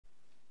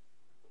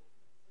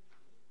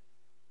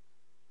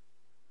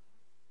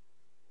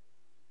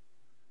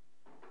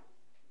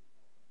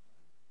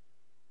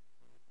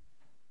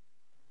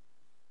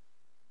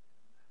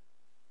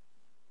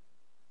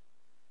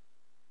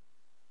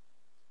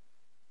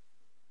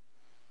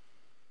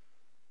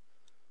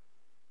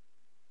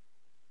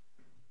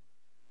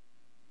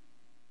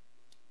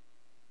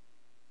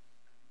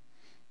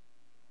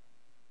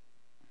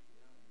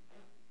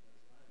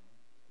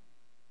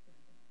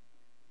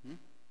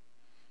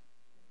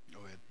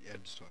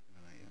Ed's talking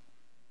tonight, yeah.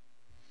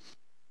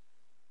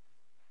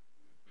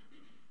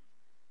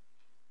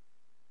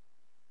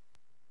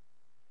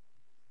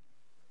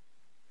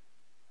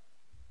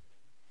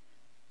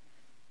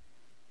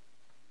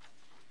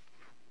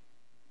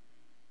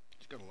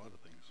 He's got a lot of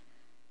things.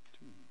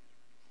 2,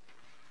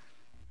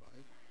 5.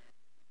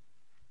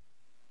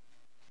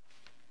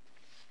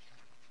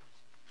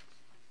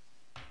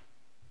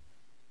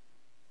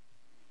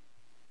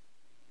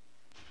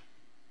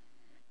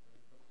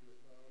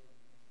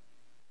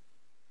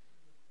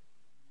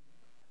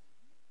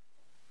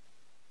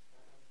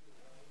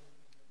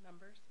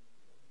 Numbers?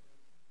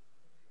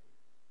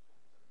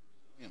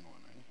 And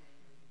one, eh?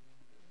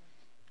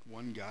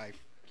 One guy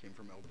came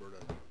from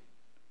Alberta,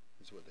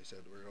 is what they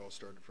said, where it all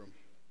started from.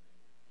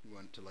 He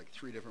went to like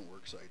 3 different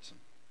work sites and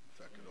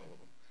infected all of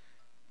them.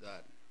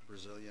 That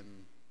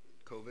Brazilian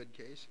COVID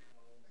case,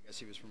 I guess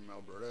he was from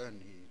Alberta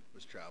and he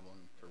was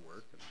traveling for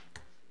work, and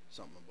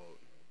something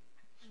about,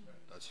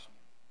 that's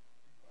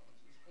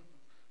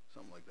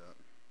something like that.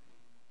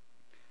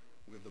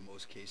 We have the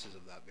most cases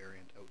of that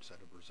variant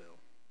outside of Brazil.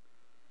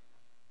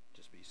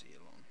 Just BC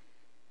alone.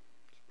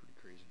 It's pretty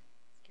crazy.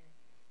 Scary.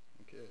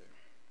 Okay.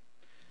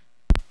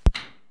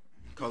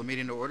 Call the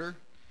meeting to order. I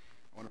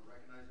want to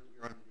recognize that we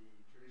are on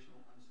the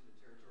traditional unceded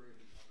territory of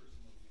the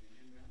Okanagan-Similkameen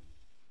Indian Band.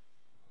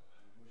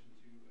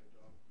 Motion to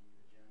adopt the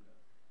agenda.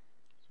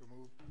 So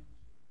moved.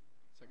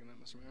 Second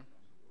that, Mr. Mayor.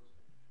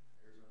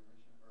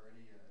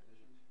 Any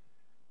additions?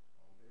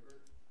 All in favor?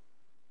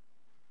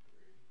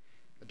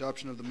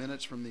 Adoption of the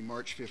minutes from the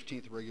March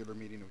 15th regular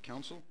meeting of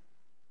council.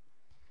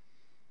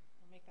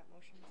 I'll make that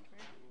motion, Mr.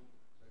 Mayor.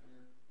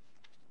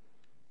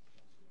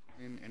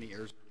 Any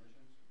errors or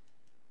omissions?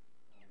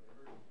 All in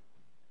favor?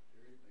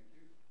 Carried. Thank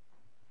you.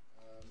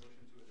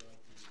 Motion to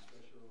adopt the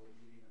special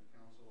meeting of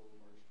council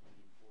March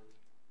 24th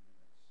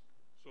minutes.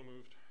 So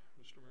moved,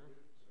 Mr. Mayor.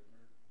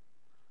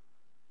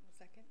 A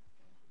second.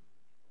 Cool.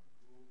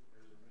 Errors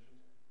or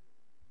omissions?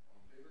 All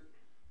in favor?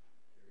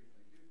 Carried.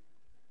 Thank you.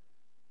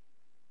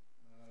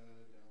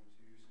 Down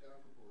to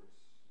staff reports.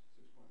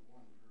 6.1.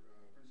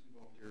 Princeton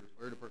Volunteer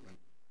Fire Department.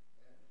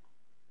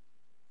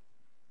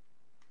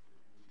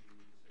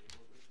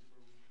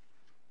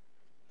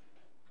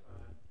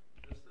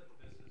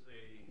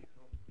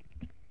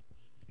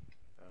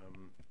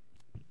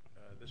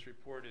 This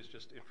report is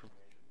just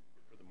information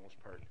for the most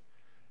part.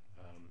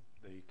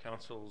 The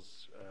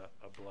council's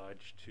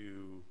obliged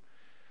to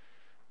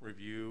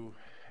review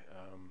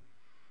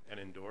and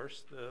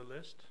endorse the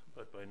list,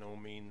 but by no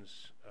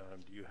means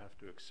do you have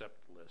to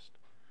accept the list.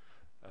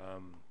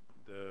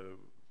 The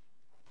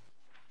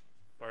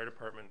fire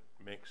department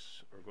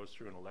makes or goes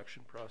through an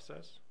election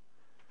process,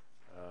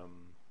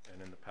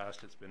 and in the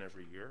past it's been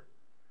every year,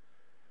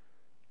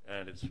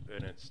 and it's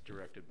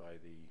directed by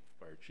the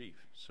fire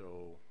chief.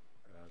 So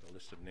the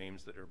list of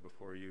names that are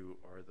before you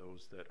are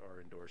those that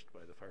are endorsed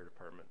by the fire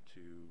department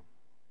to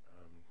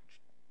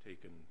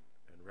take and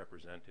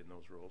represent in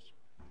those roles.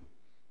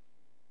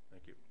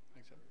 Thank you.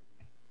 Thanks, Ed.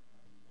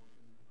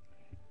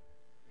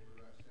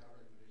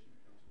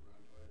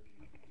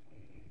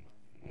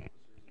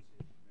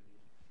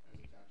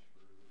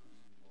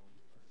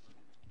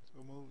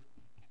 So moved.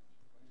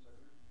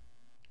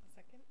 A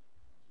second.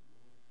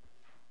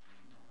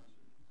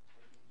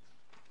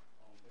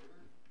 All in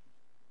favor?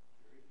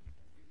 Carried.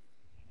 Thank you.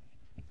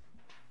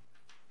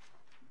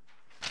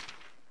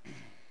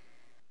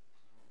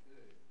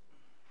 Okay.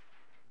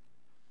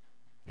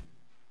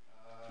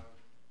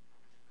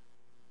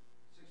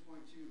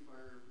 6.2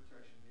 Fire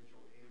Protection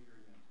Mutual Aid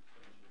Agreement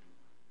extension.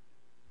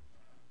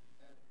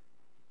 Ed?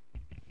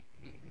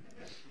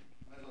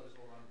 Might as well just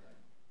hold on to that.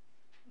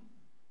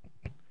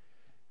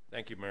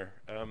 Thank you, Mayor.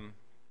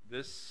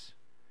 This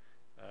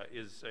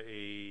is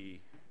a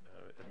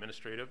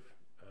administrative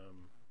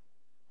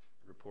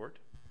report.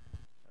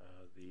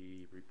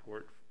 The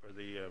report, or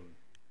the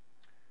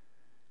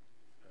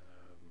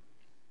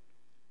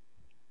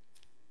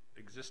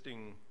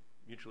existing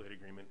mutual aid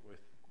agreement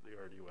with the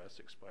RDOS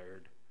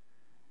expired,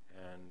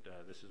 and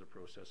this is a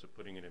process of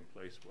putting it in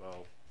place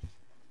while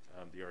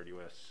the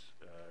RDOS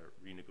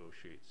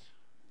renegotiates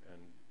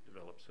and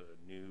develops a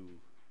new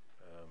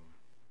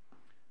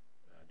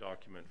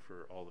document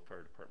for all the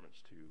fire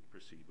departments to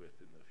proceed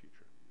with in the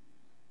future.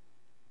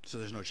 So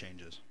there's no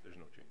changes? There's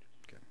no changes.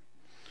 Okay.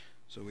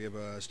 So we have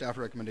a staff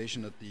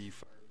recommendation that the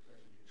Fire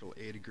Protection Mutual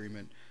Aid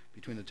Agreement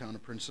between the Town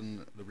of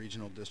Princeton, the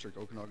Regional District,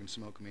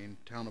 Okanagan-Similkameen,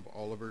 Town of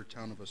Oliver,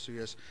 Town of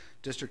Osoyoos,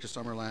 District of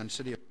Summerland,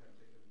 City of the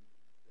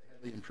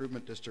Headley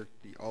Improvement District,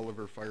 the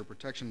Oliver Fire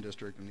Protection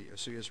District, and the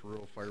Osoyoos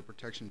Rural Fire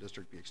Protection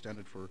District be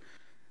extended for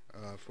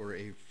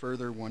a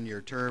further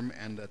 1-year term,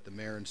 and that the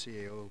Mayor and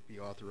CAO be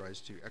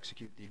authorized to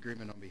execute the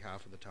agreement on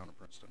behalf of the Town of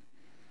Princeton.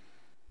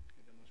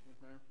 Okay, then, Mr.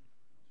 Mayor.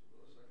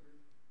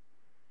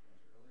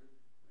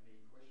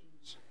 Any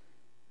questions?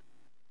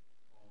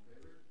 All in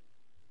favor?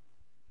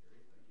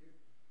 Carried. Thank you.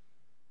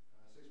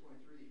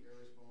 6.3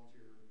 Erris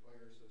Volunteer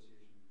Fire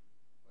Association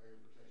Fire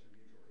Protection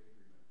Mutual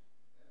Aid Agreement.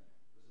 Ed,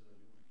 this is a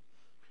new one.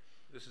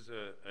 This is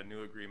a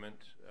new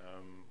agreement.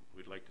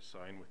 We'd like like to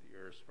sign with the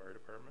Erris Fire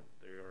Department.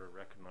 They are a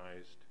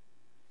recognized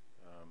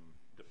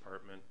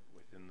department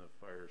within the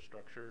fire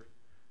structure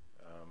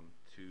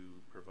to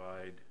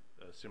provide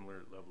a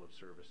similar level of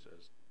service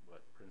as what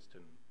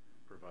Princeton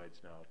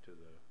provides now to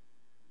the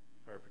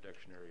fire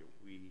protection area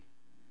we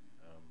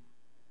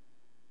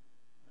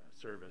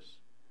service.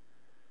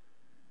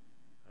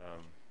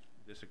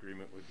 This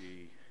agreement would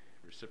be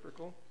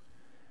reciprocal.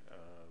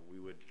 We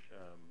would,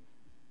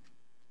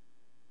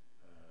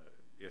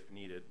 if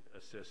needed,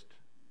 assist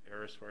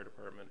Erris Fire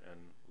Department, and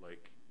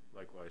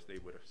likewise they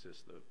would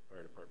assist the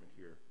fire department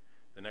here.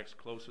 The next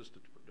closest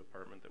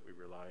department that we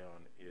rely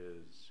on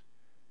is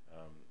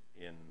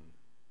in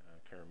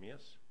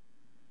Karamias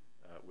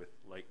with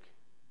like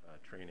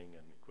training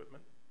and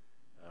equipment.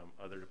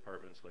 Other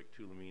departments like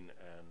Tulameen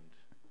and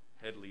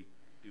Headley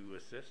do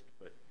assist,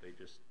 but they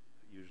just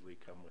usually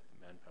come with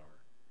manpower.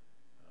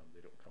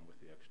 They don't come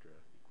with the extra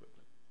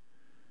equipment.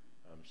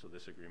 So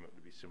this agreement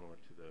would be similar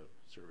to the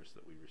service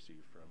that we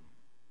receive from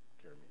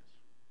Karamias.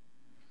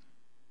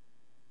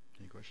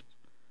 Any questions?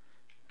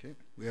 Okay,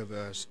 we have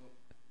oh,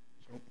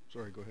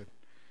 sorry, go ahead.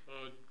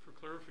 For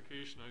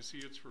clarification, I see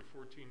it's for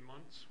 14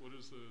 months. What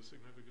is the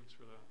significance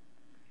for that?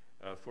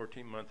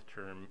 14-month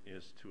term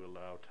is to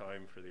allow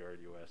time for the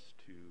RDOS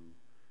to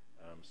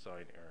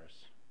sign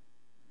Erris.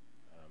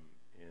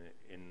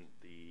 In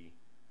the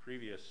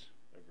previous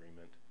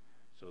agreement,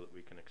 so that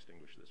we can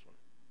extinguish this one.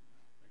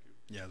 Thank you.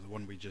 Yeah, the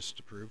one we just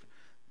approved.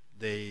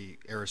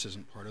 Erris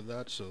isn't part of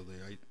that, so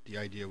the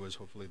idea was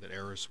hopefully that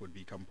Erris would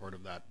become part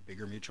of that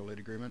bigger mutual aid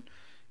agreement,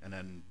 and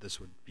then this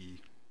would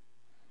be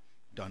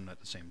done at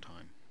the same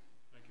time.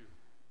 Thank you.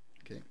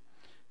 Okay,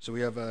 so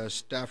we have a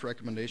staff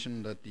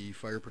recommendation that the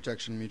fire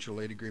protection mutual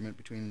aid agreement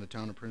between the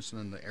town of Princeton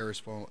and the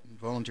Erris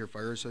Volunteer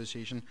Fire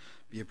Association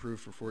be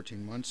approved for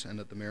 14 months, and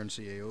that the mayor and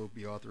CAO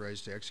be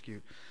authorized to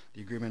execute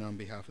the agreement on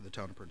behalf of the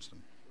town of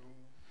Princeton.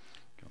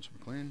 Councillor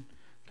McLean,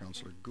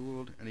 Councillor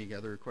Gould, any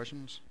other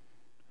questions?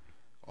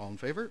 All in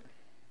favor?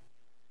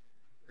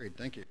 Great,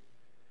 thank you.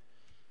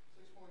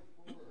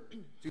 6.4,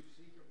 to seek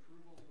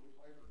approval to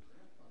apply for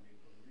grant funding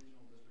for the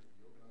regional district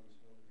of the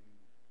Okanagan-Similkameen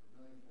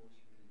Vermilion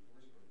Community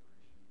Forest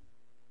Corporation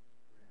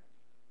grant.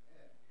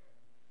 Ed,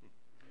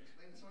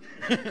 explain this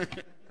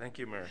one. Thank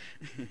you, Mayor.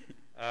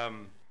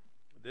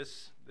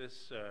 This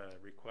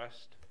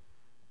request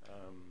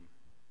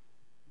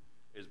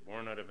is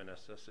born out of a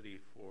necessity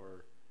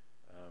for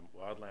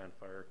wildland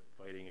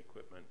firefighting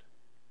equipment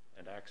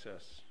and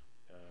access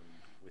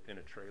within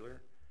a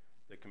trailer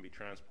that can be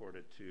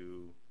transported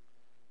to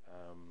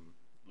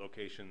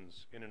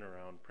locations in and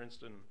around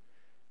Princeton,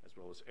 as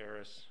well as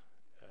Erris,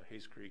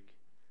 Hayes Creek,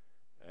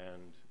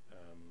 and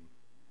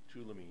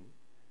Tulameen.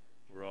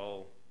 We're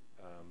all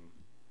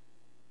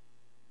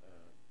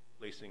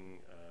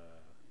placing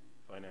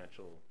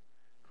financial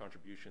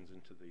contributions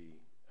into the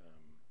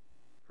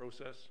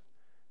process,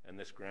 and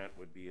this grant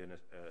would be a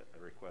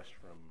request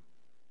from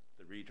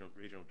the regional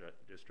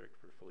district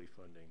for fully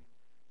funding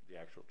the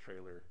actual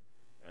trailer,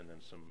 and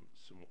then some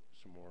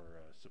more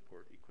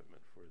support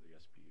equipment for the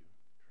SPU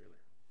trailer.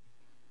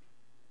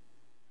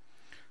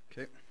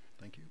 Okay,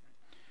 thank you.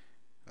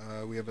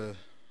 We have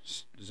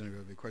does anybody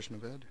have a question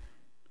of Ed?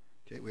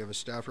 Okay, we have a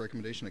staff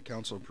recommendation that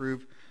council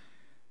approve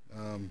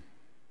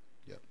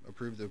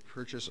the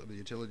purchase of the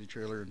utility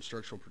trailer and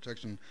structural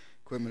protection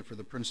equipment for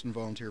the Princeton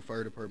Volunteer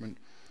Fire Department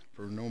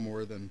for no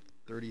more than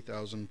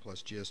 $30,000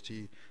 plus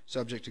GST,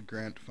 subject to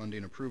grant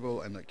funding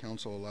approval, and that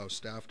council allows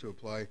staff to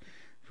apply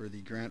for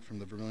the grant from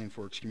the Vermilion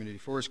Forks Community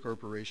Forest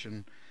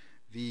Corporation,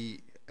 VFCFC,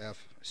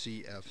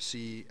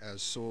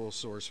 as sole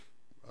source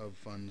of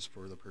funds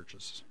for the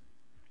purchase.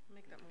 I'll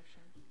make that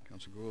motion.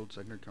 Councillor Gould,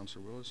 seconded.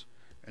 Councillor Willis.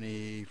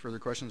 Any further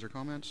questions or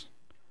comments?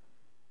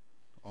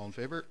 All in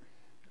favor?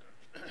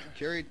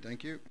 Carried.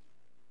 Thank you.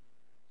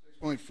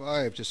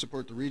 6.5, to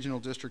support the Regional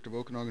District of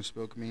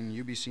Okanagan-Similkameen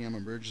UBCM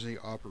Emergency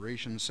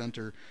Operations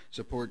Center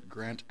Support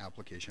Grant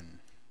Application.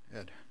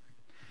 Ed.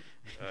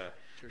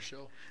 Your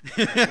show.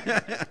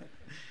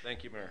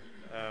 Thank you, Mayor.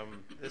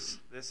 This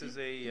is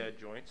a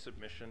joint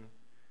submission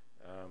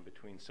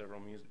between several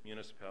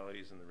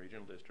municipalities in the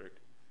regional district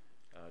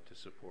to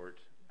support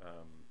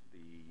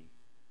the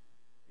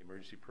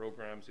emergency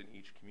programs in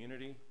each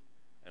community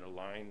and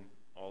align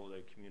all of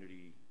the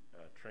community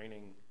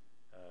training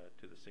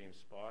to the same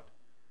spot,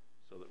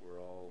 so that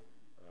we're all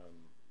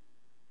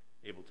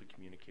able to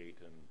communicate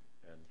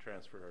and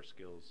transfer our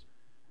skills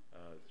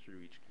through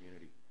each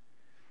community.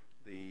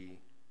 The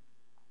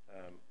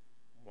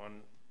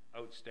one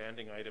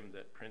outstanding item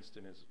that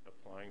Princeton is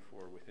applying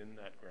for within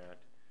that grant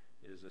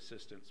is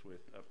assistance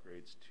with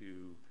upgrades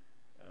to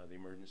the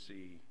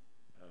emergency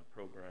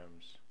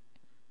programs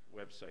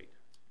website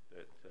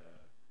that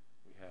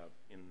we have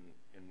in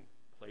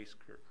place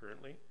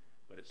currently,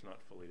 but it's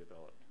not fully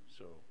developed.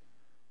 So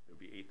it would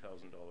be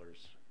 $8,000.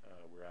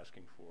 We're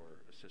asking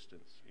for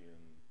assistance in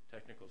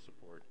technical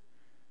support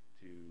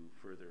to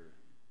further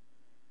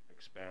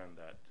expand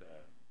that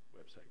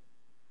website.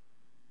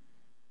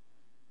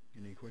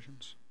 Any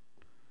questions?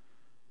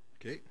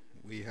 Okay,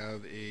 we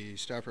have a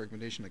staff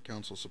recommendation that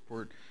council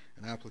support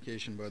an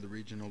application by the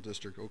Regional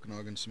District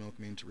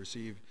Okanagan-Similkameen to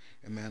receive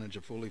and manage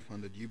a fully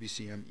funded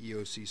UBCM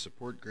EOC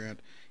support grant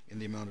in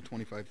the amount of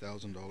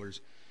 $25,000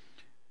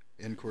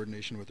 in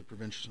coordination with the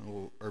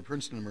provincial or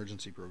Princeton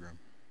Emergency Program.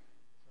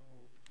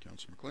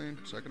 Councillor McLean,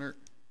 seconder.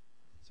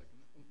 Second.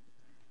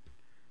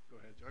 Go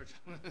ahead, George.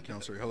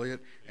 Councillor Elliott,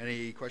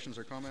 any questions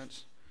or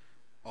comments?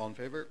 All in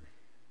favor?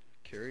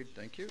 Carried.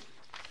 Thank you.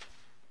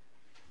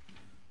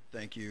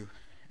 Thank you,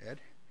 Ed.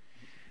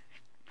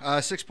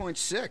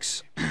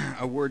 6.6,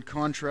 award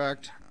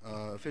contract,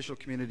 official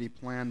community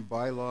plan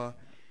bylaw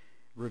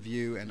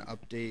review and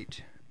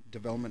update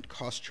development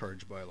cost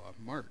charge bylaw.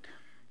 Mark.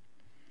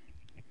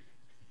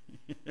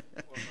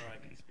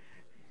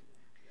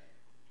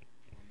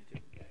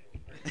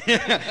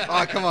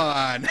 Oh, come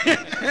on. There's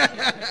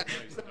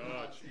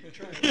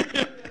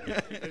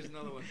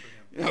another one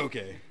for him.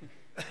 Okay.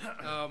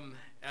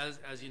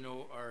 As you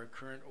know, our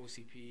current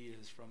OCP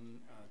is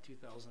from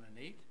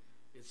 2008.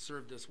 It's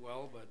served us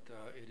well, but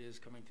it is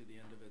coming to the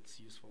end of its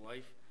useful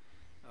life.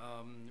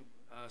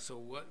 So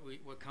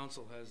what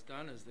council has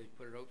done is they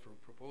put it out for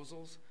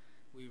proposals.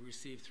 We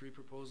received 3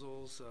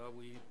 proposals.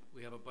 We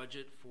have a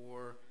budget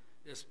for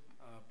this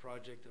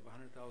project of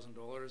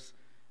 $100,000.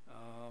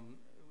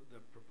 The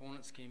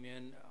proponents came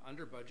in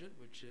under budget,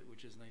 which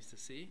is nice to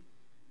see.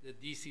 The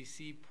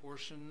DCC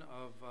portion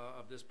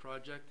of this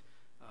project,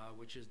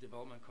 which is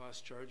development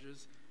cost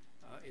charges,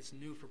 it's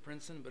new for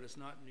Princeton, but it's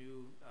not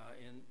new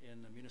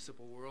in the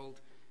municipal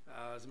world.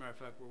 As a matter of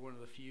fact, we're one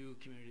of the few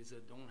communities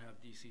that don't have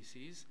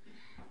DCCs,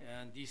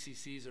 and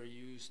DCCs are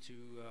used to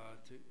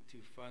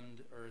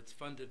fund, or it's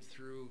funded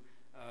through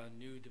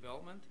new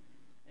development,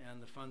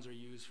 and the funds are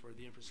used for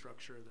the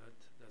infrastructure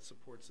that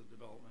supports the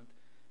development.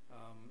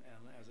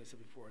 And as I said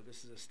before,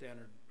 this is a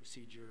standard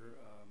procedure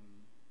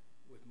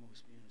with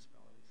most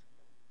municipalities.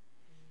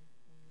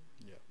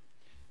 Yeah.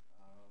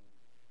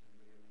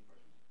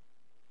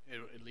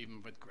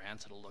 Even with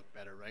grants, it'll look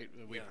better, right?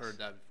 We've heard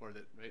that before,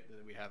 that right,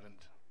 that we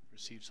haven't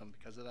received some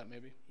because of that,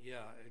 maybe.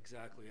 Yeah,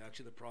 exactly.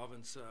 Actually, the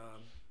province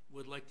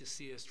would like to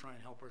see us try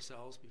and help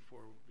ourselves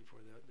before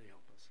they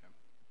help us. Okay.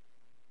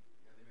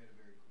 Yeah, they made it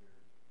very clear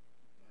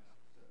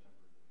last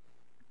September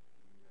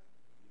that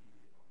we need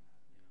to get on that.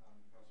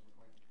 Councilor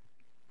McLean.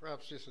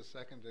 Perhaps just a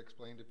second to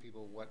explain to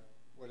people what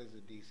is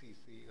a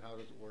DCC, how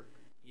does it work?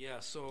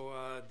 Yeah, so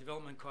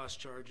development cost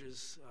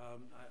charges,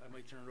 I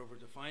might turn it over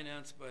to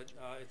finance, but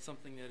it's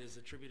something that is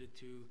attributed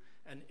to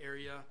an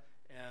area,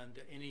 and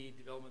any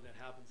development that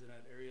happens in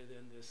that area,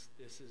 then this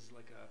is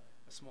like a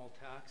small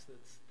tax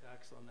that's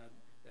taxed on that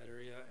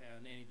area,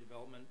 and any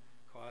development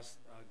cost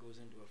goes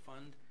into a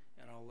fund,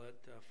 and I'll let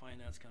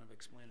finance kind of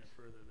explain it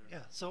further there.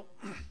 Yeah, so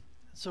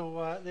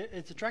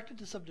it's attracted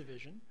to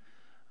subdivision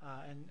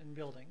and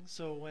buildings.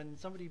 So when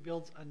somebody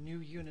builds a new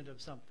unit of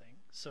something,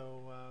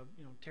 so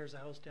tears a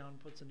house down,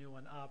 puts a new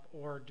one up,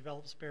 or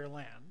develops bare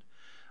land,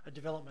 a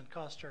development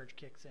cost charge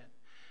kicks in.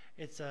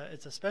 It's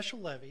a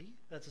special levy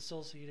that's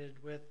associated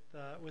with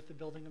the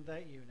building of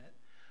that unit.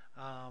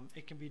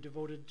 It can be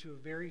devoted to a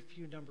very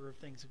few number of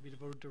things. It can be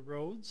devoted to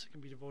roads. It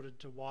can be devoted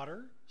to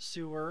water,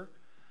 sewer,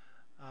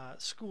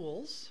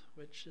 schools,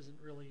 which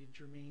isn't really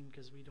germane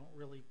because we don't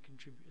really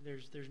contribute.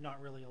 There's not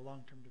really a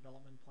long-term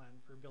development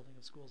plan for building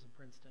of schools in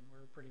Princeton.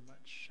 We're pretty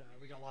much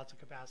we got lots of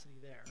capacity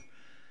there.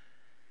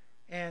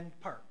 And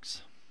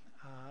parks.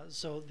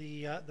 So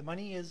the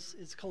money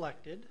is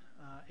collected.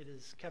 It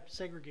is kept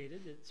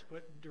segregated. It's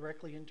put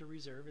directly into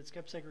reserve. It's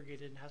kept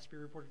segregated and has to be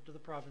reported to the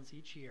province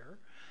each year.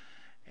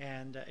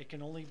 And it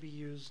can only be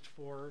used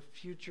for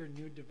future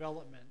new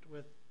development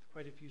with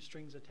quite a few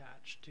strings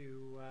attached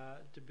to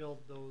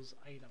build those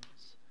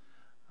items.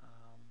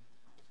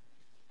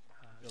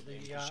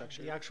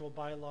 The actual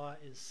bylaw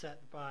is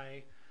set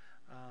by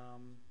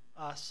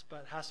us,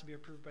 but has to be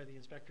approved by the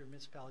inspector of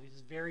municipalities.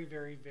 It's very,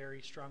 very,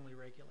 very strongly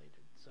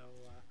regulated.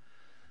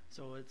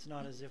 So it's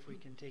not as if we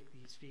can take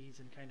these fees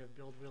and kind of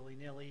build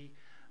willy-nilly.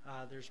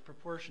 There's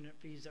proportionate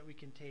fees that we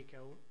can take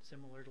out,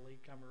 similar to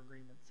latecomer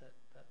agreements, that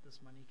this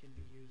money can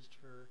be used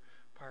for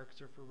parks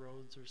or for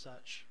roads or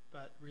such,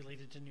 but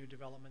related to new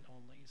development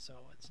only.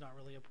 So it's not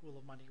really a pool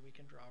of money we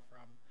can draw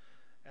from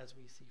as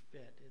we see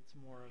fit. It's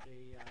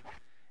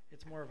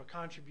more of a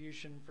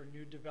contribution for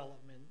new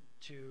development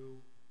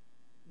to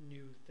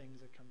new things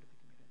that come to the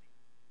community.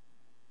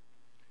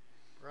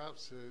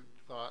 Perhaps a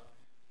thought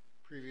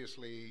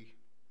previously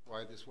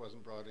why this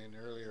wasn't brought in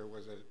earlier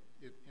was that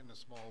it, in a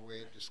small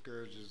way,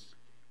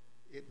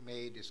 it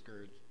may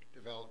discourage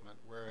development,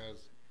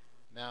 whereas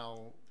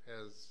now,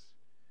 as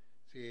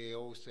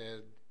CAO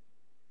said,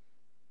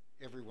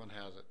 everyone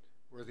has it.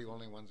 We're the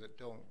only ones that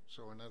don't.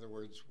 So in other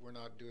words, we're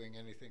not doing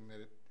anything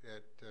that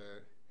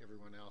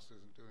everyone else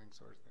isn't doing,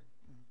 sort of thing.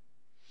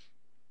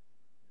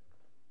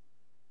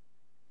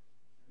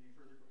 Any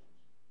further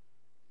questions?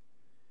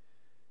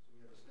 So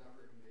we have a staff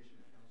recommendation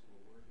that council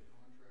award the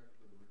contract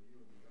for the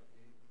review of the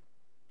update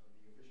of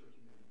the official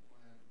community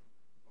plan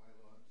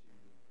bylaw to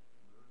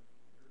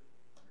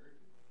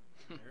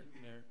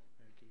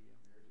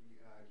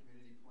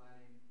community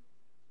planning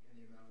in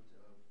the amount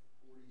of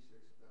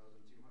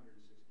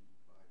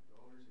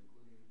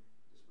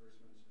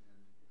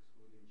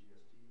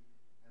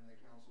and the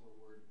council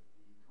award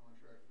the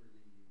contract for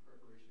the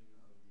preparation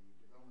of the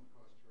development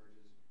cost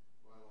charges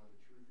bylaw to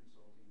True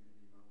Consulting in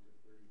the amount of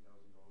 $30,000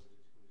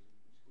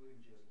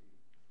 excluding GST.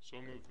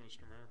 So moved,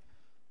 Mr. Mayor.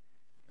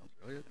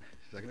 Councillor Elliott,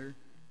 seconder.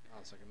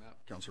 I'll second that.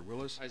 Councillor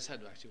Willis. I just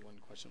had actually one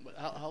question.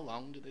 How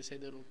long do they say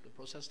the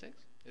process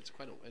takes? It's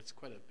quite a bit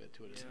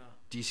to it, isn't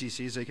it?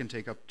 DCCs, they can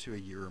take up to a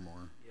year or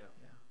more. Yeah.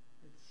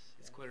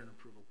 It's quite an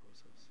approval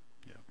process.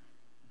 Yeah.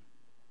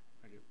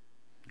 Thank you.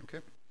 Okay.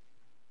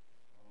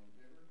 All in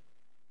favor?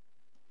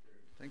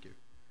 Thank you.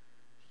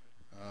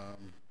 I'll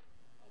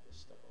just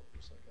step out for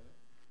a second.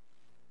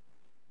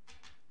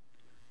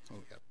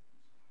 Oh, yeah.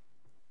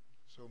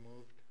 So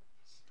moved.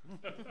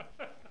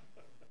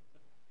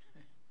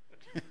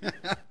 Okay,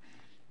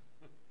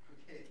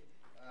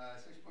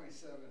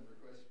 6.7,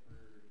 request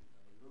for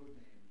road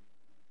name,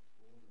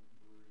 Old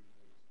Brewery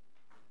Heights.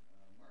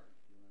 Mark,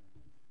 do you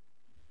want?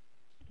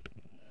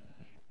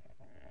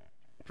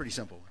 Pretty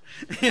simple.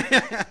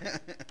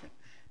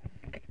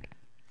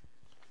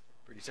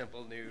 Pretty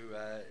simple, new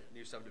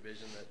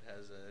subdivision that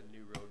has a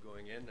new road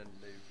going in, and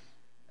they've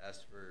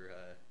asked for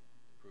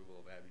approval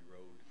of Abbey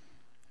Road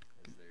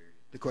as their.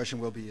 The question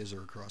will be, is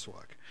there a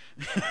crosswalk?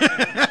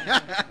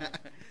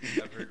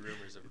 I've heard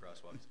rumors of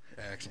crosswalks.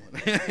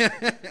 Excellent.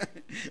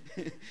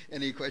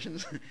 Any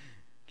questions?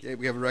 Okay,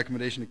 we have a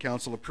recommendation to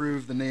council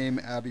approve the name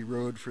Abbey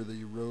Road for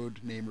the road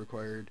name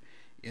required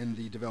in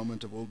the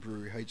development of Old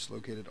Brewery Heights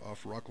located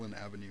off Rockland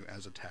Avenue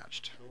as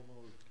attached. So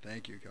moved.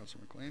 Thank you,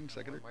 Councilor McLean.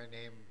 Seconder. My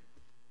name.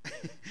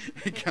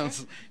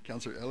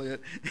 Councilor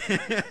Elliott.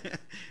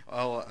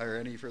 Are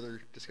any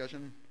further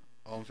discussion?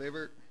 All in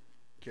favor?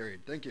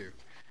 Carried. Thank you.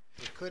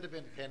 It could have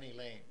been Penny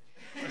Lane.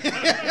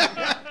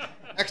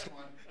 Next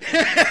one.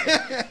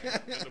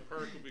 And the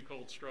park will be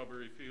called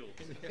Strawberry Fields.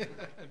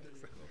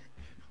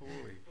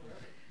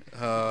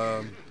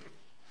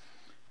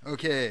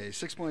 Okay,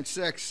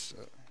 6.6.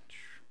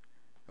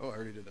 Oh, I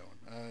already did that one.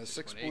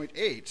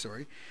 6.8,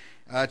 sorry.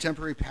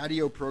 Temporary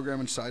patio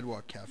program and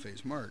sidewalk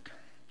cafes. Mark,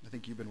 I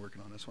think you've been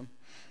working on this one.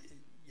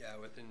 Yeah,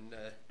 within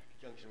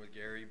conjunction with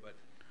Gary, but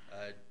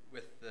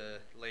with the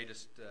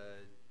latest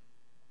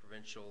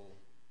provincial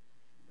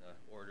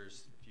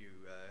orders, a few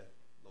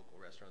local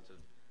restaurants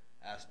have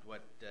asked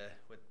what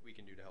we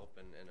can do to help,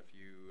 and a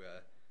few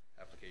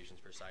applications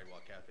for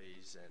sidewalk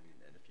cafes,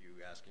 and a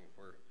few asking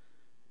for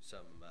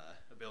some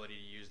ability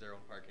to use their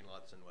own parking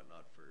lots and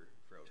whatnot for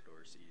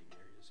outdoor seating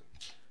areas. And,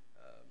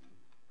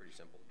 pretty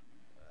simple,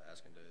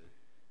 asking to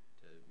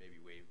maybe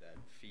waive that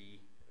fee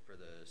for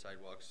the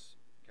sidewalks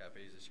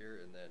cafes this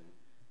year, and then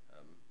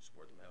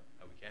support them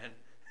how we can.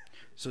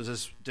 So is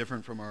this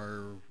different from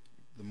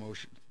the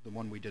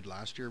one we did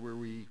last year where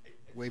we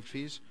waived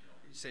fees?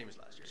 Same as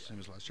last year. Same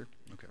as last year?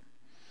 Okay.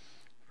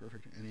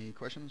 Perfect. Any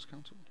questions,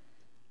 council?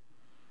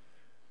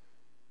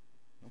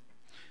 Nope.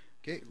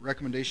 Okay,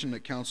 recommendation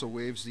that council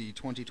waives the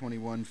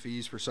 2021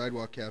 fees for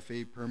sidewalk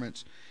cafe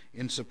permits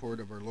in support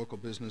of our local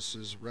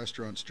businesses,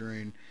 restaurants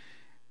during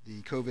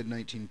the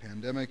COVID-19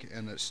 pandemic,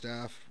 and that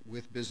staff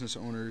with business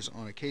owners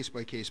on a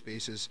case-by-case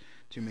basis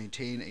to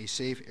maintain a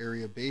safe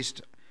area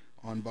based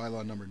on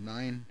bylaw number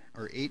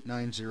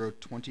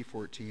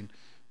 890/2014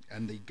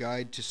 and the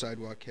guide to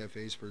sidewalk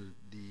cafes for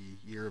the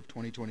year of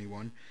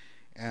 2021,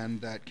 and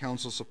that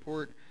council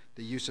support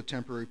the use of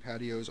temporary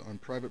patios on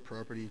private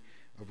property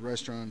of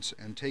restaurants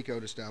and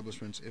takeout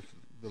establishments if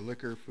the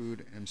liquor,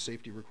 food, and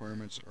safety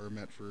requirements are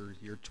met for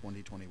year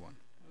 2021.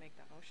 I'll make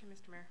that motion,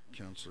 Mr. Mayor.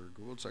 Councillor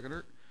Gould,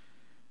 seconder.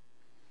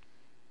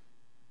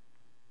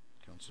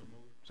 Councillor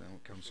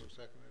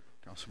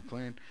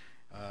McLean.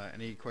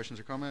 Any questions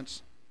or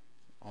comments?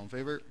 All in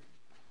favor?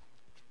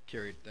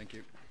 Carried. Thank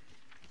you.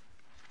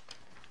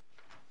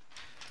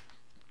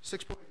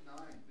 6.9,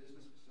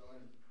 business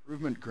facade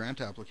improvement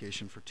grant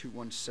application for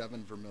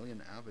 217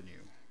 Vermilion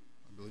Avenue.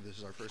 I believe this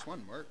is our first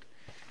one. Mark?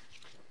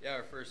 Yeah,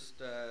 our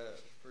first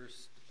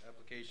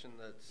application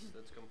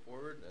that's come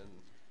forward,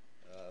 and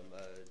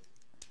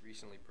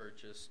recently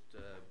purchased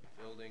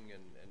building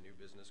and new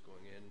business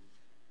going in,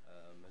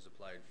 has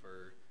applied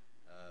for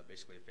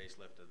basically a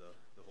facelift of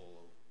the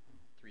whole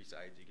three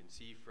sides you can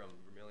see from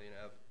Vermilion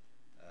Ave,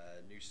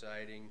 new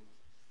siding,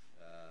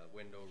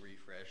 window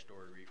refresh,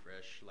 door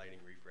refresh,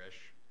 lighting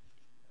refresh,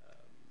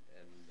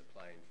 and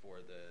applying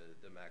for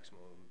the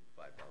maximum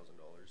 $5,000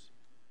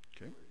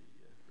 Okay.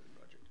 for the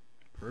project.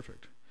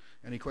 Perfect.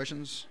 Any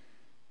questions?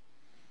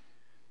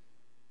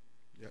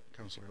 Yeah,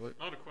 Councillor Elliott.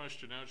 Not a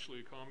question,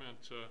 actually, a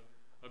comment.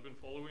 I've been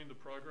following the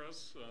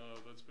progress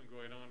that's been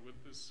going on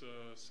with this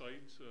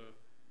site.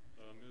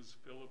 Ms.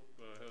 Phillip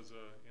has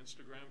an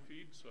Instagram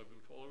feed, so I've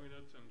been following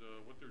it, and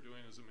what they're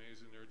doing is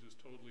amazing. They're just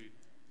totally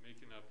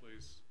making that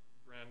place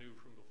brand new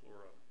from the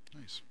floor up.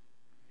 Nice.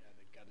 Yeah,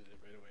 they gutted it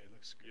right away. It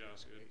looks great. Yeah,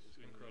 it's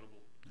incredible.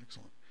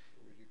 Excellent.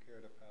 Would you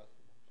care to pass?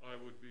 I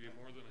would be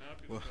more than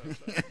happy to Well, pass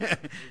that. Move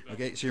that.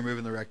 okay, so you're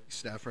moving the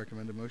staff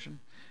recommended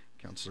motion.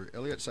 Councillor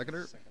Elliott,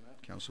 seconder. Second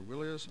that. Councillor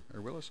Willis.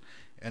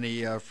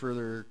 Any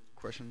further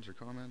questions or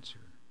comments?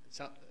 Or?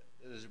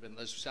 There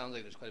sounds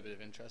like there's quite a bit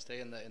of interest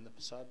in the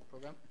facade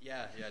program.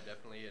 Yeah,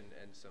 definitely,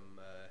 and some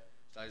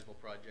sizable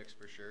projects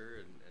for sure,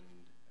 and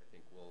I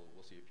think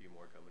we'll see a few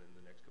more coming in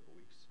the next couple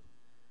weeks. So.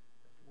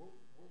 What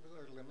was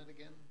our limit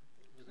again?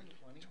 Was it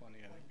 20? 20,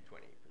 I think.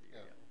 20 for the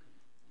year.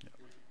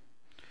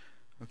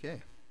 Yeah.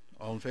 Okay,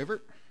 all in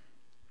favor?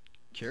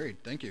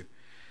 Carried, thank you.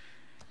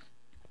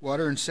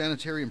 Water and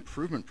Sanitary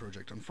Improvement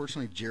Project.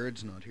 Unfortunately,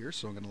 Jared's not here,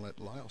 so I'm going to let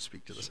Lyle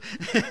speak to this.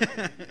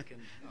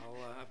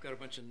 I've got a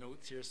bunch of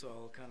notes here, so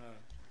I'll kind of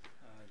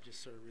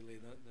just sort of relay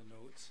the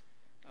notes.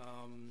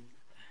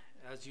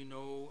 As you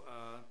know,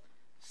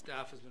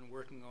 staff has been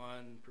working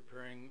on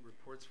preparing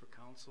reports for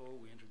council.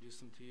 We introduced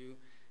them to you.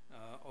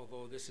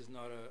 Although this is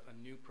not a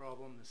new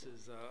problem, this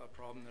is a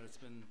problem that has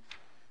been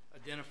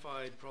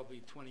identified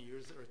probably 20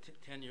 years or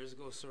 10 years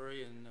ago,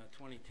 sorry, in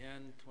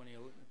 2010,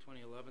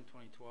 2011,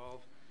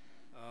 2012.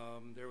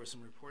 There were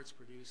some reports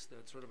produced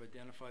that sort of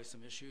identify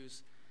some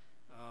issues.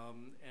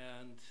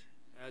 And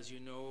as you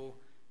know,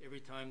 every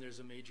time there's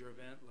a major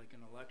event like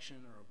an election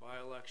or a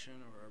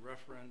by-election or a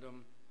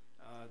referendum,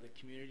 the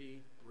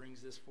community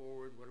brings this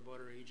forward. What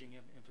about our aging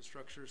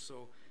infrastructure?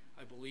 So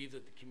I believe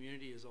that the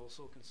community is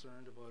also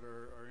concerned about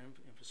our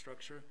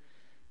infrastructure.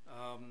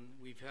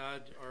 We've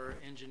had our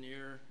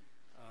engineering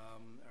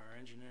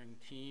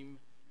team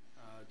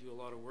do a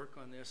lot of work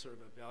on this, sort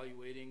of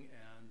evaluating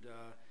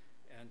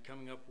and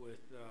coming up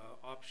with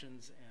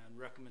options and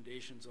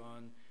recommendations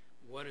on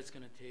what it's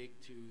going to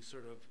take to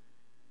sort of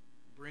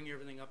bring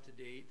everything up to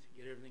date,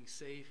 get everything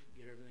safe,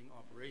 get everything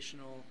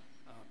operational,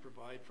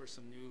 provide for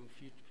some new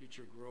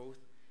future growth.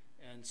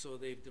 And so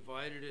they've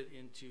divided it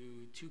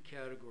into two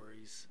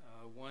categories.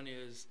 One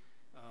is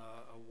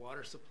a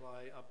water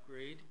supply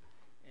upgrade,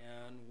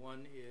 and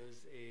one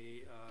is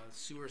a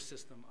sewer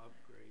system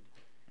upgrade.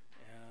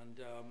 And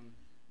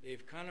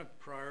they've kind of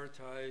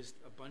prioritized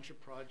a bunch of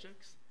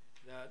projects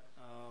that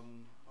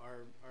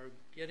are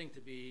getting to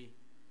be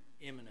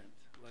imminent.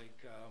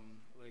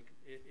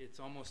 It's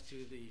almost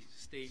to the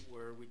state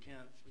where we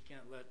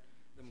can't let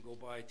them go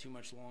by too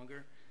much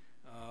longer.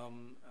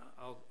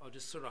 I'll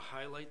just sort of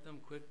highlight them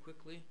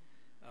quickly.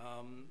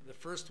 The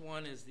first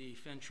one is the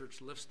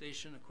Fenchurch lift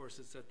station. Of course,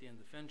 it's at the end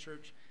of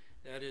Fenchurch.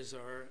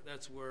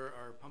 That's where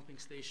our pumping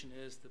station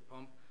is to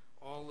pump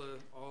all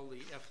the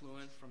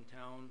effluent from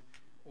town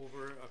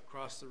over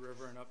across the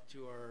river and up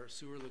to our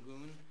sewer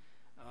lagoon.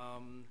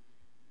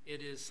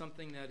 It is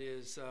something that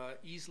is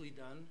easily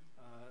done.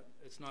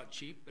 It's not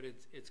cheap, but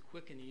it's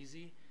quick and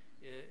easy.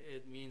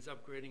 It means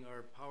upgrading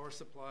our power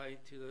supply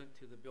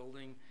to the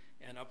building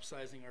and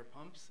upsizing our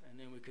pumps, and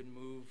then we could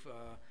move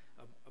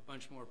a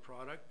bunch more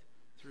product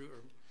through,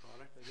 or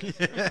product, I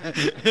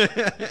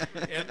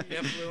guess,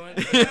 effluent,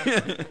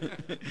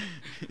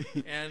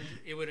 and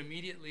it would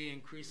immediately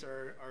increase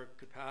our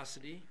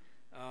capacity.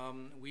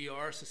 We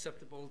are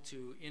susceptible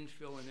to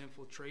infill and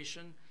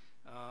infiltration.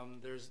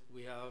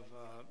 We have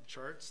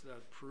charts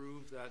that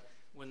prove that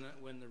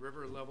when the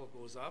river level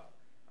goes up,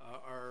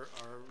 our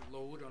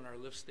load on our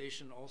lift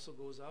station also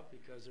goes up,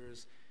 because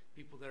there's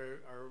people that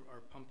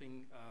are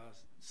pumping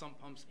sump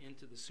pumps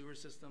into the sewer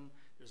system.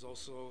 There's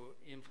also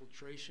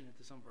infiltration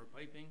into some of our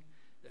piping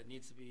that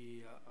needs to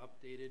be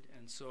updated.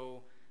 And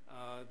so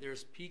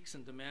there's peaks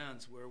and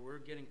demands where we're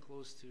getting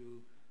close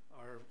to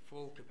our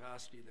full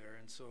capacity there.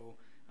 And so,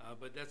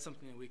 but that's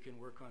something that we can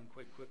work on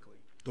quite quickly.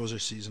 Those are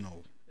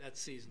seasonal. That's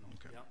seasonal.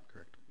 Okay, yeah.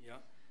 Correct.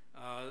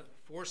 Yeah.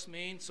 Force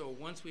main, so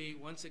once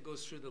it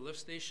goes through the lift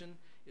station,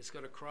 it's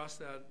got to cross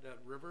that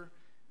river.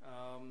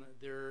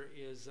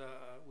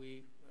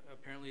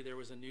 Apparently there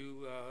was a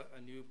new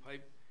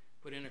pipe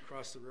put in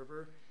across the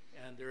river,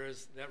 and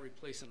that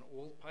replaced an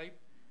old pipe.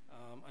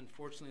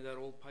 Unfortunately, that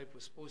old pipe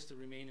was supposed to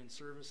remain in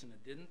service, and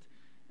it didn't.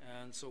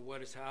 And so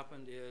what has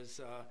happened is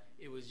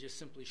it was just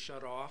simply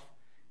shut off,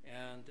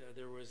 and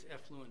there was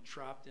effluent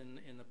trapped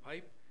in the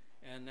pipe,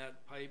 and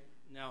that pipe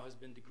now has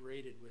been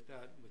degraded with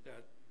that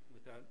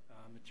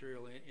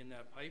material in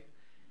that pipe.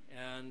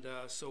 And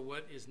so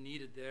what is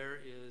needed there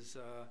is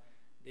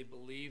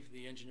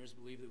the engineers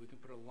believe that we can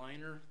put a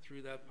liner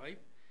through that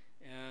pipe,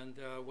 and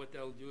what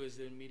that'll do is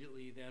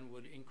immediately then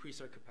would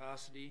increase our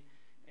capacity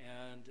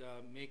and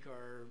make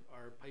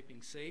our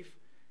piping safe,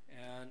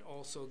 and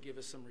also give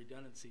us some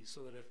redundancy,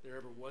 so that if there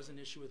ever was an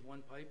issue with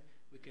one pipe,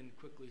 we can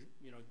quickly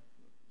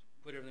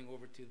put everything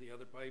over to the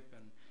other pipe,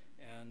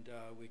 and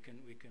we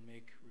can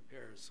make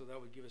repairs. So that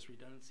would give us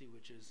redundancy,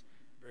 which is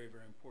very,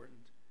 very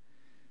important.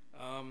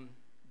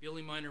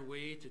 Billy Miner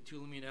Way to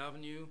Tulameen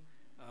Avenue.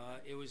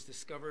 It was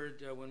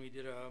discovered when we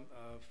did a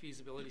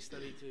feasibility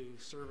study to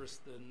service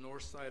the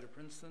north side of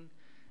Princeton,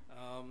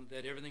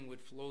 that everything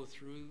would flow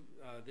through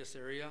this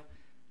area,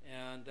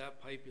 and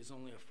that pipe is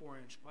only a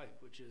 4-inch pipe,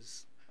 which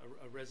is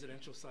a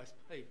residential sized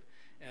pipe.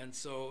 And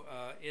so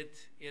it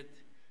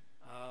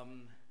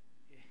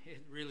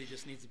really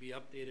just needs to be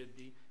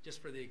updated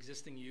just for the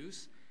existing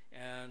use,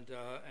 and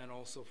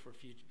also for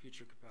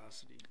future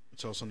capacity.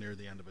 It's also near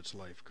the end of its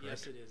life,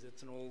 correct? Yes, it is.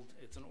 It's an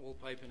old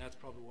pipe, and that's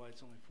probably why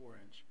it's only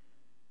 4-inch.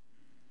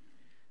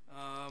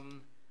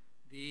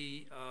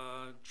 The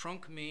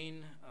trunk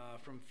main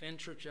from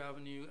Fenchurch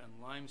Avenue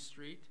and Lime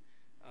Street,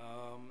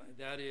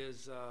 that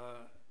is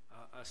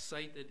a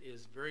site that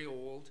is very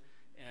old.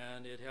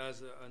 and it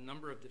has a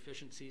number of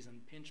deficiencies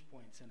and pinch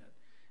points in it.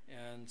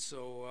 And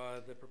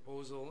so the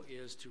proposal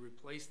is to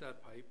replace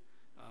that pipe,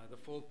 the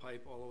full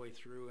pipe all the way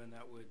through, and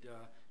that would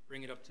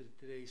bring it up to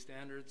today's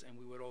standards, and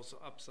we would also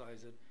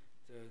upsize it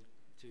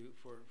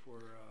for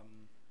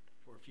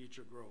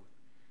future growth.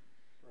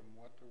 From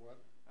what to what?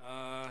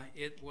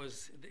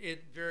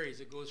 It varies.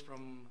 It goes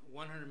from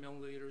 100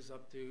 millimeters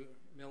up to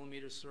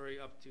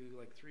up to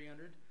like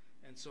 300.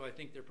 And so I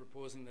think they're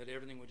proposing that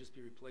everything would just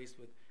be replaced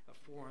with a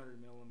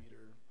 400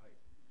 millimeter pipe.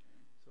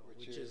 So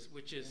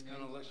which is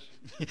kind of like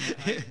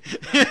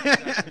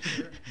exactly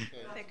sure.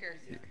 Thicker.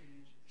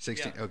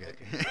 16, Yeah, okay.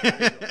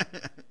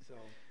 So,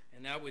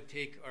 and that would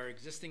take our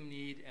existing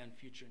need and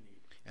future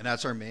need. And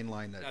that's our main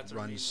line that That's our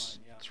main runs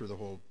line, yeah. through the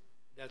whole,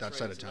 That's that right.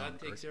 side of So town,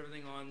 that takes correct?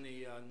 everything on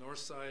the north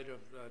side of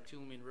the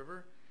Tulameen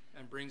River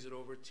and brings it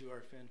over to our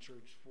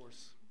Fenchurch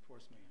force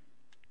main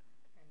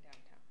And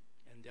downtown.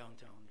 and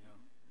downtown.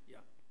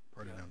 Yeah.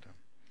 Part of Yeah.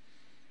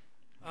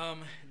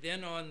 downtown.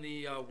 Then on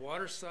the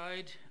water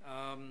side,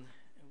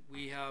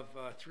 we have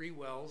 3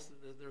 wells.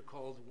 They're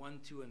called 1,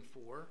 2, and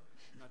 4.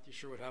 Not too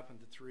sure what happened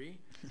to 3,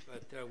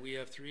 but we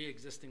have 3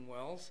 existing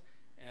wells,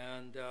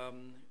 and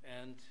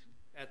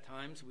at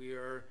times we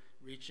are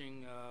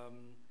reaching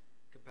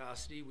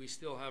capacity. We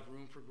still have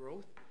room for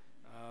growth,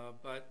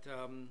 but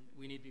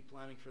we need to be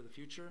planning for the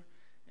future.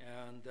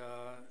 And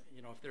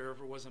if there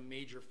ever was a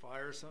major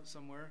fire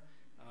somewhere,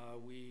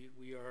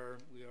 we are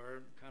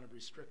kind of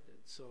restricted.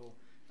 So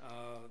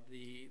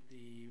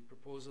the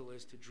proposal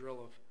is to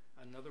drill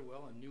another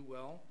well, a new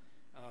well,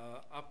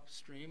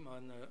 upstream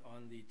on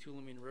the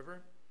Tulameen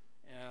River,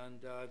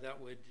 and that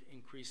would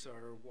increase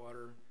our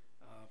water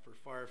for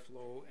fire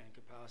flow and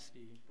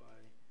capacity by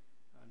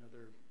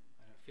another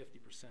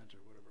 50%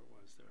 or whatever it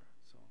was there.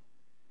 So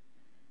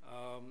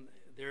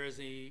there is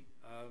a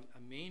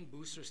main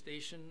booster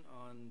station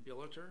on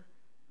Billeter,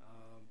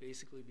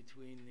 basically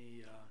between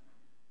the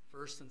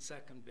first and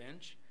second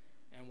bench,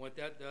 and what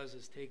that does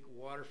is take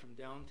water from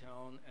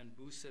downtown and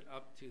boost it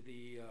up to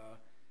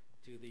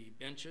the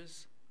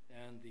benches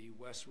and the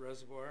West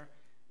Reservoir,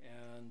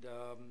 and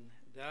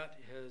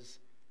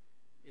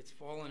it's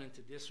fallen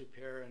into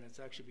disrepair, and it's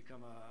actually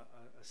become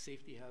a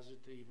safety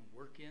hazard to even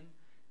work in,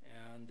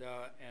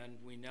 and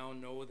we now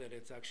know that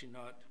it's actually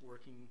not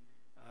working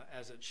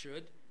as it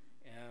should,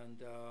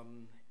 and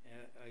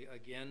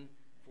again,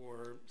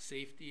 for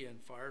safety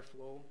and fire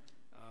flow,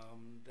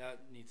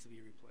 that needs to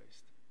be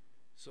replaced.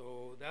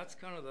 So that's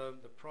kind of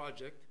the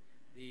project.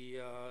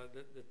 The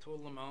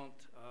total amount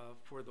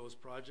for those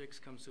projects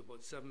comes to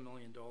about $7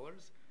 million.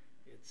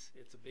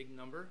 It's a big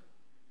number,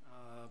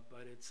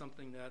 but it's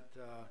something that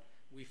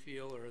we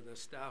feel, or the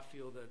staff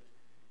feel, that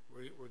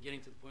we're getting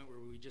to the point where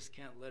we just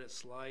can't let it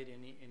slide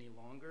any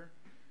longer.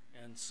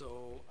 And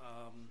so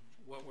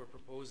what we're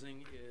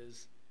proposing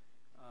is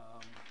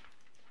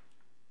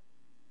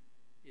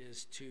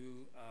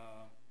to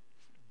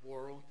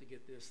borrow to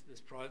get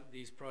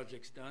these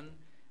projects done.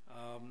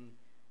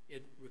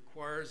 It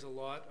requires a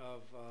lot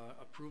of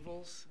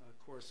approvals. Of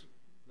course,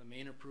 the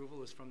main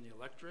approval is from the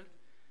electorate.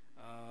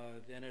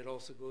 Then it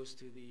also goes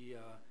to the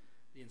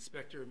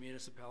inspector of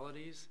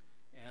municipalities,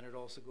 and it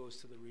also goes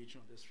to the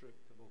regional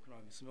district of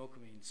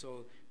Okanagan-Similkameen.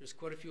 So there's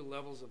quite a few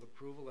levels of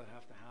approval that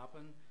have to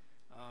happen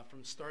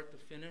from start to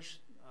finish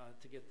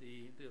to get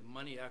the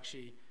money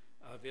actually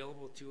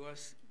available to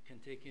us. Can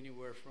take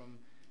anywhere from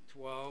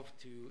 12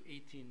 to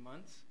 18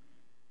 months,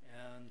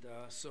 and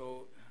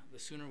so the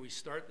sooner we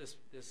start this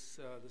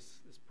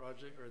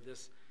project or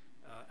this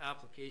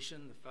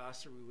application, the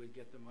faster we would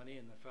get the money,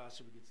 and the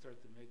faster we could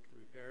start to make the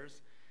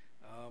repairs.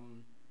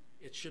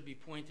 It should be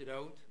pointed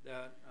out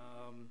that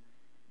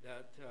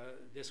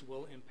this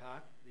will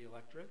impact the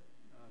electorate.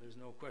 There's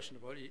no question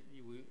about it.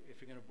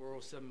 If you're going to borrow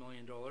 $7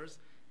 million,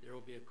 there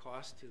will be a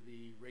cost to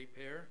the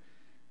ratepayer,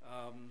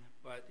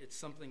 but it's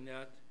something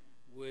that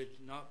would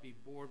not be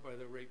borne by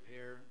the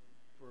ratepayer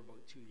for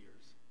about 2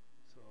 years.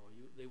 So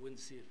they wouldn't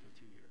see it for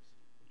 2 years.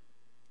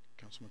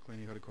 Councilor McLean,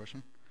 you had a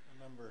question?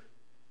 Remember,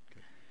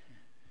 Okay.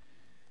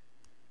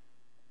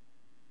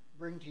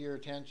 bring to your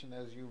attention,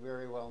 as you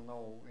very well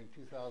know, in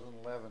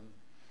 2011,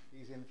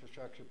 these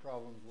infrastructure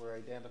problems were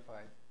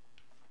identified.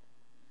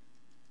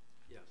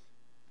 Yes.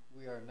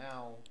 We are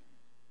now,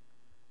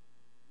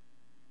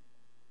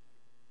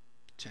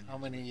 10 how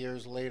many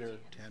years later?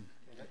 10.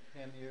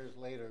 10 years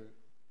later,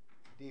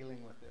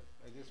 dealing with it.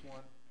 I just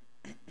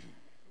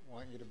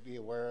want you to be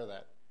aware of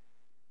that.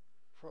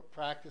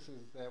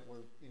 Practices that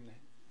were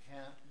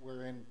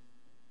in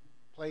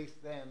place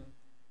then,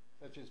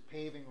 such as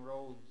paving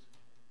roads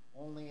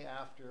only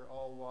after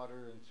all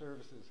water and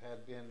services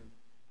had been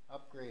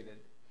upgraded,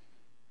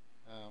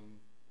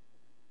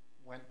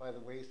 went by the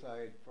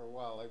wayside for a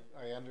while.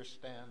 I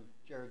understand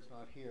Jared's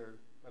not here,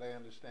 but I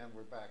understand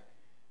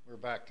we're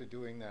back to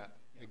doing that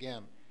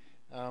again.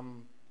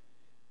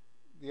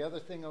 The other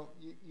thing,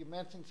 you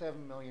mentioned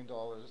 $7 million.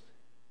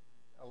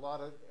 A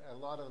lot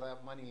of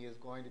that money is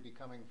going to be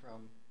coming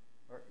from,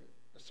 or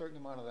a certain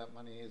amount of that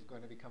money is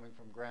going to be coming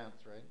from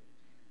grants, right?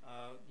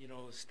 You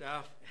know,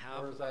 staff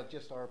have. Or is that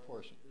just our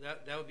portion?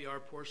 That would be our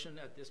portion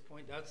at this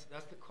point. That's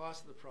the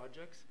cost of the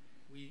projects.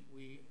 We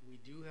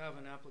do have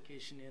an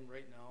application in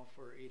right now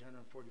for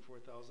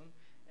 $844,000,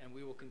 and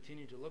we will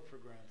continue to look for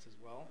grants as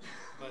well.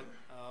 But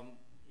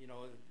you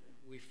know,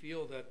 we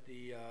feel that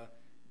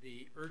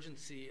the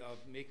urgency of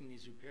making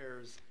these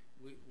repairs,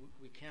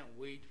 we can't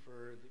wait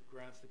for the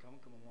grants to come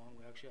along.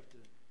 We actually have to.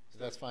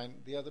 That's fine.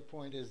 The other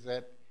point is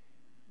that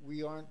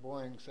we aren't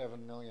borrowing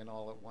 $7 million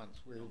all at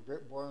once.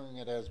 We're borrowing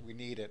it as we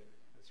need it,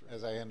 That's right.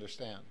 as I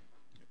understand.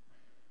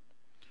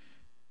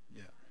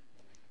 Yeah.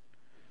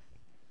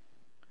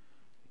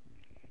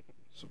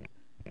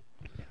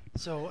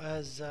 So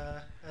as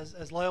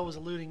Lyle was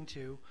alluding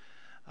to,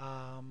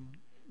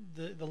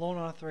 the loan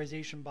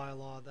authorization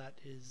bylaw that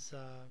is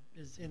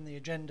in the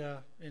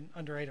agenda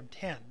under item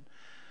 10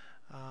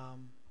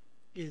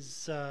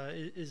 is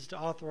to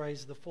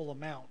authorize the full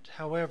amount.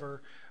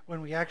 However,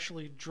 when we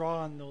actually draw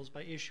on those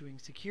by issuing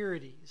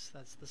securities,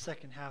 that's the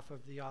second half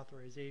of the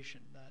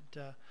authorization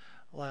that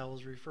Lyle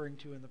was referring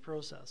to in the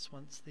process.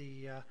 Once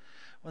the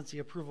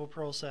approval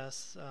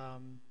process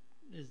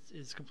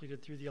is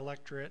completed through the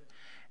electorate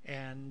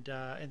and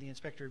the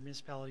inspector of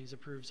municipalities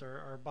approves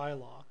our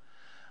bylaw,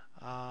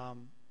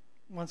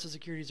 once the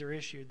securities are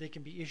issued, they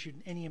can be issued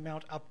in any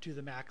amount up to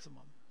the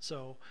maximum.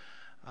 So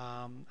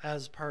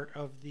as part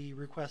of the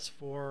request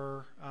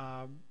for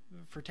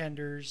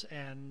tenders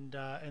and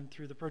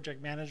through the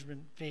project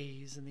management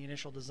phase and the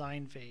initial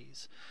design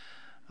phase,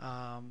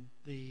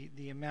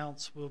 the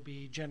amounts will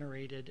be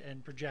generated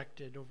and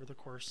projected over the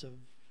course of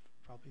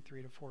probably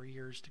 3 to 4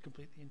 years to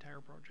complete the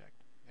entire project.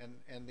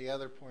 And the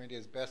other point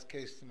is, best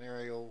case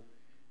scenario,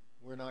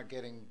 we're not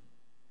getting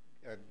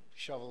a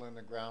shovel in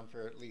the ground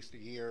for at least a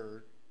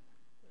year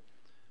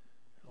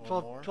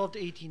or more? 12 to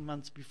 18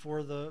 months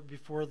before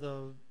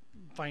the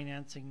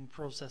financing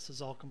process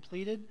is all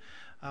completed.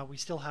 We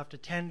still have to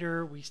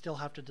tender, we still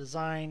have to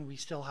design, we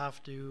still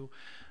have to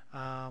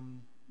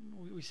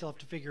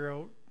figure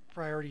out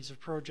priorities of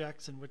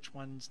projects and which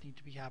ones need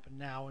to be happen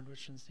now and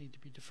which ones need to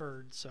be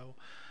deferred. So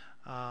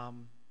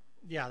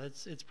yeah,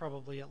 it's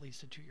probably at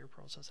least a 2-year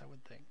process, I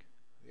would think.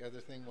 The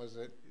other thing was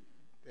that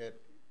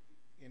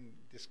in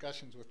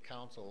discussions with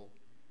council,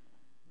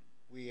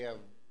 we have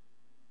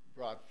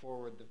brought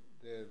forward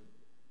the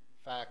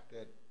fact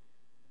that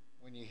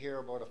when you hear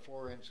about a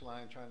 4-inch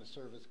line trying to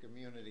service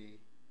community,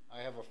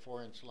 I have a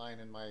 4-inch line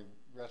in my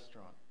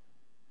restaurant.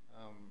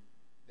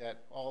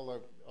 That all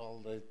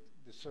the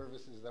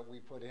services that we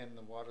put in,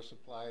 the water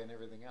supply and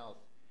everything else,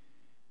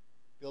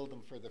 build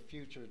them for the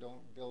future.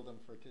 Don't build them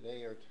for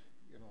today or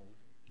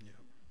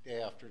day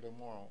after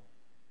tomorrow.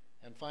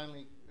 And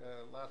finally,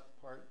 last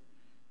part,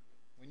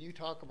 when you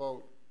talk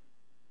about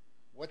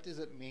what does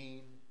it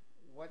mean,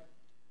 what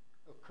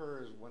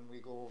occurs when we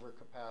go over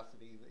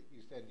capacity, that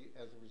you said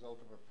as a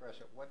result of a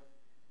freshet,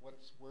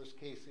 what's worst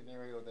case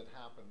scenario that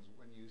happens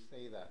when you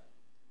say that?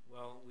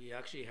 Well, we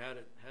actually had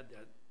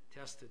that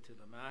tested to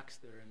the max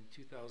there in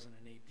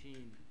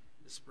 2018,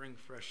 the spring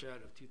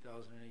freshet of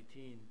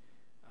 2018.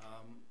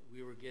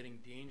 We were getting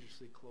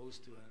dangerously close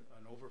to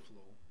an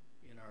overflow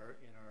in our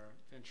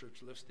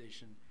Fenchurch lift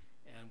station,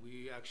 and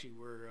we actually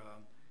were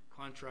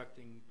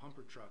contracting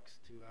pumper trucks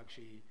to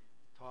actually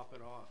top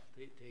it off,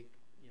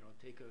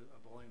 take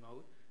a volume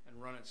out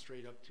and run it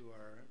straight up to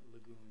our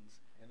lagoons.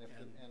 And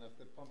if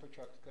the pumper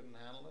trucks couldn't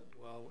handle it?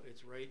 Well,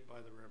 it's right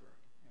by the river.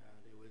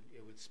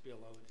 It would spill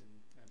out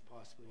and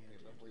possibly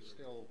into but we're the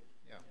still,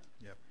 river.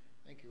 Yep.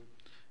 Thank you.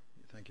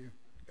 Thank you.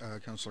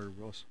 Councillor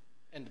Willis.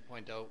 And to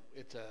point out,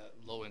 it's a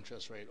low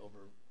interest rate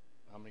over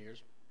how many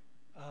years?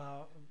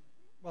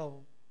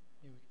 Well,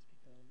 maybe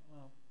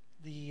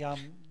we can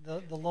speak that.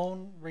 Well, the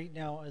loan right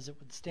now, as it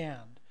would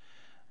stand,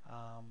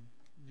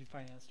 would be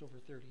financed over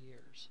 30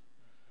 years,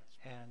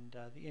 and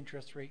the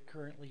interest rate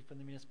currently from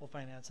the Municipal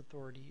Finance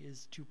Authority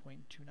is 2.29%.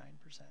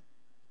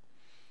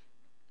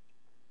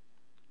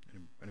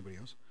 Anybody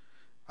else?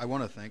 I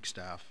want to thank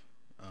staff.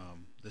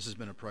 This has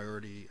been a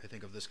priority, I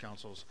think, of this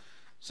council's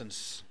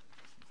since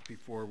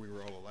before we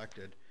were all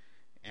elected.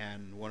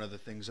 And one of the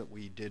things that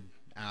we did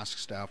ask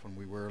staff when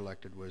we were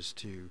elected was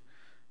to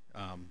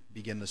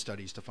begin the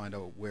studies to find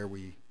out where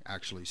we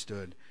actually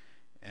stood.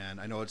 And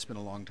I know it's been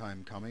a long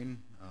time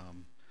coming.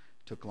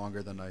 Took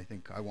longer than I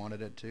think I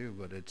wanted it to,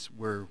 but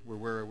we're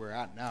where we're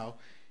at now,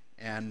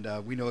 and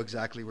we know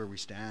exactly where we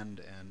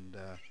stand. And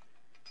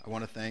I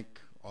want to thank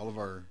all of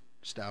our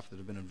staff that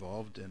have been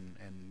involved in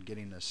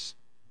getting us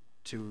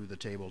to the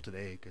table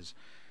today, because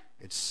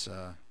it's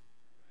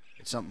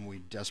something we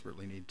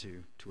desperately need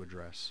to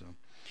address.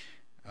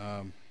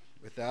 So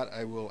with that,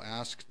 I will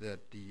ask that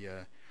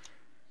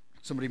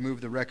somebody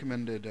move the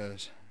recommended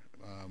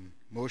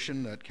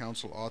motion that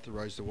council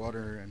authorize the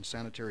water and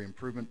sanitary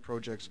improvement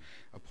projects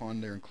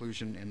upon their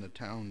inclusion in the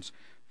town's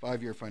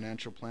 5-year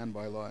financial plan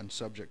bylaw and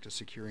subject to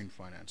securing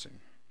financing.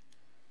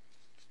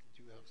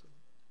 Do you have something?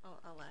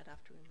 I'll add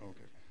after we move.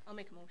 Okay. I'll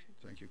make a motion.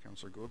 Thank you,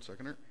 Councillor Gould.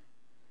 Seconder?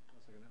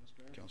 I'll second that,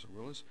 Mr. Mayor. Councillor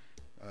Willis.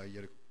 You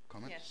had a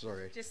comment? Yes,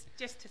 Sorry. Just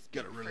to speak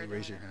Gotta really further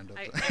raise on your it. hand up.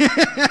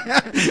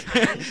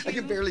 I I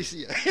can barely see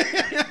you.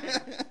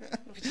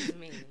 which is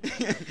me.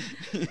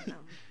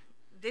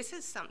 This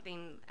is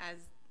something, as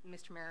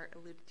Mr. Mayor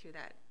alluded to,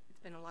 that it's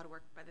been a lot of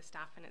work by the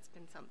staff, and it's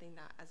been something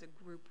that as a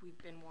group we've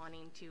been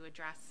wanting to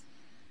address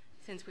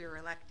since we were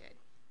elected.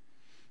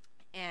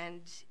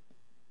 And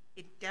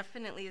it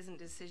definitely isn't a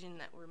decision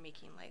that we're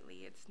making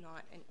lightly. It's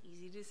not an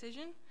easy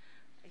decision.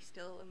 I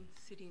still am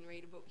sitting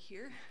right about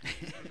here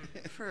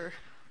for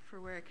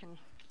where I can.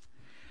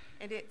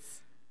 And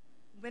it's,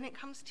 when it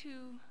comes to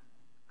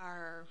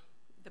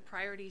the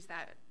priorities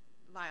that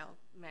Lyle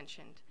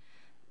mentioned,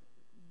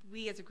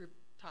 we as a group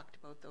talked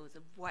about those,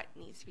 of what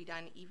needs to be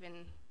done,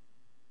 even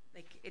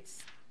like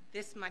it's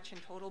this much in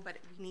total, but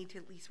we need to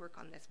at least work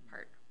on this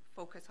part,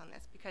 focus on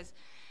this, because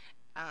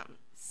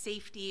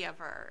safety of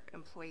our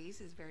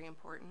employees is very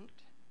important.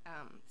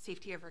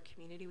 Safety of our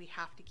community, we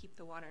have to keep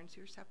the water and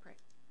sewer separate.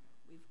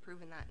 We've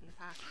proven that in the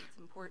past, it's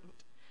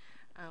important.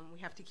 We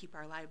have to keep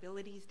our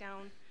liabilities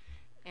down,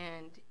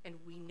 and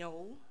we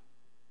know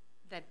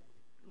that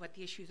what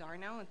the issues are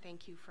now, and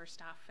thank you for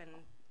staff and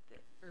the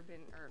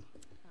urban, or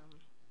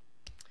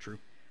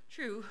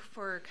True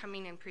for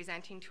coming and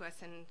presenting to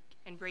us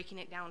and breaking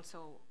it down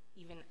so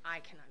even I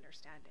can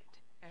understand it.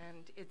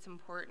 And it's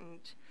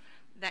important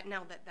that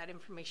now that that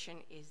information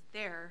is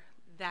there,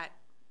 that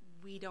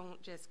we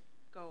don't just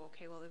go,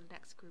 okay, well, the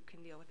next group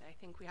can deal with it. I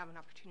think we have an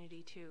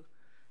opportunity to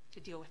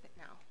deal with it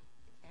now,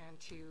 and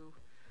to,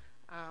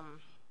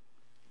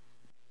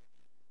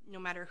 no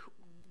matter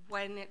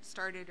when it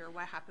started or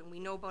what happened, we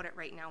know about it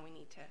right now. We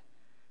need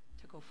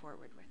to go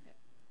forward with it,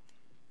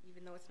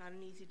 even though it's not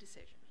an easy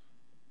decision.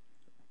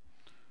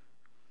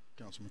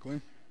 Councilor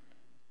McLean?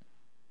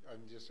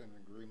 I'm just in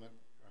agreement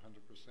 100%.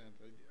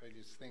 I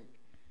just think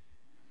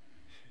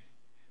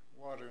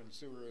water and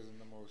sewer isn't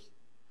the most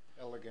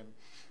elegant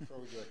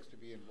projects to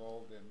be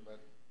involved in,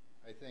 but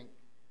I think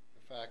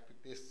the fact that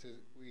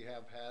we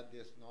have had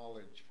this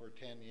knowledge for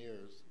 10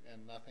 years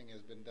and nothing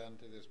has been done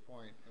to this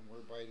point, and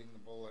we're biting the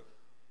bullet,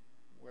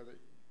 no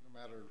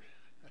matter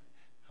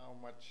how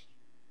much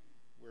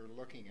we're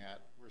looking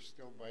at, we're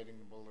still biting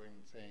the bullet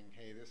and saying,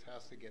 hey, this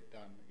has to get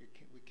done.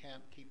 We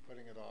can't keep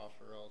putting it off,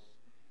 or else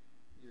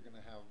you're going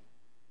to have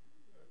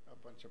a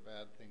bunch of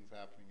bad things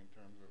happening in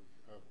terms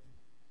of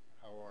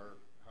how our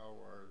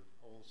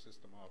whole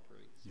system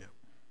operates. Yeah.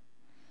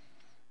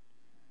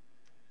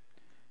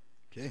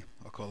 Okay,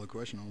 I'll call the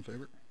question. All in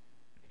favor?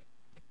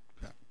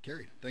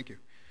 Carried. Thank you.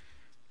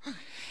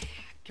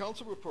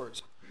 Council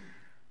reports.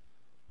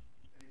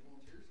 Any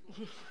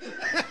volunteers?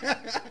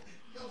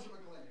 Councilor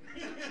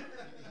McLean.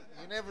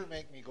 You never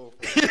make me go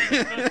first.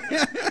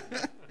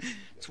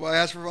 That's why I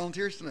asked for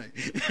volunteers tonight.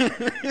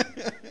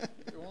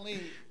 The only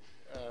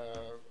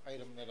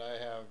item that I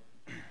have,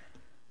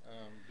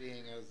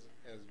 being as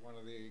one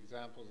of the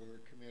examples of the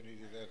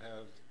community that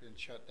has been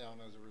shut down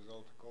as a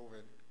result of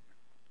COVID,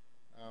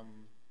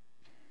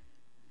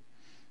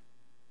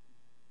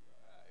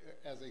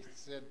 as I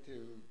said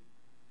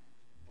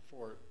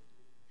before,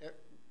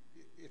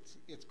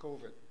 it's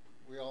COVID.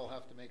 We all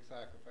have to make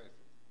sacrifices.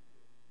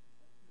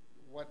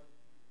 What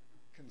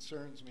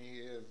concerns me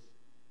is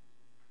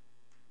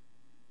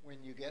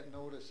when you get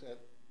notice at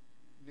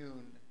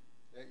noon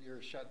that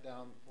you're shut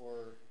down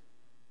for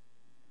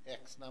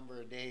X number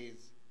of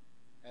days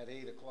at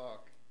 8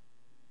 o'clock,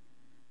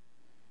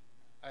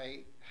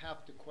 I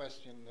have to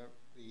question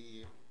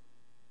the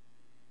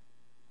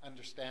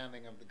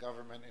understanding of the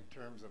government in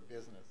terms of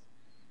business.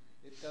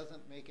 It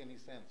doesn't make any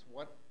sense.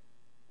 What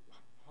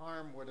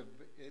harm would have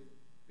it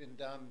been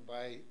done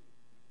by,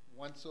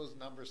 once those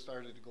numbers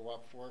started to go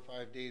up 4 or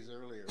 5 days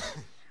earlier,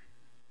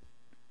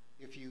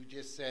 if you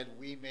just said,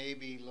 we may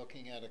be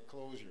looking at a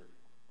closure?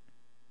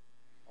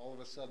 All of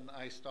a sudden,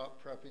 I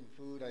stop prepping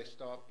food, I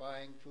stop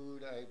buying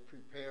food, I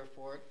prepare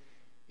for it.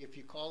 If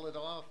you call it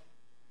off,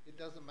 it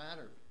doesn't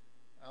matter.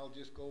 I'll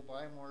just go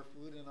buy more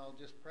food and I'll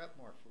just prep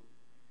more food.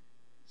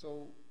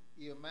 So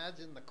you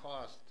imagine the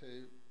cost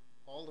to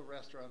all the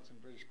restaurants in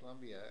British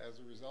Columbia as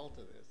a result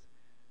of this.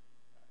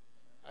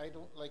 I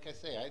don't, like I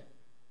say,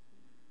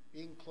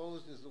 being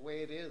closed is the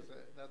way it is.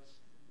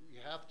 That's, you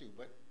have to,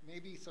 but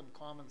maybe some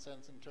common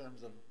sense in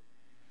terms of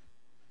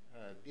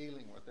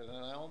dealing with it.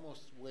 And I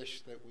almost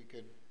wish that we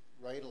could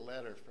write a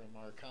letter from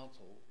our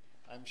council.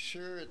 I'm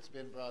sure it's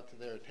been brought to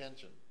their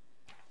attention,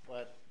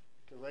 but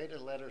to write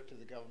a letter to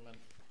the government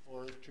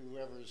or to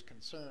whoever's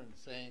concerned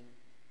saying,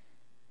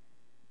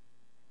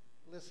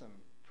 listen,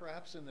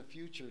 perhaps in the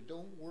future,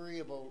 don't worry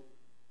about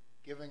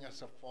giving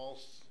us a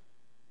false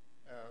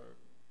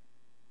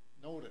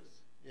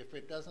notice. If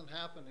it doesn't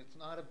happen, it's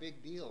not a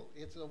big deal.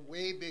 It's a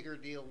way bigger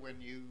deal when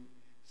you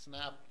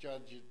snap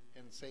judge it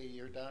and say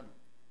you're done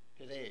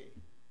today.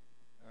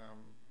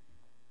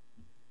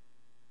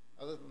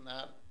 Other than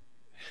that,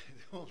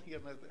 the only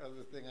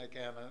other thing I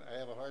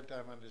have a hard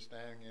time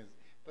understanding is,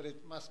 but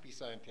it must be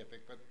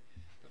scientific, but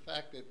the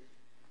fact that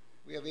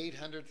we have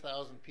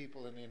 800,000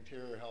 people in the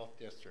Interior Health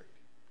District,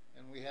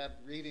 and we had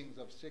readings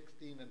of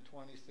 16 and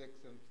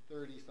 26 and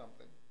 30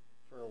 something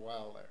for a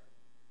while there.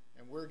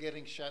 and we're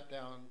getting shut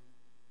down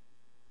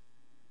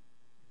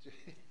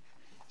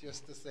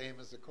just the same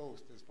as the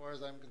coast. As far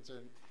as I'm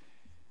concerned,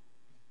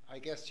 I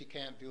guess you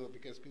can't do it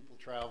because people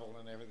travel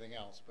and everything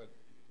else, but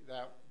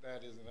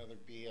that is another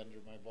bee under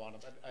my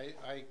bonnet. But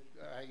I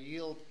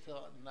yield to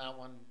that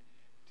one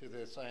to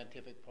the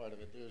scientific part of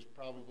it. There's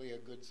probably a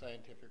good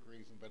scientific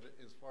reason, but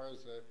as far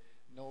as the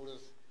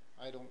notice,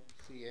 I don't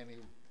see any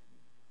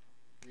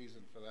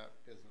reason for that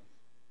business.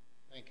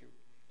 Thank you.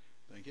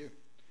 Thank you.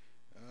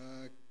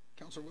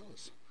 Councillor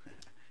Willis.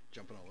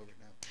 Jumping all over it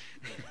now.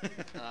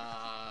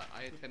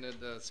 I attended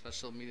the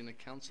special meeting of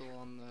council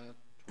on the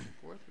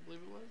 24th, I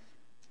believe it was.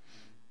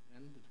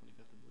 And the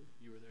 25th, I believe.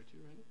 You were there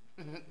too, right?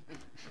 And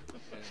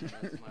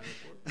that's my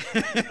report.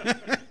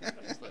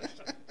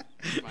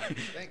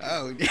 Thank you.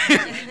 Oh,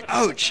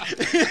 ouch.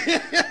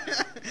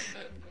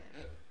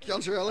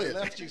 Councillor Elliott. I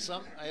left you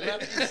some.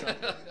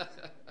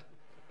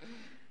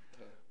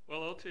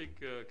 Well, I'll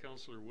take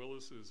Councillor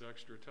Willis's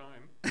extra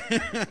time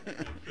and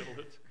fill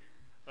it.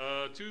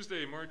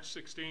 Tuesday, March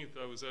 16th,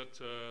 I was at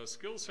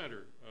Skills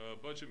Center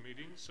budget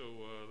meeting, so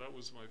that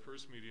was my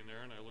first meeting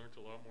there, and I learned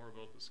a lot more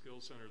about the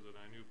Skills Center than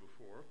I knew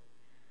before.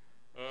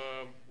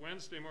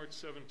 Wednesday, March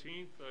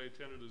 17th, I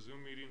attended a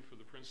Zoom meeting for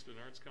the Princeton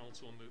Arts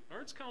Council, and the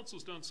Arts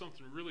Council's done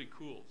something really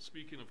cool,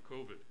 speaking of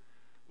COVID.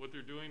 What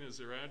they're doing is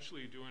they're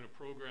actually doing a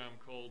program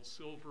called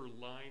Silver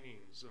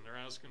Linings, and they're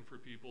asking for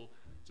people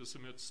to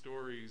submit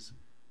stories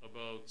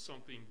about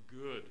something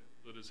good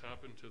that has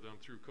happened to them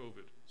through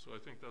COVID. So I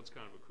think that's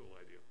kind of a cool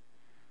idea.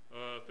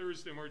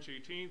 Thursday, March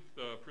 18th,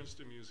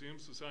 Princeton Museum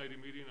Society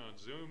meeting on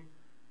Zoom.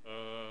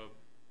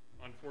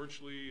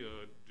 Unfortunately,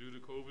 due to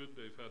COVID,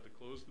 they've had to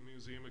close the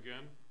museum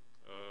again.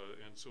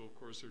 And so, of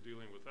course, they're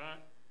dealing with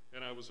that.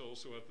 And I was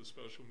also at the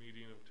special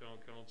meeting of Town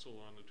Council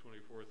on the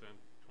 24th and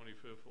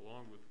 25th,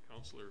 along with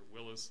Councillor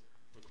Willis,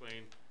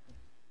 McLean,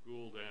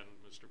 Gould, and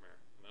Mr. Mayor.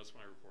 And that's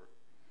my report.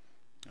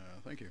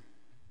 Thank you.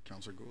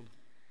 Councillor Gould.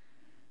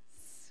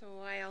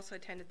 So I also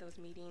attended those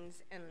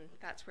meetings, and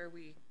that's where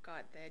we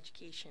got the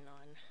education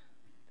on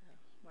the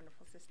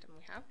wonderful system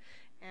we have.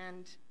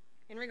 And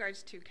in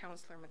regards to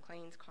Councillor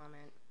McLean's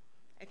comment,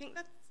 I think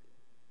that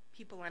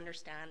people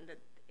understand that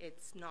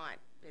it's not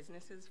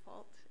business's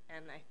fault,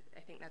 and I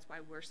think that's why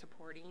we're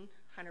supporting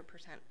 100%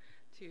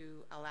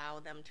 to allow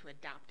them to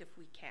adapt if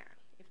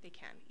they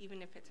can,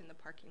 even if it's in the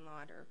parking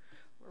lot or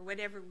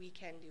whatever we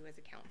can do as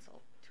a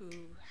council to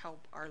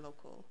help our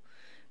local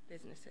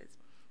businesses.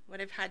 What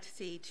I've had to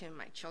say to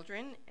my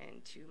children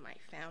and to my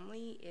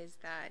family is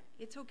that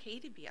it's okay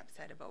to be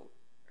upset about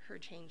her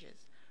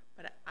changes,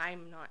 but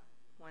I'm not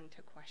one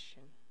to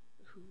question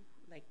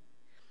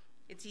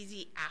it's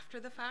easy after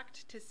the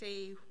fact to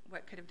say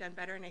what could have done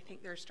better, and I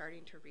think they're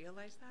starting to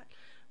realize that,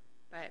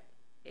 but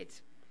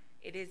it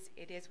is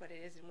what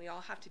it is, and we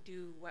all have to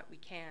do what we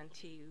can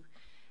to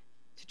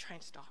try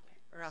and stop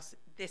it, or else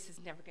this is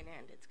never going to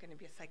end. It's going to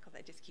be a cycle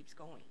that just keeps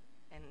going,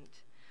 and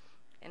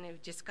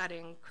we've just got to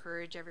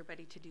encourage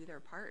everybody to do their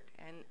part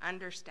and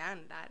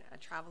understand that a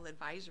travel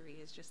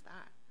advisory is just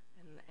that.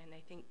 And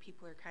I think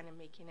people are kind of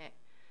making it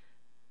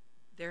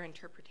their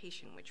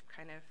interpretation, which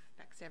kind of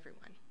affects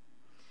everyone.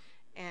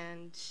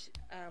 And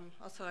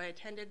also I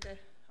attended the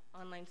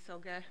online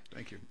SILGA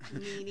Thank you.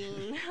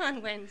 meeting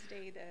on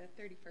Wednesday, the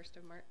 31st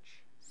of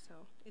March. So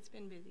it's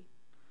been busy.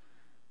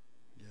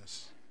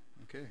 Yes.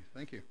 Okay,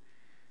 thank you.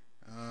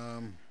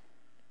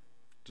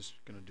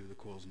 Just going to do the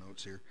Coles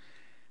notes here.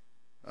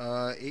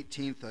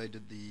 18th, I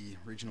did the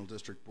Regional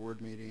District Board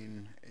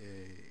meeting.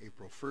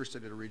 April 1st, I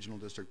did a Regional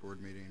District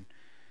Board meeting.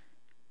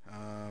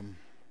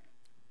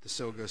 The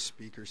SILGA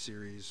speaker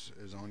series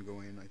is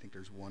ongoing. I think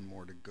there's one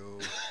more to go.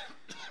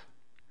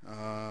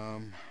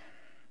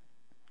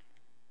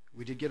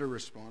 We did get a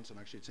response, and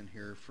actually it's in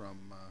here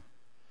from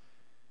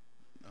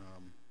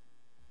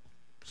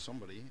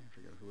somebody, I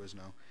forget who it is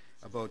now,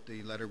 about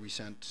the letter we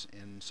sent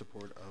in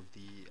support of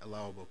the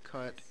allowable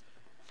cut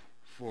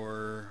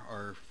for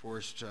our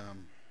forced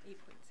 8.6.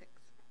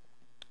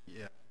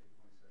 Yeah.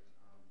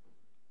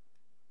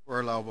 For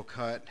our allowable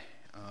cut.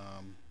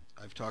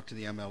 I've talked to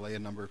the MLA a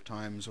number of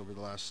times over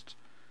the last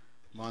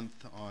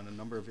month on a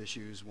number of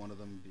issues, one of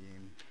them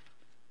being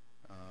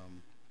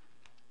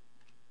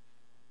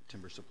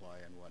timber supply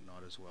and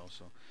whatnot as well,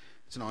 so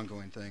it's an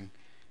ongoing thing.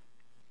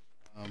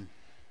 I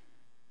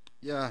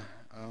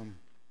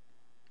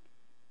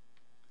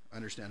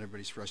understand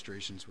everybody's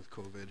frustrations with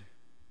COVID.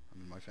 I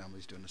mean, my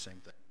family's doing the same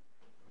thing.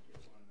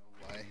 Kids want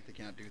to know why they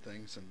can't do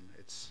things, and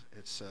it's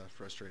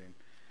frustrating.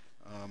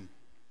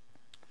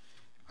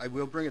 I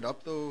will bring it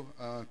up though,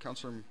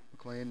 Councillor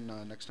McLean,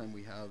 next time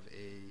we have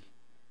a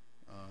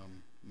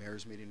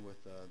mayor's meeting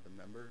with the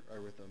member or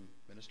with the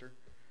minister,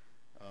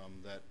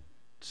 that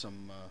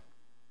some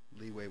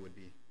leeway would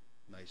be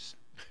nice.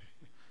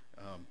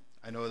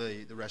 I know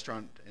the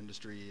restaurant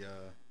industry,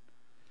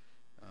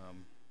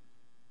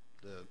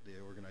 the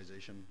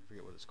organization, I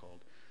forget what it's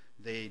called,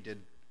 they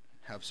did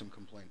have some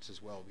complaints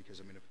as well, because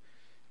I mean, if,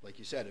 like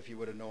you said, if you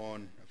would have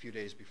known a few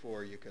days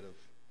before, you could have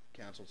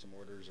canceled some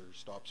orders or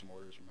stopped some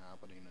orders from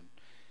happening, and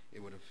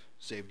it would have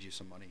saved you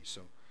some money.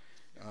 So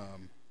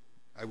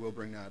I will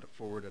bring that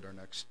forward at our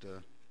next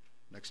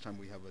time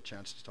we have a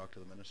chance to talk to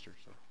the minister.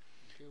 So,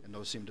 and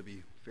those seem to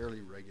be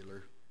fairly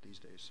regular these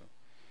days. So,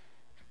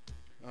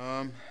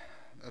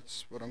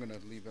 that's what I'm going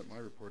to leave at my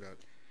report at.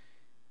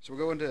 So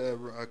we'll go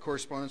into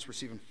correspondence,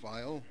 receive and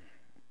file.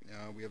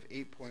 We have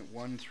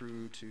 8.1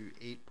 through to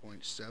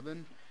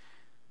 8.7.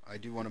 I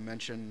do want to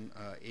mention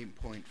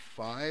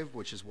 8.5,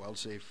 which is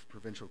WildSafe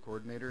Provincial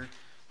Coordinator,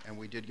 and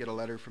we did get a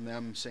letter from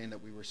them saying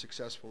that we were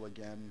successful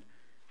again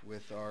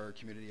with our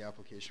community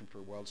application for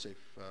WildSafe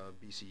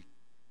BC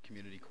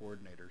Community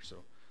Coordinator, so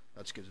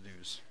that's good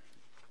news.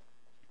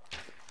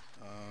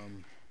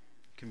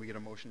 Can we get a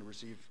motion to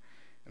receive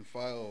and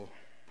file?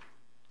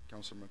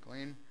 Councillor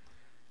McLean,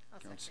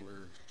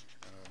 Councillor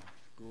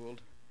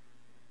Gould.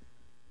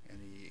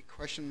 Any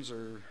questions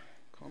or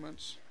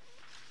comments?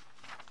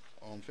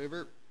 All in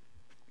favor?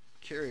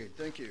 Carried.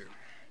 Thank you.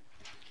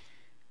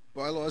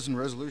 Bylaws and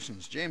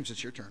resolutions. James,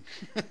 it's your turn.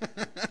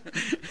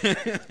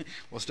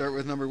 We'll start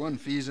with number 1,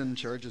 fees and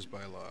charges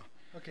bylaw.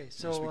 Okay,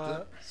 so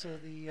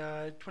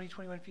the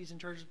 2021 fees and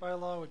charges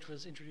bylaw, which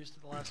was introduced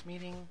at the last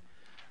meeting,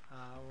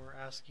 we're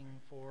asking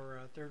for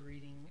third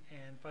reading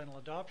and final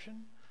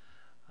adoption.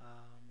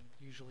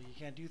 Usually you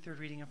can't do third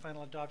reading and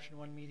final adoption in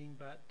one meeting,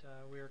 but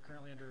we are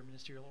currently under a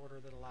ministerial order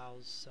that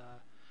allows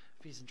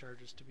fees and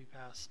charges to be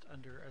passed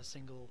under a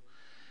single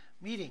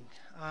meeting.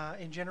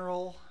 In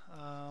general,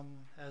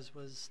 as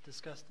was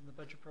discussed in the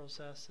budget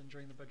process and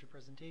during the budget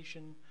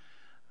presentation,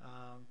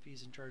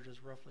 fees and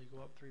charges roughly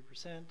go up 3%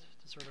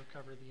 to sort of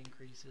cover the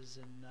increases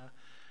in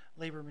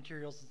labor,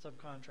 materials, and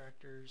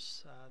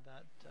subcontractors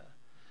that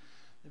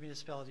the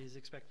municipality is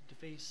expected to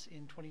face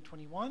in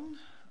 2021.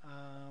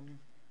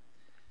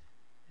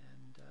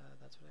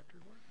 That's what I have to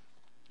report.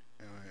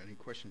 Any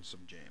questions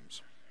of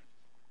James?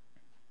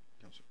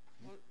 Councillor.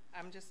 Well,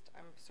 I'm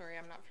sorry,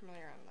 I'm not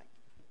familiar on like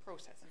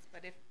processes,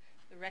 but if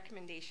the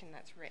recommendation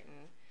that's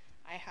written,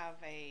 I have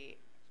a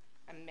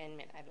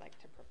amendment I'd like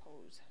to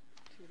propose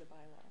to the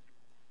bylaw.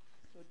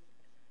 So,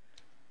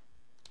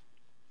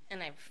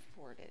 and I've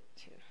forwarded it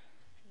to.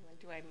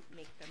 Do I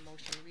make the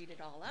motion, read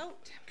it all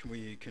out? Can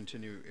we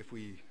continue if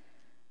we?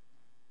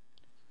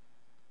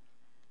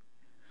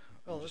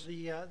 Well,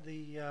 the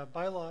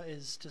bylaw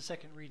is to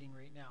second reading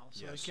right now,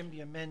 so yes, it can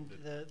be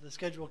amended. The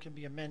schedule can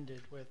be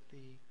amended with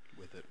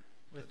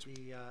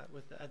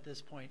at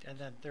this point, and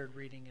then third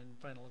reading and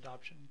final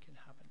adoption can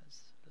happen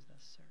as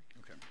necessary.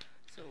 Okay.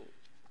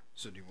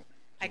 So do you want?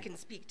 I can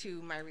speak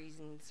to my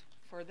reasons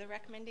for the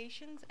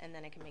recommendations, and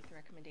then I can make the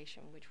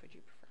recommendation. Which would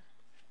you prefer?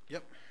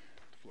 Yep.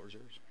 The floor is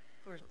yours.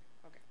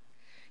 Okay.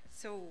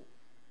 So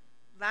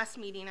last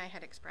meeting I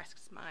had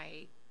expressed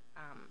my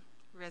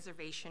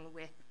reservation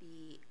with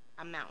the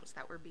amounts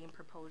that were being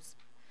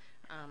proposed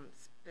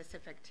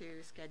specific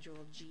to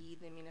Schedule G,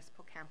 the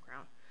municipal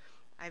campground.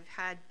 I've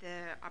had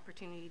the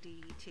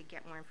opportunity to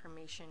get more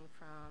information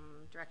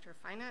from Director of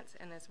Finance,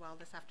 and as well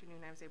this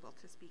afternoon I was able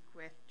to speak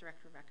with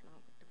Director of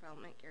Economic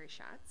Development, Gary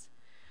Schatz.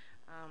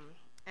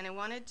 And I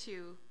wanted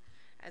to,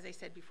 as I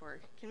said before,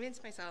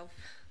 convince myself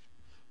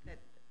that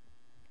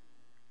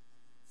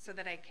so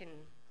that I can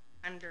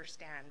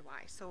understand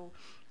why. So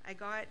I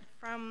got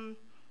from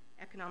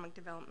Economic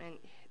Development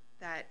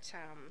that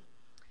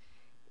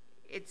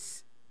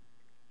it's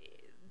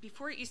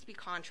before it used to be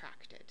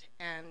contracted,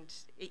 and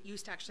it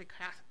used to actually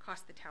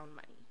cost the town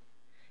money,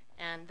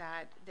 and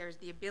that there's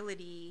the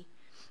ability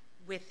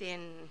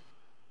within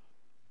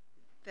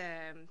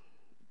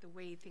the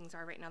way things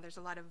are right now. There's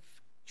a lot of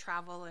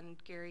travel,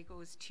 and Gary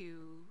goes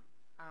to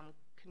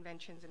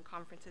conventions and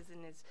conferences,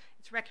 and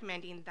it's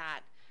recommending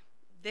that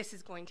this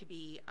is going to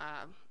be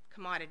a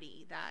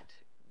commodity that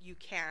you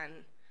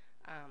can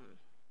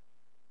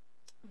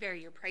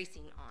vary your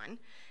pricing on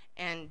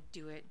and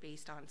do it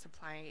based on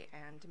supply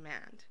and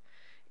demand.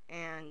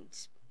 And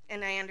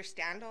I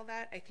understand all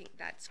that. I think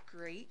that's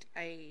great.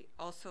 I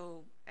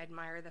also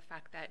admire the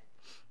fact that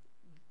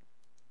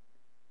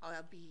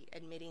I'll be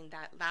admitting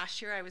that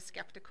last year I was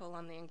skeptical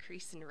on the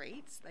increase in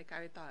rates. Like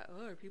I thought,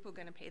 oh, are people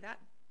going to pay that?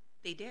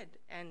 They did,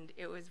 and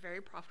it was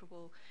very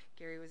profitable.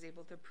 Gary was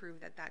able to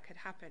prove that that could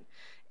happen.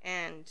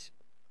 And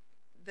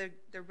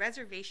the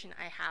reservation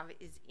I have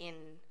is in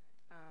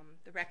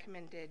the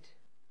recommended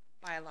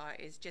bylaw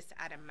is just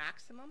at a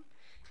maximum,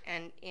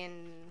 and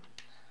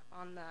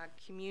on the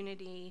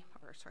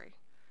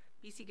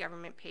BC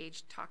government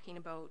page talking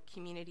about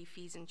community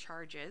fees and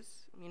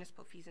charges,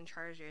 municipal fees and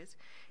charges,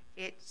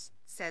 it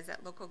says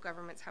that local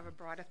governments have a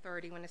broad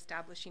authority when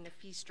establishing a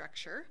fee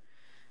structure,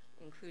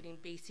 including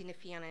basing a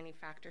fee on any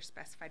factor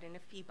specified in a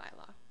fee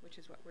bylaw, which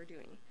is what we're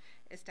doing,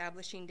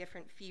 establishing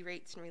different fee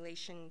rates in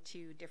relation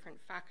to different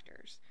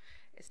factors,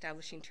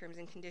 establishing terms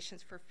and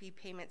conditions for fee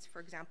payments, for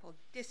example,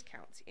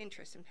 discounts,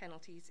 interest, and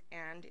penalties,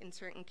 and in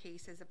certain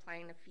cases,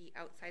 applying a fee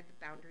outside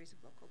the boundaries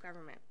of local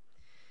government.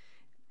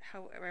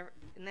 However,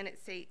 and then it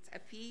states a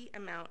fee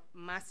amount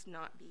must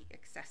not be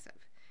excessive.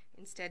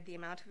 Instead, the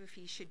amount of a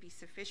fee should be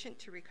sufficient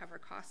to recover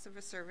costs of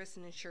a service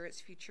and ensure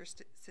its future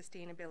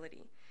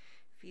sustainability.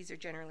 Fees are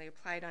generally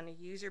applied on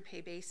a user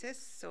pay basis,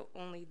 so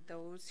only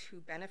those who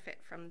benefit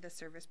from the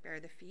service bear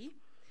the fee.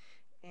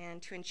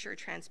 And to ensure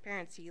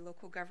transparency,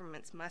 local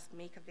governments must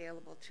make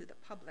available to the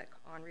public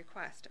on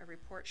request a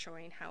report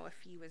showing how a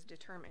fee was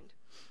determined.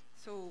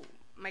 So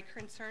my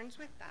concerns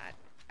with that,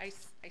 I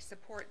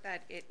support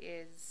that it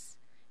is,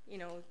 you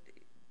know,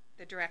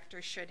 the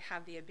director should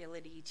have the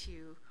ability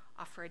to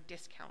offer a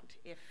discount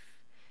if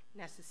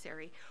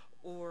necessary,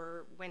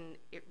 or when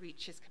it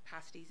reaches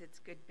capacities, it's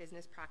good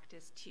business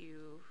practice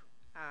to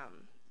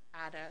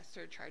add a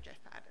surcharge at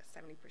a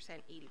 70%,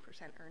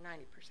 80%, or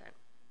 90%.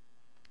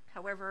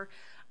 However,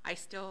 I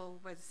still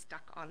was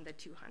stuck on the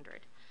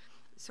 200.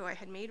 So I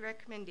had made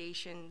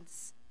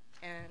recommendations,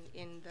 and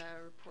in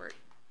the report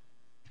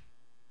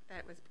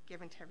that was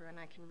given to everyone,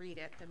 I can read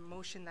it. The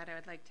motion that I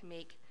would like to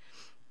make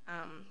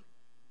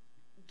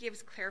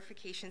gives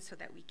clarification so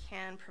that we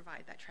can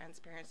provide that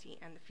transparency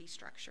and the fee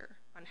structure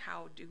on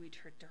how do we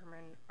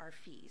determine our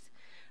fees.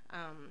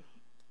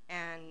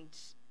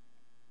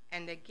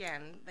 And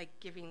again, like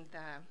giving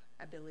the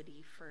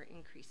ability for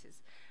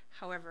increases.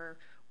 However,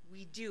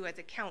 we do as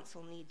a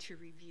council need to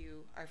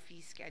review our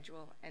fee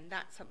schedule, and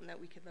that's something that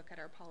we could look at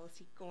our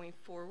policy going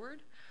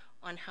forward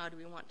on how do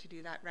we want to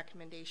do that.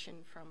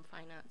 Recommendation from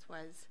finance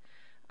was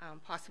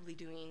possibly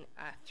doing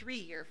a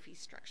 3-year fee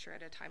structure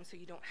at a time, so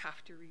you don't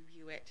have to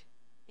review it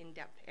in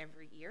depth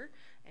every year,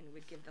 and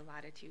would give the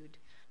latitude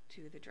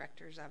to the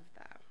directors of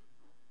the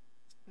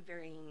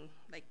varying,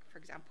 like for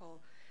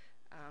example,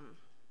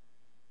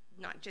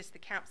 not just the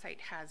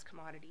campsite has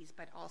commodities,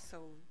 but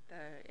also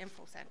the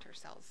info center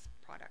sells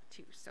product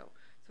too. So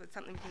it's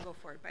something we can go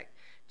forward. But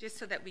just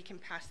so that we can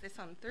pass this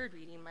on third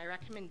reading, my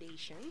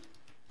recommendation,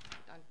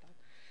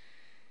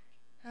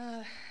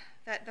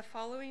 that the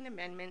following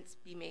amendments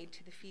be made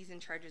to the fees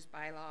and charges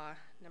bylaw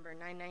number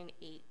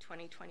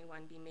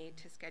 998/2021 be made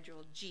to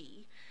Schedule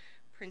G,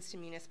 Princeton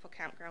Municipal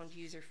Campground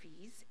user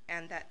fees,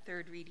 and that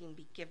third reading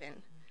be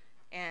given.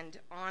 And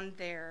on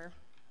there,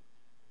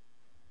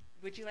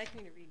 would you like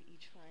me to read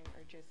each line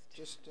or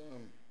just?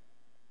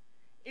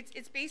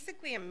 It's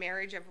basically a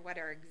marriage of what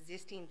our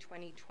existing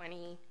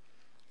 2020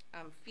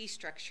 fee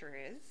structure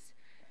is,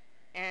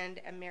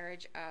 and a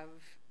marriage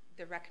of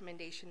the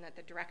recommendation that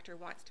the director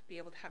wants to be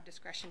able to have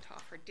discretion to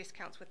offer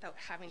discounts without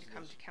having to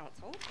come to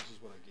council. This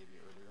is what I gave you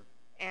earlier.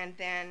 And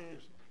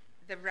then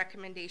the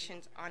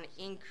recommendations on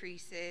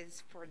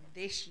increases for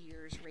this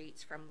year's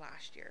rates from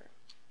last year,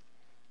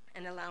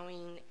 and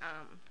allowing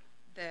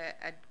the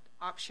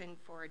option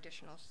for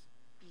additional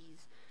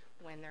fees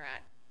when they're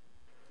at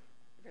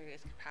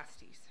various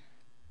capacities.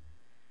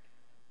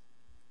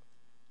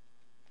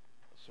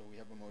 So we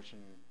have a motion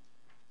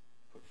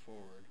put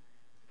forward.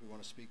 If we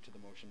want to speak to the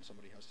motion,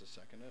 somebody has to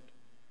second it.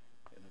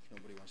 And if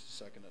nobody wants to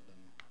second it, then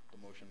the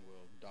motion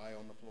will die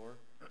on the floor.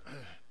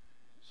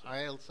 So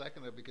I'll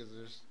second it because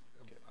there's,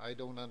 okay. I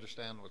don't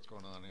understand what's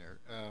going on here.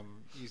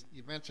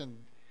 You mentioned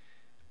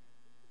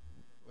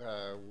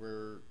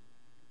we're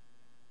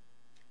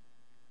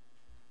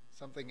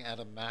something at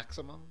a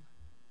maximum.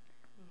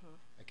 Mm-hmm.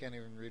 I can't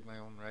even read my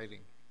own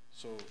writing.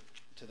 So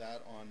to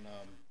that, on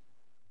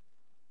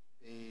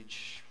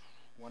page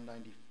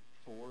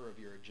 194 of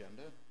your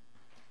agenda,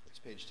 it's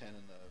page 10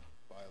 in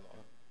the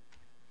bylaw,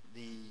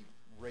 the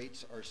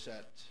rates are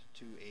set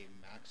to a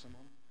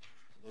maximum.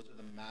 So those are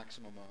the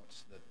maximum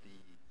amounts that the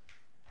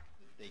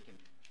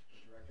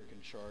director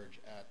can charge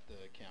at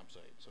the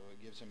campsite. So it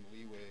gives him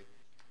leeway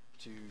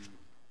to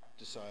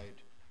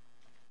decide,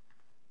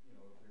 you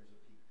know, if there's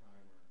a peak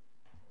time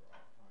or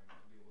off time,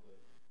 to be able to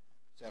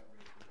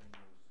separate within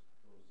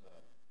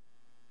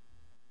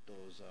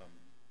those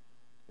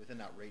within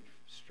that rate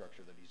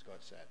structure that he's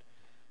got set.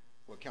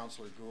 What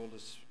Councillor Gould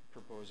is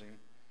proposing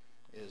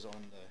is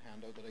on the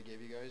handout that I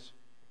gave you guys,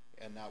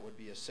 and that would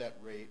be a set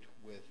rate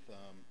with,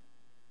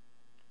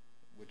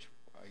 which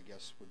I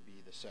guess would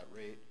be the set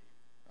rate.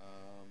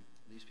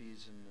 These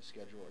fees in the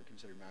schedule are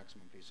considered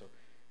maximum fees.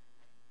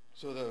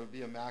 So there would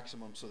be a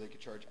maximum, so they could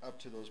charge up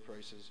to those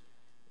prices,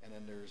 and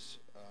then there's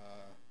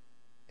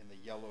in the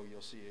yellow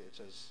you'll see it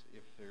says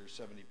if there's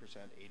 70%, 80%,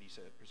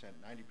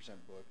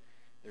 90% booked,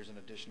 there's an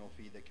additional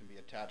fee that can be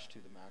attached to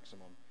the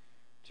maximum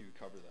to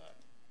cover that.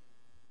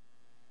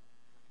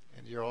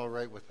 And you're all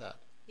right with that?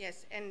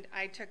 Yes, and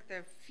I took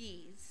the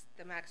fees,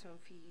 the maximum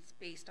fees,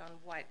 based on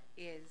what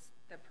is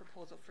the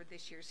proposal for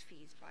this year's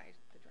fees by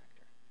the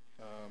director.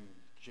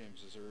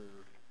 James, does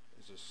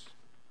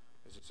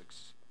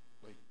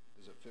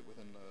it fit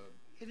within the?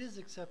 It is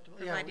acceptable.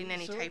 Providing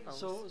any typos.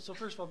 So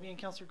first of all, me and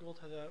Councillor Gould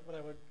had what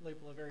I would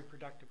label a very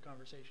productive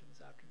conversation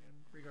this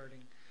afternoon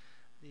regarding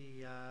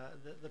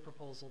the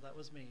proposal that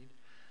was made.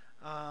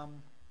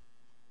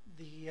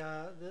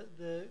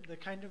 The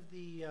kind of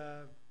the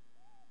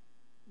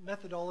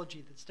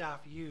methodology that staff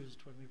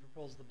used when we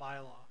proposed the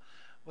bylaw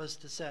was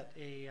to set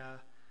a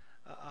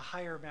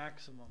higher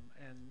maximum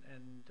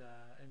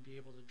and be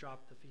able to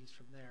drop the fees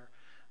from there.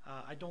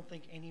 I don't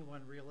think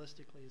anyone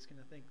realistically is going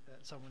to think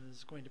that someone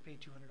is going to pay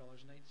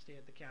 $200 a night to stay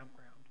at the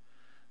campground.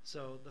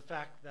 So the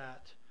fact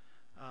that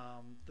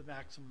the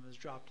maximum is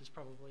dropped is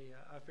probably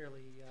a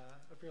fairly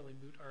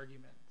moot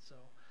argument. So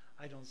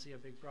I don't see a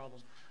big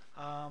problem.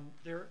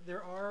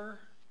 There are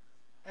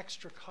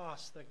extra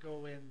costs that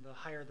go in the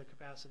higher the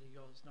capacity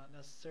goes. Not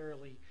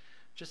necessarily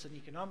just an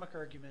economic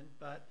argument,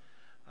 but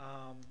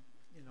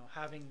you know,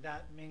 having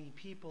that many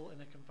people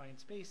in a confined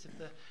space.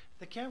 If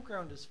the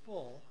campground is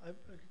full,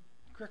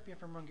 correct me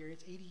if I'm wrong, Gary,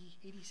 it's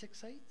 86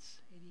 sites?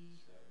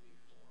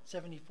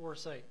 74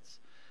 sites.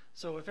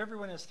 So if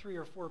everyone has 3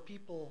 or 4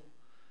 people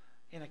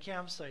in a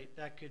campsite,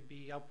 that could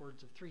be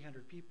upwards of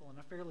 300 people in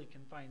a fairly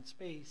confined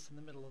space in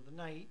the middle of the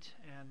night,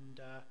 and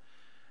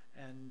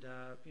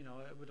you know,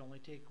 it would only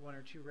take 1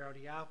 or 2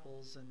 rowdy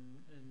apples, and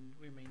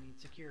we may need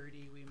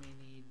security, we may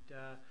need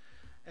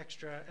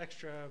extra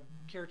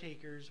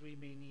caretakers, we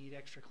may need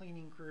extra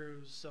cleaning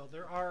crews. So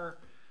there are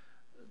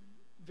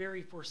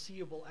very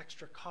foreseeable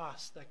extra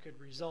costs that could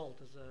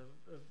result as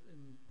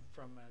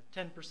from a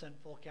 10%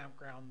 full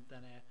campground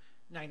than a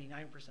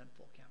 99%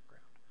 full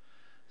campground.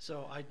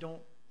 So I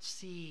don't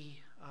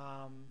see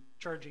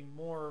charging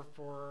more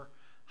for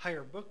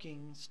higher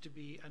bookings to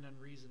be an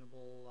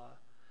unreasonable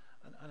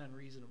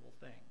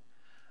thing.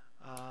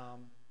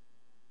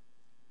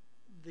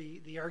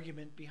 The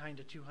argument behind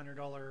a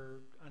 $200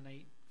 a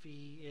night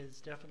fee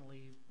is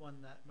definitely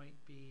one that might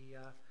be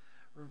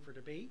room for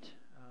debate.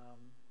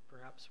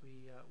 Perhaps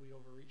we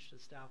overreached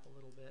as staff a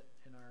little bit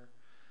in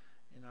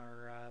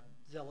our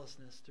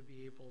zealousness to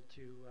be able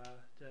to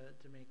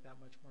make that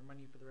much more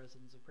money for the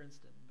residents of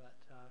Princeton. But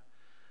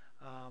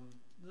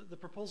the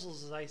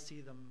proposals as I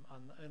see them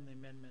in the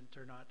amendment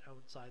are not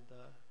outside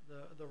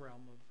the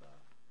realm of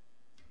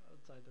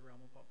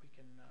what we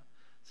can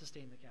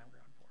sustain the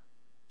campground for.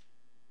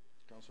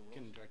 Councilor Wills?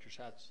 Can Director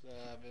Schatz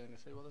have anything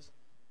to say about this?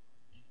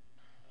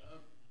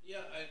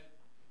 Yeah,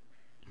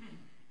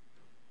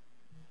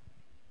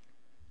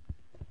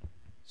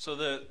 so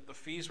the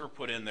fees were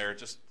put in there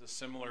just as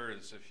similar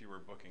as if you were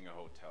booking a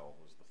hotel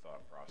was the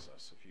thought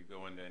process. If you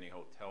go into any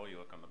hotel, you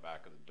look on the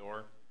back of the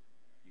door,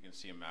 you can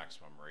see a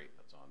maximum rate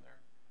that's on there.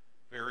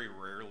 Very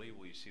rarely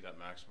will you see that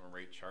maximum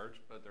rate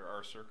charged, but there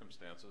are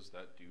circumstances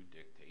that do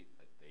dictate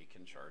that they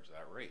can charge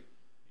that rate,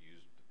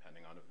 used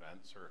depending on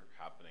events or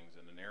happenings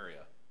in an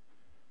area.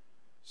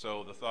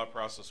 So the thought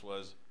process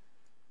was,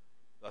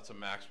 that's a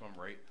maximum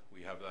rate.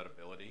 We have that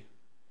ability.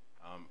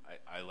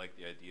 I like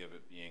the idea of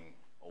it being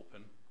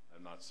open.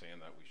 I'm not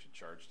saying that we should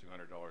charge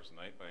 $200 a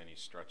night by any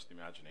stretch of the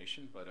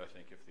imagination, but I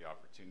think if the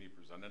opportunity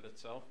presented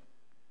itself,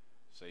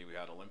 say we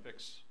had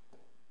Olympics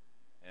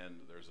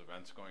and there's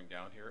events going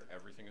down here,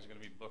 everything is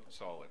going to be booked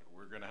solid.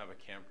 We're going to have a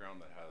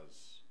campground that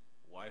has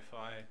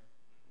Wi-Fi,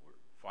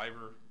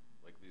 fiber,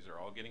 like these are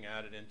all getting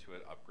added into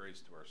it,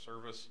 upgrades to our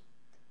service.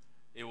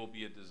 It will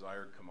be a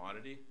desired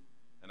commodity,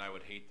 and I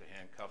would hate to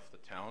handcuff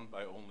the town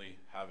by only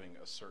having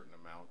a certain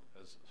amount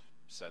as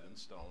set in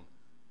stone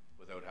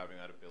without having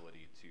that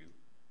ability to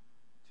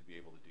be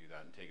able to do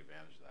that and take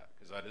advantage of that,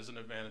 because that is an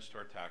advantage to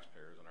our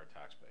taxpayers and our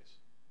tax base.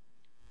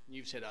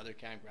 You've said other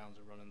campgrounds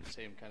are running the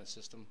same kind of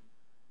system.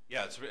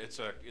 Yeah, it's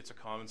a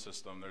common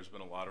system. There's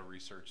been a lot of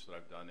research that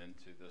I've done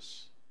into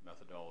this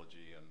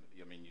methodology, and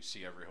I mean, you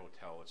see every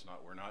hotel.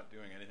 We're not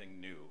doing anything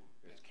new.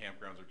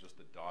 Campgrounds are just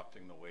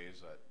adopting the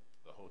ways that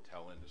the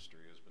hotel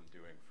industry has been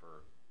doing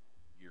for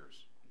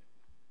years.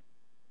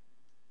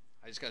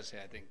 I just gotta say,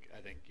 I think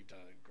you've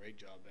done a great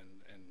job,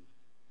 and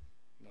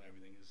you know,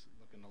 everything is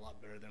looking a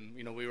lot better than,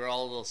 you know, we were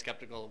all a little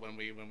skeptical when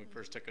we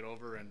first took it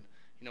over, and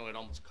you know, it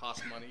almost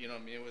cost money. You know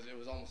what I mean? It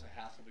was almost a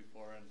hassle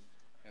before,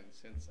 and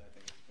since I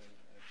think it's been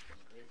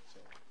great. So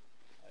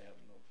I have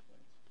no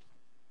complaints.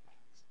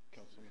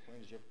 Councilor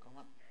McLean, did you have a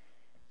comment?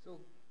 So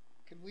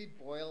can we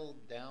boil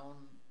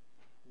down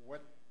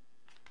what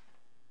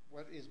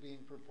is being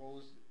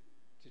proposed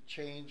to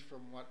change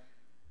from what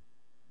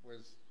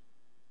was?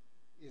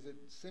 Is it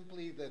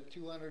simply the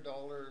 $200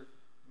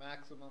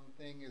 maximum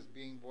thing is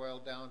being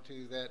boiled down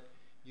to that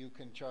you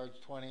can charge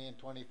 20 and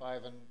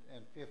 25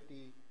 and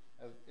 50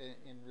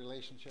 in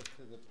relationship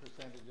to the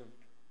percentage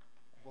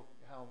of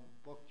how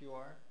booked you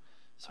are?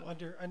 So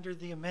under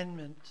the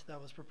amendment that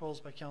was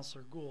proposed by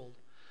Councillor Gould,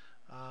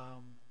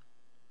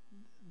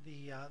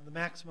 the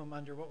maximum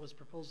under what was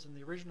proposed in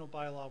the original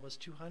bylaw was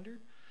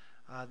 200.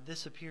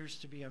 This appears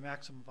to be a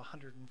maximum of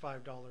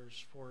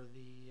 $105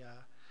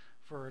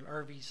 for an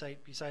RV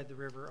site beside the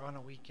river on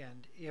a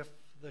weekend if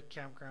the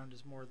campground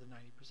is more than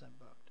 90%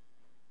 booked.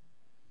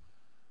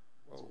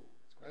 Whoa,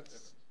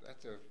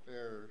 that's a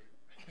fair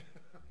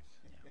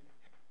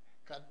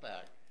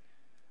cutback.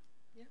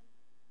 Yeah.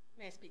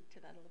 May I speak to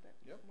that a little bit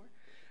more?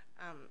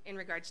 In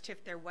regards to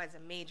if there was a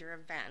major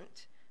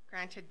event,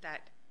 granted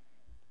that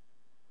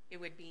it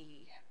would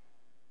be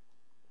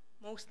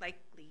most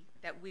likely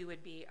that we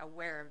would be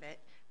aware of it,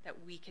 that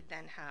we could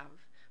then have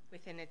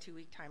within a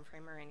 2-week time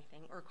frame or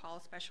anything, or call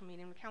a special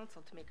meeting of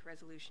council to make a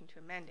resolution to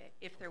amend it.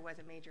 If there was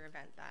a major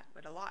event, that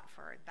would allot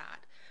for that.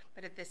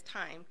 But at this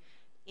time,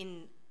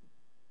 in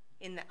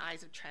the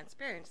eyes of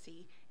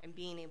transparency and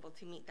being able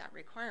to meet that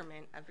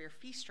requirement of your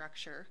fee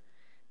structure,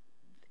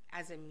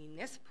 as a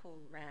municipal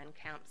ran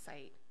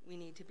campsite, we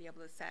need to be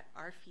able to set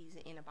our fees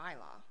in a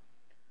bylaw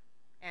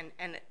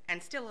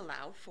and still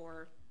allow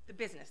for the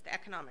business, the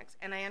economics.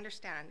 And I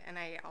understand, and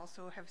I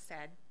also have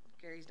said,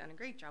 Gary's done a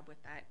great job with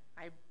that.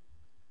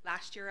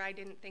 last year I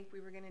didn't think we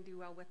were gonna do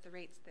well with the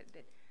rates that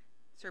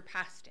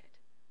surpassed it.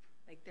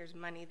 Like, there's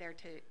money there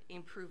to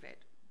improve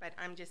it. But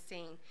I'm just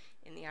saying,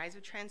 in the eyes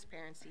of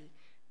transparency,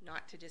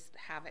 not to just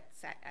have it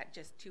set at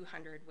just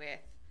 200 with,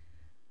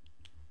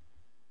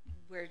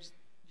 where's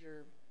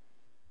your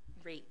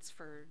rates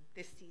for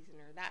this season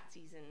or that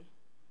season?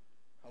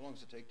 How long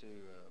does it take to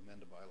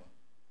amend a bylaw?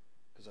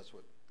 Because that's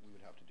what we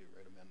would have to do,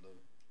 right? Amend the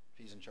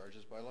fees and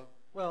charges bylaw?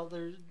 Well,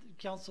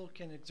 council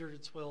can exert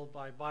its will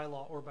by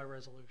bylaw or by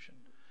resolution.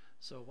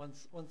 So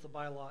once the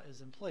bylaw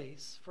is in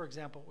place, for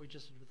example, what we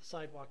just did with the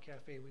Sidewalk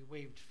Cafe, we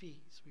waived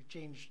fees. We've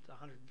changed the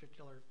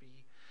 $150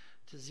 fee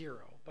to 0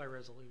 by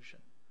resolution.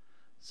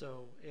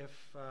 So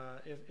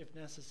if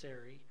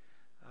necessary,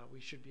 we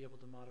should be able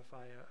to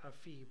modify a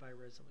fee by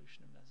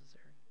resolution if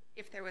necessary.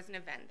 If there was an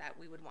event that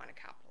we would want to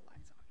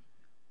capitalize on.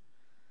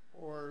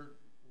 Or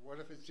what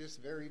if it's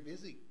just very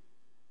busy?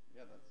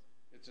 Yeah,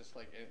 it's just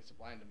like, it's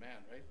supply and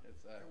demand, right?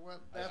 It's, Well,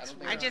 I that's don't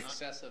where think I it's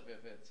just- excessive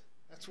if it's,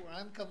 That's where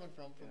I'm coming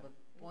from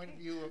a point of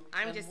view of.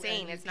 I'm and- just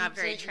saying and you it's not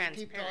keep very saying- You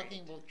keep transparent.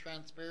 talking about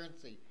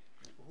transparency.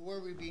 Who are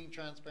we being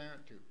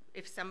transparent to?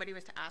 If somebody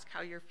was to ask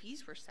how your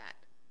fees were set,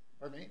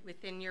 Pardon me?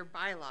 within your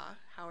bylaw,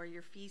 how are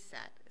your fees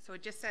set? So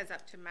it just says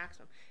up to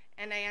maximum.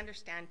 And I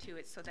understand too,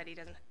 it's so that he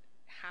doesn't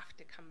have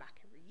to come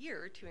back every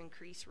year to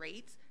increase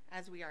rates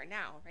as we are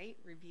now, right?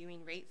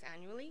 Reviewing rates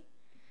annually.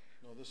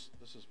 No, this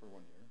is for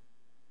 1 year.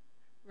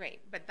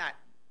 Right, but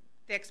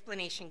the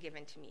explanation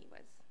given to me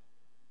was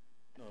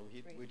No,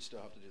 Right. we'd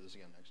still have to do this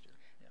again next year.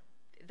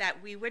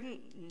 that we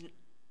wouldn't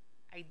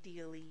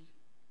ideally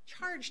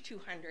charge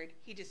 200,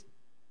 he just,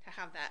 to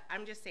have that,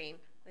 I'm just saying,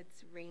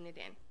 let's rein it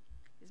in,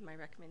 is my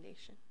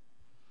recommendation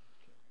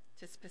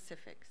to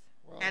specifics.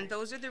 Well- And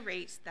those are the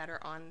rates that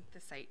are on the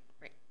site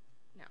right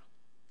now.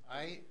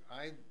 I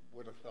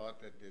would have thought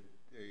that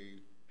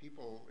the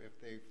people, if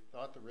they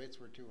thought the rates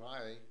were too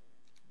high,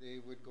 they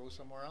would go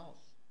somewhere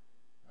else.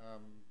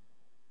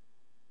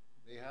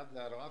 They have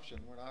that option.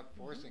 We're not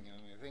forcing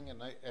anything,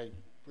 and I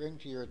bring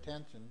to your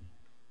attention,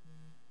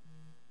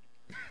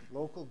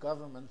 local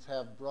governments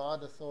have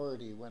broad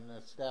authority when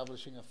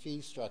establishing a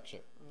fee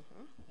structure.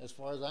 As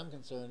far as I'm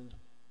concerned,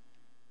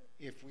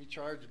 if we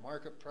charge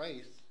market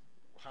price,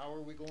 how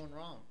are we going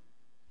wrong?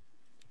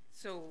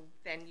 So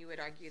then you would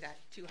argue that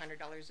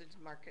 $200 is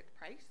market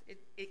price?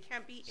 It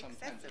can't be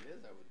sometimes excessive. it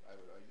is, I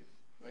would argue,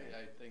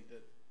 right? I think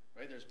that,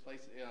 right, there's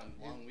places, on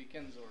long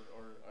weekends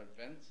or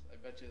events, I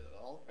bet you that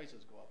all the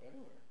prices go up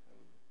everywhere.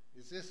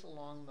 Is this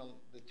along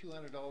the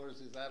 $200,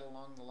 is that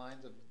along the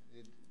lines of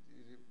the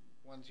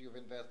ones you've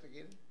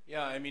investigated?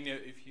 Yeah, I mean,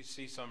 if you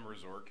see some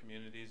resort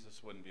communities,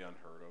 this wouldn't be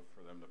unheard of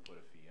for them to put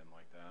a fee in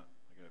like that.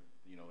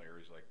 Like,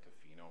 areas like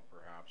Tofino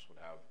perhaps would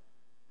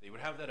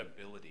have that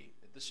ability.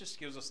 This just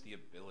gives us the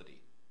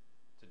ability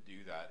to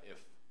do that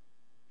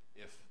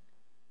if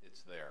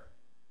it's there.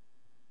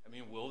 I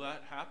mean, will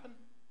that happen?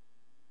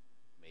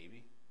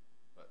 Maybe,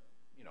 but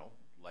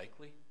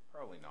likely,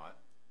 probably not.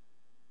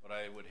 But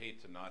I would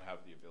hate to not have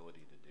the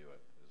ability to do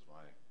it.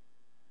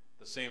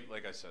 The same,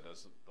 like I said,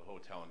 as the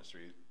hotel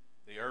industry,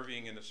 the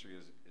RVing industry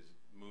is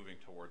moving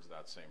towards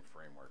that same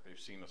framework. They've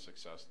seen the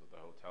success that the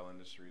hotel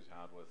industry has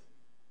had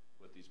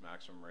with these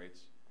maximum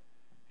rates.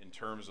 In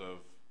terms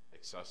of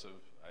excessive,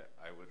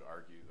 I would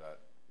argue that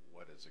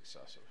what is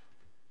excessive?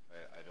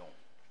 I don't.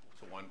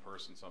 To one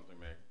person, something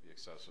may be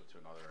excessive. To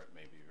another, it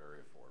may be very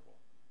affordable.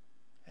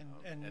 And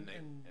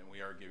we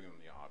are giving them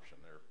the option.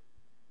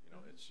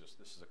 It's just,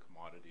 this is a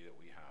commodity that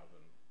we have,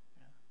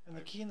 and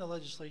the key in the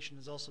legislation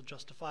is also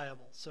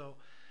justifiable. So,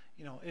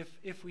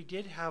 if we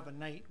did have a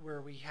night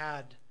where we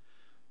had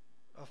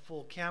a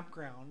full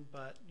campground,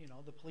 but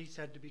the police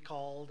had to be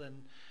called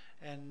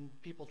and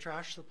people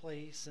trashed the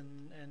place,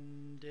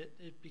 and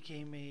it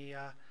became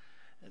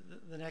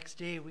the next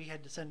day we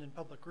had to send in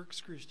public works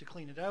crews to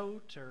clean it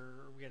out,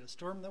 or we had a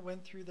storm that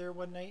went through there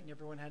one night and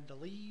everyone had to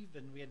leave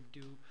and we had to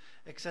do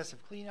excessive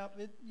cleanup.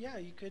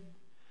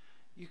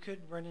 You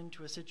could run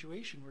into a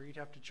situation where you'd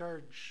have to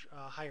charge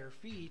a higher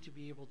fee to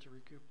be able to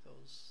recoup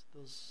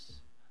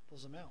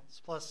those amounts.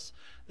 Plus,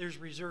 there's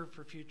reserve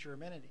for future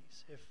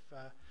amenities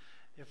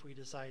if we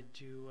decide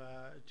to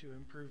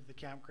improve the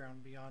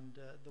campground beyond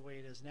the way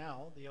it is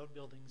now. The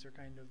outbuildings are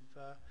kind of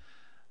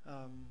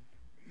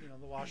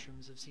the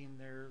washrooms have seen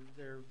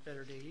their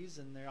better days,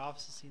 and their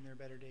office has seen their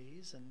better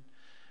days,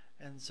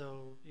 and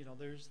so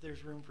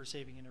there's room for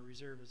saving in a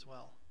reserve as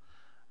well.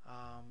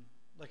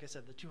 Like I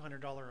said, the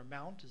 $200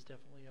 amount is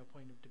definitely a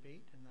point of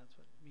debate, and that's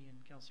what me and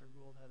Councillor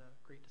Gould had a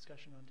great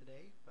discussion on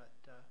today.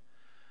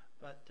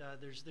 But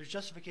there's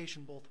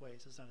justification both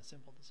ways. It's not a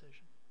simple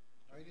decision.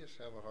 I just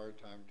have a hard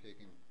time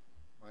taking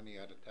money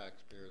out of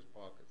taxpayers'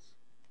 pockets.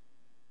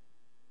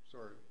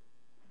 Sorry.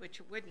 Which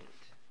it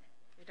wouldn't.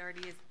 It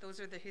already is. Those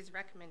are his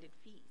recommended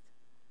fees.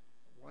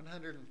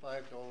 $105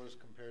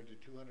 compared to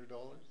 $200?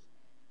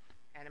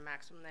 At a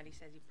maximum that he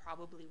says he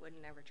probably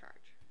wouldn't ever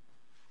charge.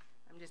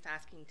 I'm just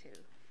asking to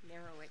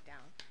narrow it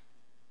down.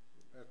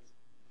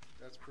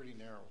 That's pretty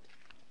narrow.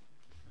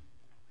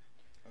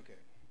 Okay,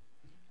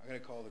 I'm gonna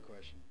call the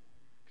question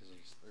because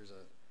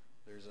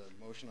there's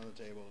a motion on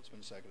the table. It's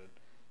been seconded.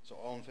 So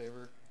all in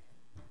favor?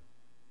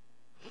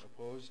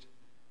 Opposed?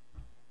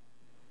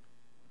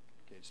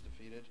 Okay, it's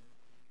defeated.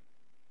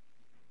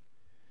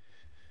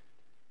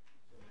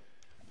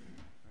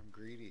 I'm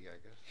greedy, I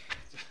guess.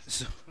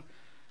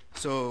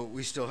 So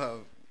we still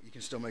have, you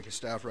can still make a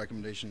staff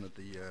recommendation that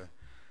the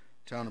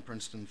Town of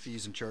Princeton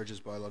Fees and Charges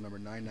Bylaw number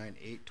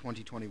 998,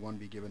 2021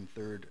 be given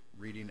third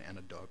reading and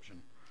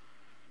adoption.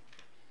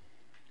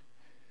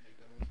 Make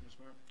that motion, Mr.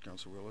 Mayor.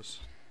 Councilor Willis.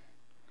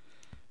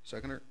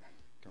 Seconder,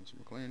 Councilor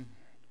McLean.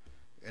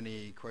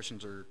 Any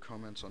questions or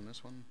comments on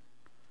this one?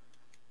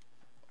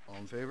 All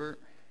in favor?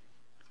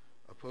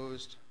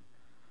 Opposed?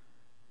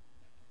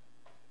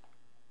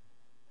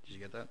 Did you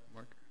get that,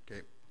 Mark?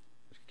 Okay,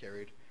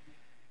 carried.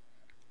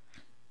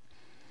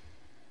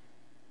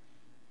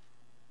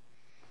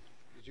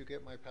 Did you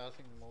get my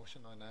passing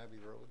motion on Abbey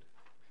Road?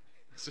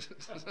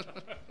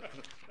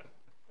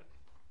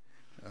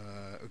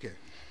 Okay.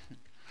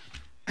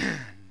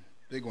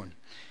 Big one.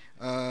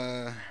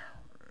 Oh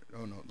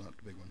no, not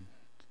the big one.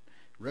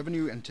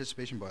 Revenue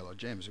Anticipation Bylaw.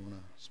 James, you want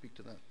to speak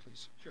to that,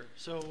 please? Sure.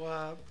 So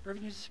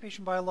revenue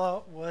anticipation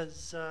bylaw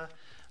was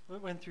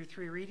went through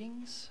 3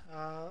 readings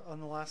on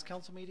the last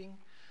council meeting.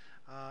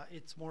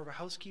 It's more of a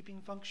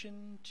housekeeping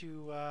function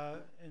to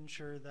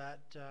ensure that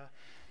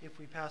if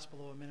we pass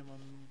below a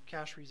minimum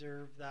cash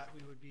reserve, that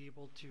we would be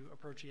able to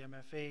approach the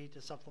MFA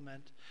to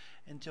supplement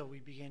until we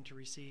begin to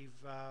receive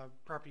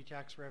property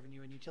tax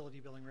revenue and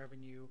utility billing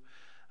revenue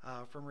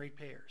from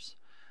ratepayers.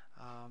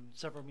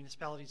 Several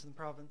municipalities in the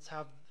province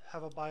have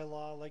a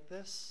bylaw like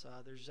this.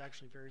 There's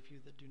actually very few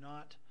that do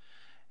not,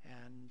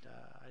 and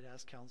I'd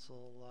ask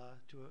council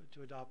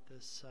to adopt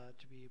this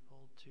to be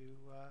able to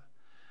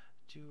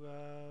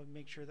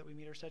make sure that we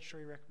meet our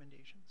statutory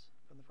recommendations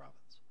from the province.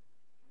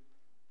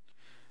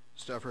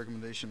 Staff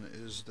recommendation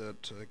is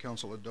that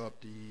council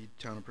adopt the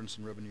Town of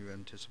Princeton Revenue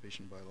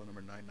Anticipation Bylaw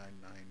number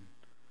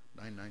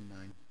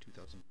 999,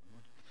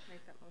 2021.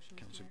 Make that motion, Mr.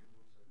 Councilor.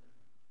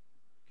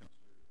 Mayor.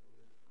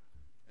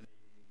 Any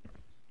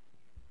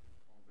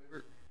all in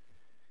favor?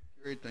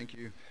 Carried, thank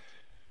you.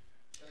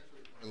 Tax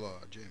rate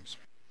bylaw, James.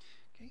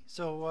 Okay,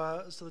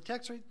 so so the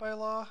tax rate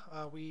bylaw,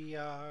 we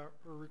are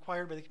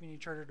required by the community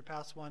charter to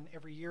pass one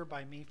every year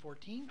by May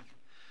 14th.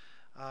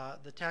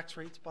 The tax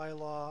rates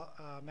bylaw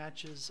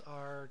matches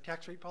our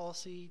tax rate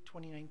policy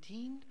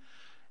 2019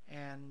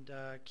 and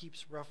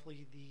keeps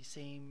roughly the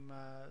same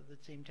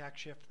tax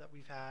shift that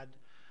we've had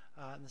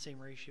and the same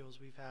ratios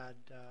we've had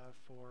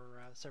for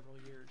several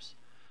years.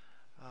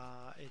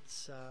 I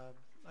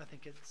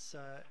think it's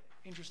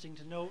interesting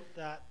to note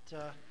that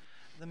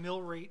the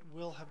mill rate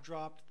will have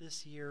dropped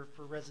this year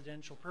for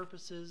residential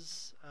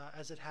purposes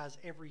as it has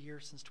every year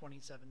since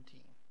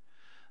 2017.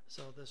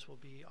 So this will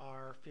be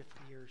our 5th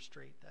year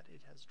straight that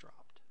it has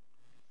dropped.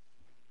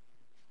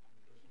 Any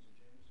questions of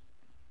James?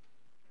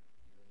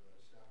 We have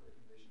a staff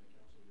recommendation that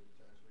council give the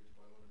tax rates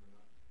bylaw number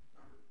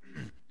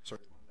 1000,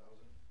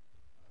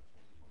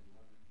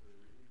 2021 for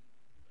reading,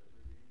 3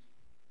 readings.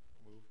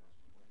 Move.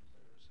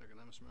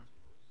 Second that, Mr. Mayor.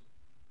 Any questions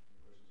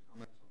or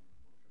comments on the motion?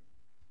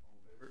 All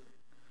in favor?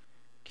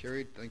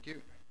 Carried, thank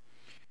you.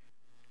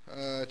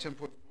 10.4,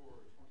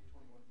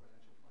 2021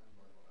 financial plan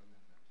bylaw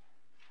amendment.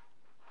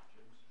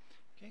 James?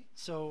 Okay,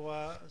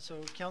 so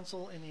so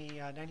council in a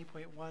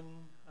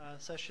 90.1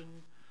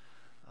 session,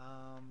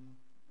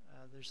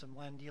 there's some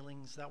land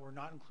dealings that were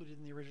not included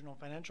in the original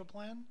financial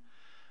plan.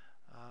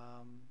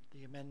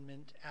 The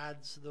amendment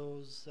adds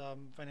those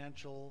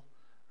financial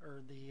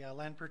or the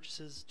land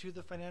purchases to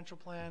the financial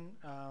plan,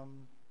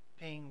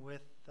 paying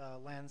with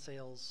land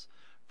sales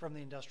from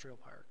the industrial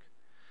park.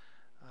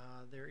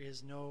 There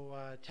is no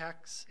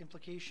tax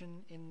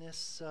implication in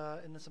this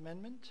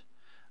amendment,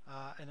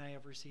 and I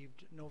have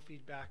received no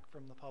feedback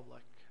from the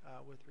public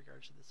with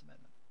regards to this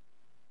amendment.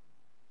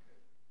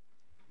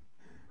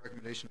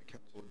 Recommendation that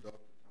council adopt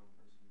the Town of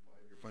Princeton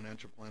 5-year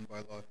financial plan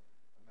bylaw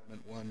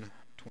amendment 1,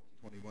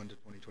 2021 to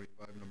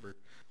 2025, number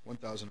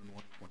 1001,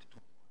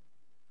 2021.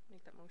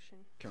 Make that motion.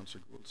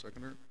 Councillor Gould,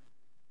 seconder.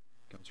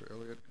 Councillor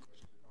Elliott,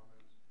 questions or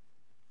comments?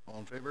 All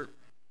in favor?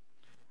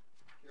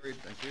 Carried,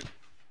 thank you.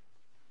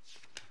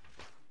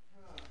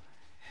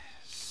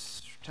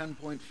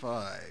 10.5,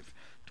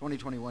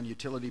 2021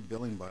 utility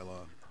billing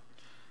bylaw.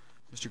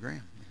 Mr.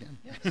 Graham, again.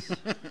 Yes,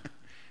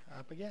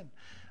 up again.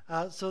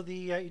 So the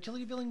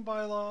utility billing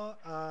bylaw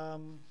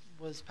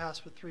was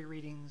passed with 3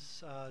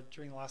 readings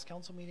during the last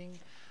council meeting.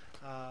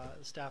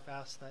 The staff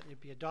asked that it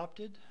be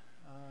adopted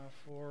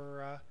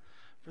for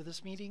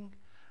this meeting.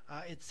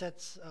 It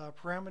sets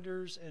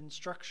parameters and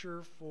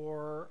structure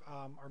for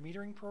our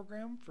metering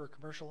program for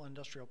commercial and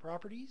industrial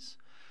properties.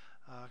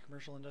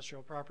 Commercial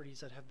industrial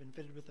properties that have been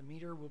fitted with a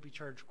meter will be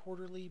charged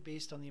quarterly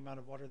based on the amount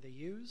of water they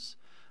use.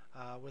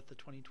 With the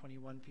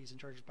 2021 fees and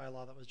charges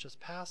bylaw that was just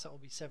passed, that will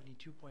be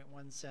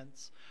 72.1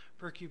 cents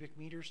per cubic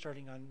meter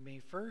starting on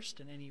May 1st,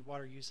 and any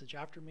water usage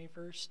after May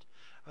 1st.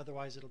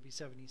 Otherwise, it'll be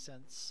 70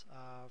 cents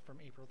from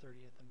April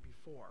 30th and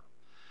before.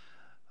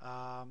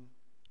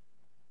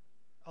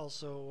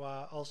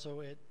 Also,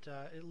 it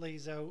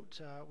lays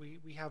out,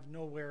 we have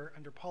nowhere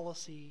under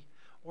policy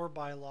or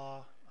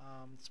bylaw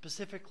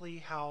specifically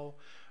how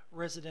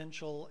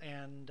residential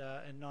and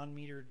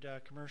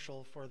non-metered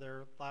commercial for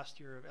their last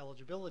year of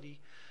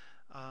eligibility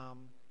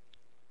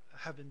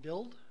have been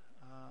billed.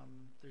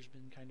 There's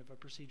been kind of a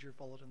procedure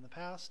followed in the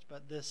past,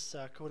 but this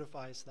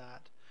codifies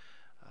that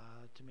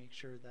to make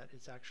sure that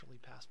it's actually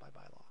passed by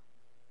bylaw.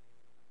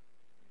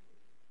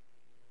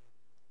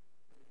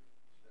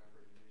 Staff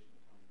recommendation,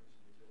 the town of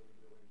Princeton utility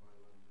billing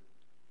bylaw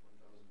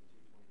number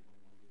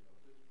 1002/2021 be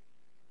adopted.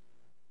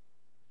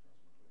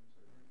 Councilman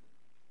Coyne,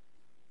 second.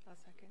 I'll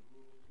second.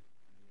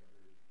 Any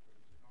other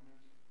questions or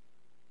comments?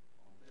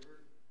 All in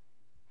favor?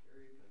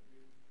 Carried. Thank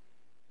you.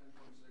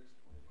 10.6,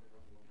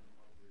 2021 loan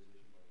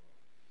authorization bylaw.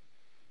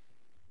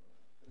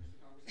 Finish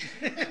the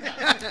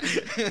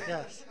conversation.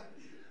 Yes.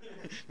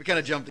 We kind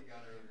of jumped the gun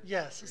earlier.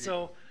 Yes.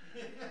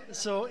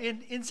 So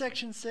in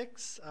section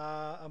 6,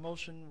 a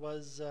motion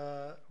or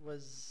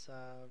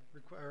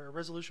a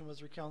resolution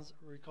was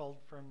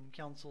recalled from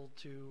council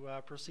to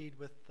proceed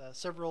with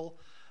several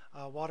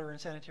water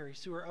and sanitary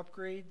sewer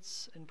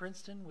upgrades in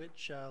Princeton,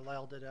 which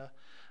Lyle did a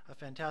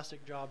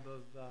fantastic job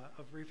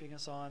of briefing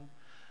us on.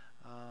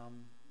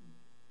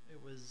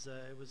 It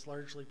was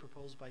largely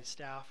proposed by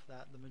staff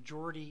that the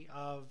majority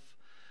of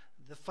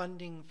the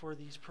funding for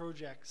these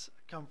projects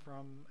come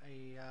from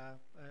a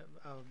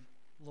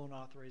loan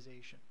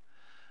authorization.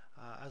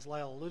 As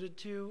Lyle alluded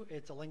to,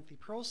 it's a lengthy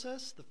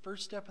process. The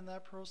first step in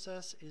that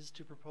process is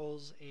to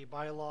propose a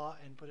bylaw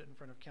and put it in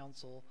front of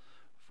council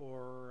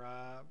for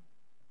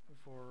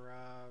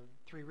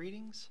 3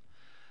 readings.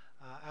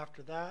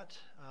 After that,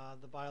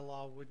 the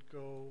bylaw would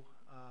go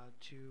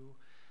to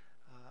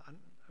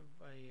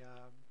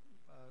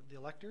the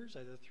electors,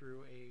 either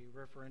through a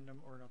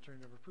referendum or an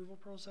alternative approval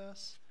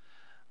process.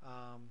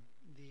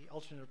 The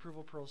alternate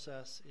approval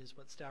process is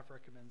what staff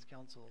recommends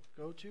council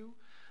go to.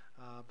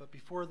 But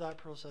before that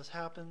process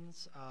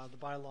happens, the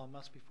bylaw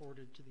must be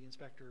forwarded to the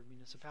Inspector of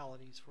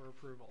Municipalities for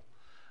approval.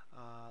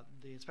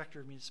 The Inspector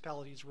of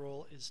Municipalities'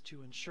 role is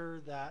to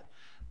ensure that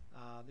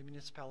the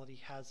municipality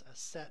has a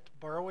set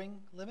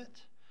borrowing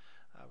limit.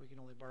 We can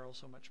only borrow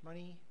so much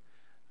money.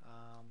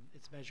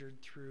 It's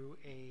measured through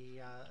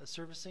a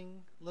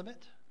servicing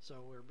limit,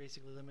 so we're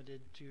basically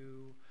limited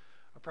to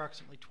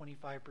approximately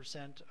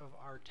 25% of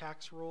our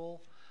tax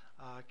roll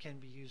can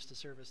be used to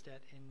service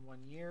debt in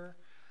 1 year.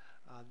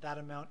 That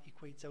amount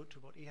equates out to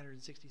about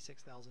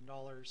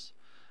 $866,000.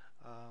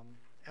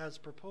 As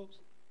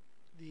proposed,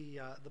 the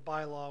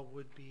bylaw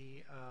would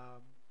be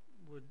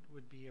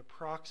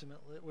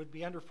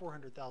under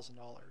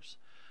 $400,000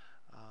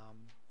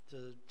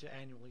 to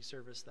annually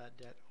service that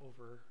debt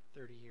over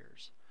 30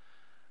 years.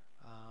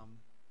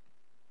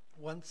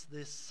 Once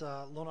this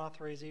loan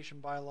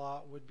authorization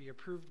bylaw would be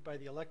approved by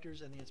the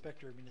electors and the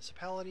Inspector of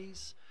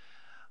Municipalities,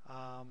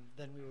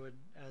 then we would,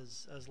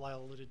 as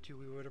Lyle alluded to,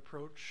 we would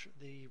approach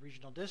the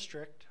regional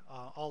district.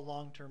 All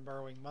long-term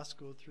borrowing must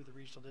go through the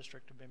regional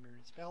district of member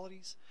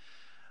municipalities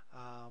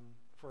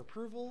for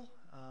approval.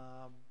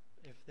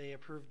 If they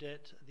approved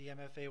it, the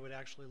MFA would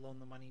actually loan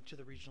the money to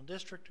the regional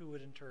district, who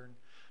would in turn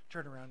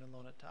turn around and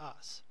loan it to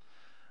us.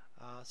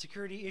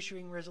 Security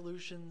issuing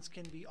resolutions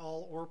can be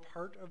all or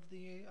part of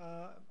the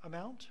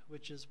amount,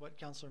 which is what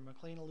Councillor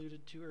McLean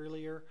alluded to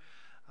earlier.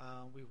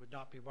 We would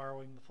not be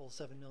borrowing the full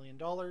 $7 million.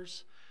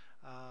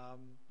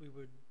 We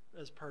would,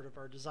 as part of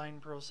our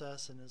design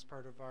process and as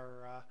part of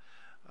our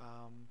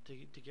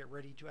to get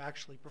ready to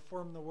actually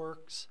perform the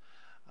works,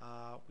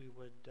 we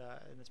would,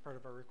 and as part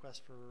of our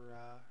request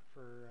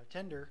for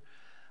tender,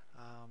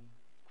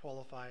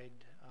 qualified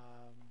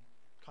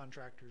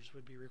contractors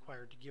would be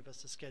required to give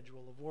us a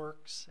schedule of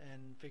works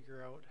and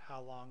figure out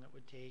how long it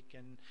would take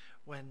and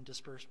when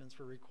disbursements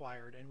were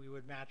required, and we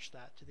would match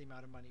that to the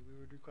amount of money we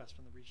would request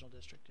from the regional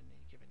district in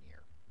any given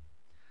year.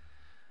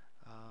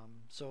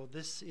 So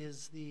this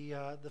is the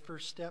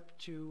first step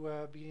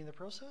to beginning the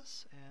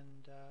process,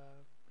 and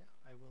yeah,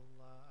 I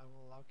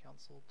will allow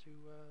council to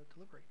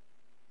deliberate.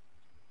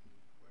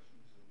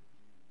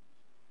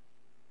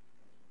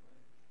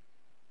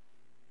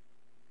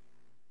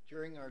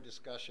 During our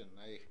discussion,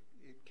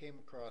 it came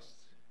across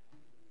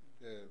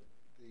the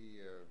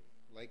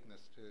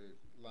likeness to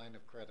line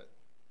of credit.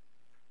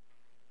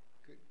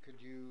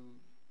 Could you?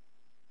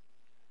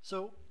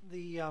 So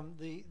the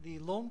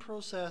loan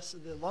process,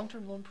 the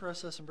long-term loan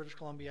process in British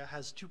Columbia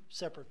has 2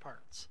 separate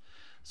parts.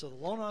 So the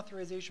loan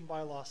authorization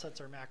bylaw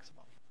sets our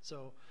maximum.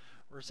 So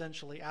we're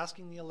essentially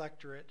asking the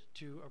electorate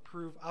to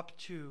approve up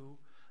to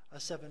a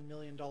 $7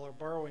 million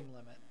borrowing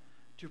limit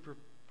to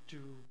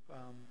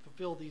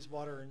fulfill these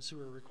water and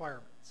sewer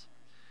requirements.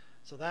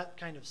 So that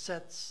kind of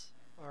sets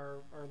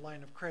our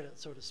line of credit,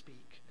 so to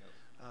speak,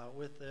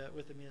 with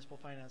the Municipal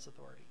Finance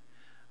Authority.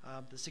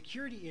 The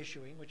security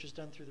issuing, which is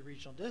done through the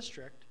regional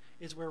district,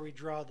 is where we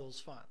draw those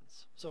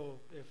funds.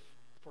 So if,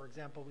 for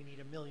example, we need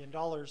 $1 million in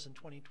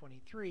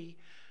 2023,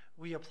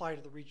 we apply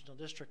to the regional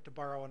district to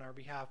borrow on our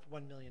behalf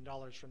 $1 million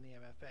from the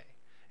MFA.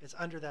 It's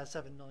under that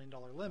 $7 million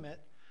limit,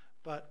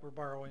 but we're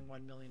borrowing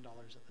 $1 million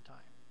at the time.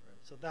 Right.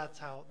 So that's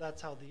how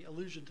the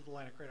allusion to the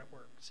line of credit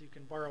works. You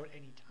can borrow at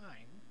any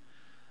time.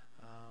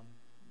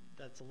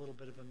 That's a little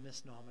bit of a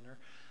misnomer.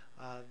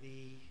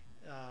 The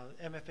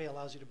MFA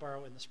allows you to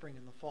borrow in the spring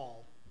and the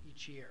fall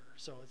each year.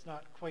 So it's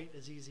not quite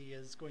as easy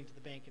as going to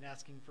the bank and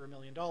asking for $1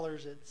 million.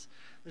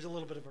 There's a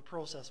little bit of a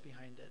process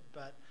behind it,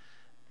 but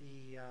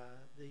the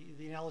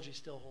analogy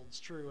still holds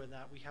true in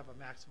that we have a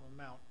maximum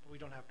amount, but we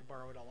don't have to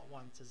borrow it all at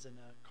once as in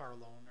a car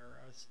loan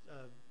or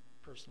a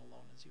personal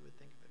loan, as you would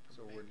think of it from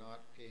So a bank. we're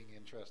not paying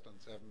interest on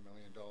 $7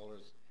 million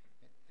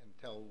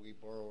until we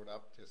borrow it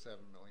up to $7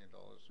 million.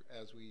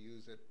 As we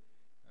use it,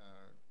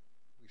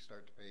 we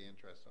start to pay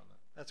interest on it.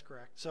 That's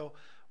correct. So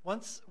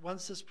once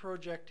this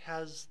project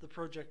has the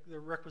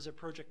requisite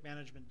project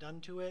management done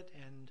to it,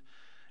 and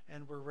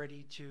we're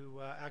ready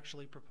to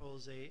actually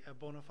propose a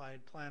bona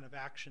fide plan of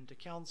action to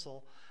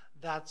council,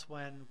 that's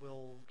when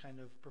we'll kind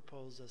of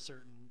propose a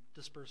certain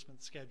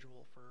disbursement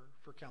schedule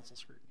for council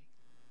scrutiny.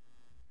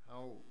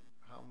 How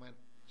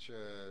much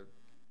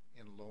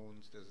in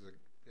loans does the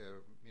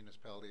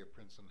municipality of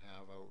Princeton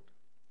have out?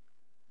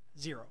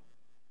 0.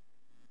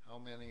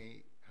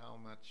 How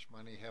much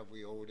money have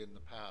we owed in the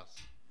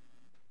past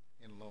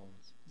in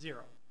loans?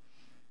 0.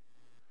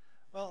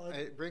 Well,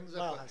 it brings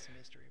Lyle up has some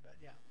history, but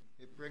yeah.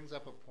 It brings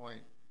up a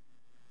point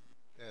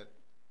that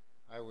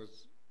I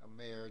was a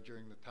mayor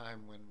during the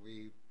time when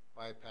we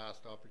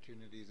bypassed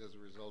opportunities as a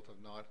result of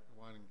not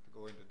wanting to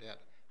go into debt.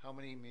 How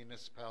many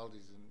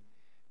municipalities in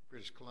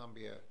British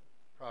Columbia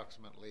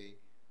approximately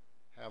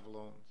have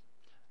loans?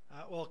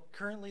 Well,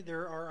 currently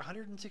there are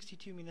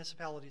 162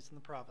 municipalities in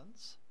the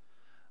province.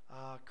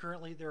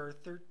 Currently there are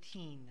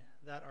 13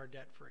 that are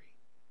debt-free.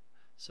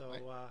 So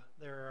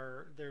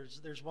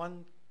there's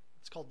one.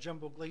 It's called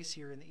Jumbo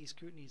Glacier in the East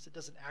Kootenays. It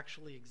doesn't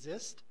actually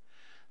exist.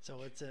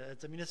 So it's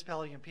a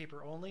municipality on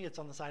paper only. It's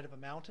on the side of a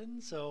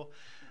mountain. So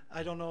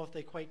I don't know if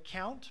they quite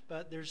count,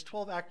 but there's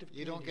 12 active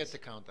communities. You don't get to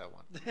count that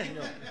one.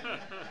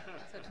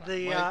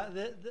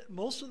 No.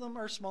 Most of them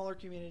are smaller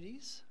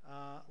communities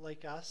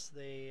like us.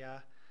 They,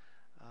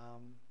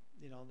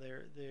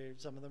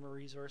 some of them are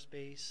resource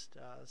based.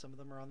 Some of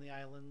them are on the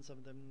island. Some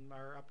of them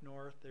are up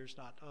north. There's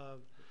not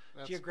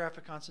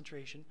geographic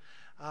concentration.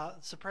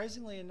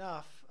 Surprisingly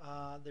enough,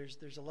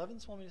 there's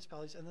 11 small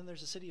municipalities, and then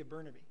there's the city of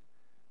Burnaby,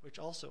 which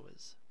also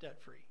is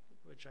debt-free,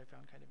 which I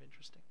found kind of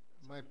interesting.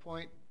 My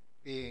point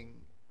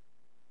being,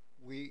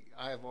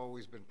 I have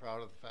always been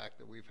proud of the fact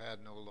that we've had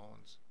no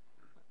loans.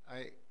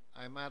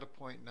 I'm at a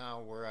point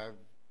now where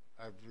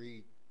I've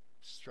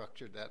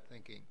restructured that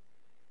thinking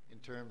in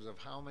terms of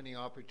how many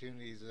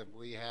opportunities have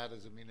we had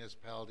as a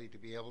municipality to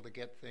be able to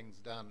get things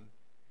done,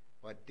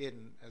 but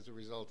didn't as a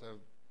result of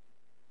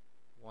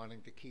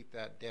wanting to keep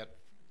that debt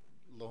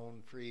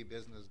loan-free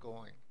business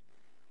going.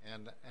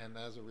 And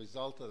as a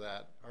result of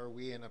that, are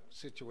we in a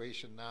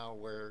situation now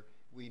where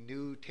we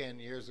knew 10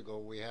 years ago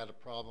we had a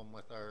problem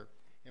with our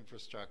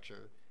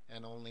infrastructure,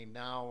 and only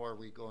now are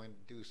we going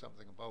to do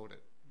something about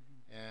it?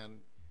 Mm-hmm. And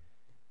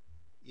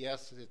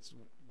yes, it's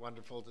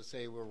wonderful to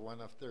say we're one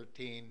of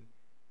 13.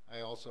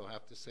 I also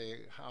have to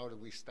say, how do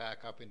we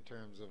stack up in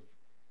terms of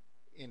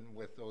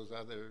with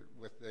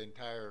the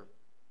entire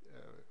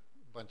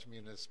bunch of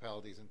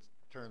municipalities in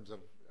terms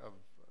of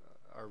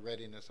our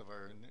readiness of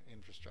our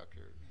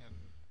infrastructure?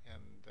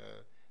 And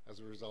as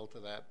a result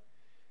of that,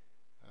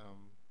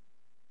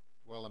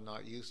 while I'm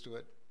not used to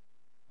it,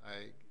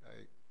 I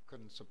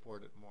couldn't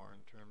support it more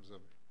in terms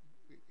of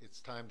it's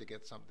time to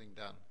get something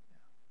done.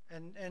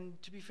 Yeah.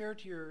 And to be fair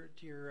to your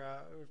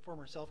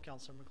former self,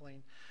 Councillor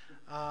McLean,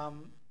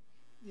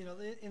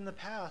 in the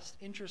past,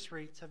 interest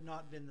rates have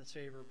not been this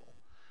favorable.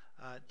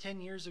 10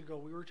 years ago,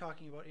 we were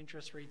talking about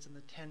interest rates in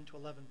the 10 to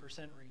 11%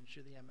 range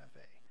through the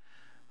MFA.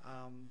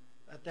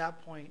 At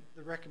that point,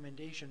 the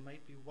recommendation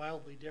might be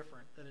wildly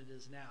different than it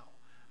is now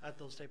at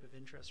those type of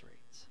interest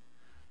rates.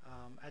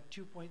 At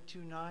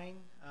 2.29,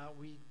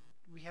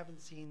 we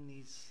haven't seen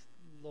these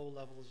low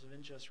levels of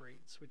interest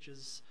rates, which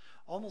is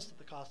almost at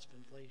the cost of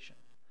inflation.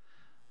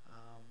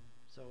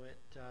 So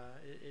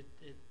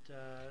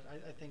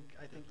I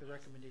think the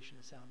recommendation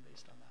is sound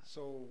based on that.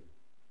 So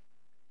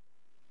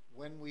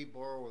when we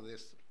borrow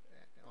this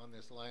on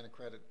this line of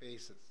credit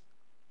basis,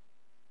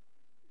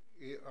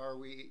 are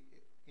we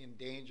in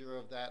danger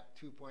of that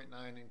 2.9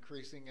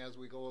 increasing as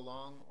we go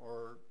along,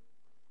 or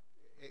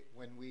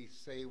when we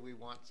say we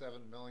want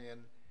 7 million,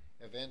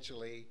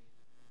 eventually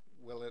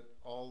will it,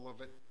 all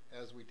of it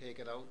as we take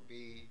it out,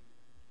 be?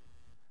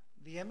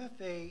 The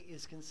MFA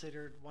is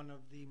considered one of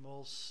the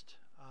most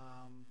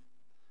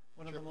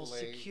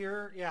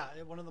secure,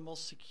 one of the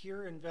most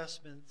secure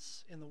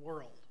investments in the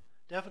world,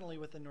 definitely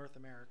within North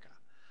America.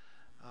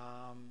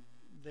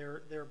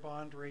 Their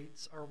bond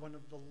rates are one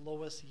of the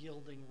lowest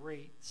yielding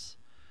rates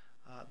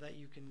that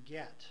you can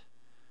get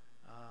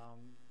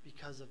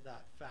because of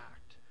that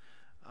fact.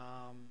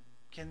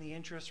 Can the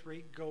interest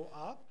rate go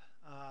up?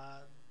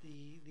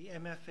 The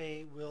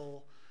MFA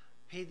will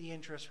pay the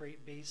interest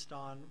rate based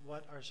on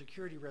what our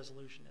security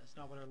resolution is,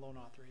 not what our loan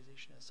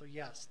authorization is. So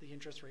yes, the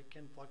interest rate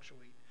can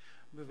fluctuate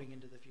moving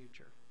into the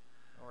future.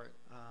 All right.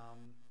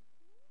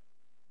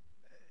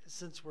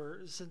 Since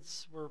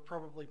we're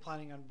probably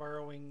planning on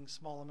borrowing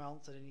small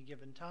amounts at any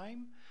given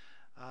time,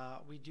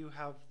 We do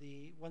have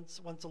once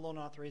a loan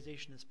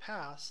authorization is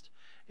passed,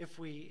 if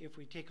we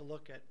take a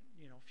look at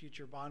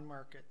future bond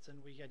markets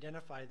and we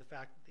identify the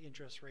fact that the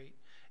interest rate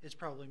is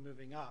probably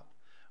moving up,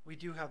 we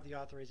do have the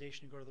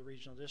authorization to go to the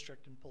regional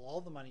district and pull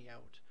all the money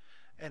out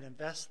and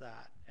invest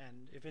that.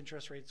 And if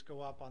interest rates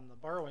go up on the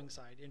borrowing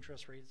side,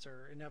 interest rates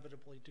are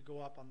inevitably to go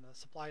up on the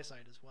supply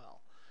side as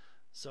well.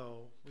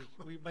 So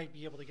we might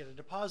be able to get a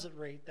deposit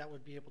rate that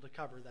would be able to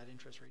cover that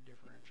interest rate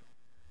differential.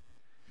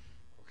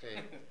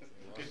 Okay.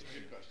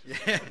 Good question.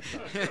 Yeah.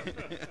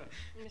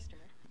 Mr.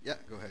 Mayor. Yeah,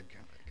 go ahead,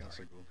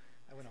 Councillor Gould.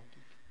 I went on.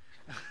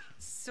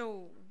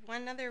 So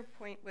one other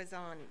point was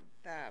on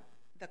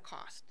the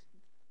cost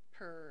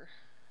per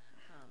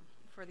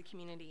for the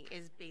community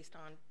is based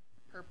on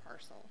per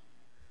parcel,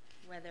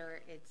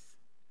 whether it's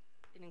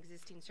an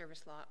existing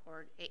service lot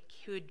or it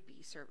could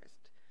be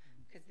serviced,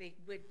 because they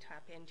would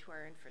tap into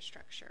our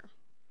infrastructure.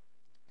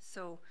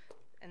 So,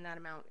 and that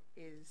amount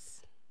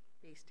is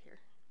based here.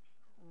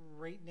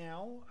 Right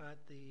now,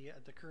 at the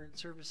current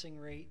servicing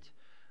rate,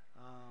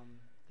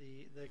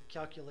 the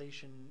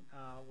calculation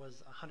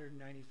was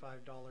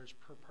 $195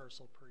 per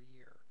parcel per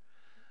year.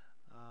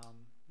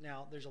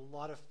 Now, there's a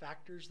lot of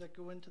factors that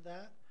go into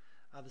that.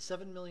 The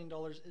 $7 million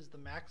is the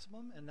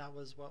maximum, and that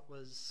was what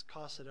was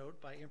costed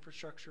out by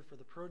infrastructure for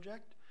the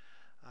project.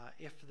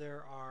 If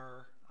there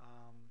are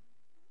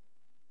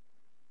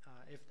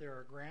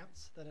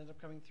grants that end up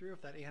coming through,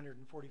 if that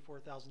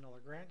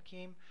 $844,000 grant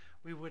came,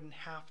 we wouldn't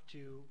have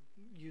to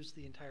use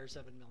the entire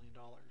 $7 million.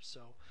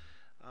 So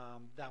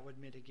that would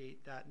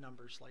mitigate that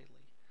number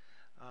slightly.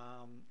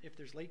 If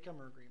there's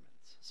latecomer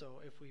agreements,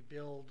 so if we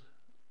build,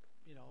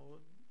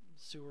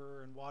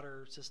 sewer and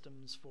water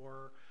systems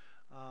for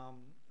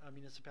a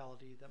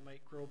municipality that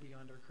might grow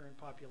beyond our current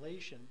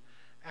population,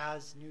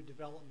 as new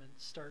development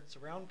starts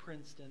around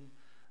Princeton,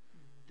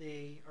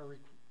 the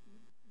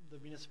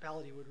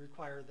municipality would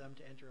require them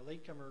to enter a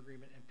latecomer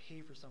agreement and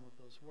pay for some of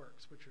those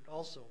works, which would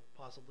also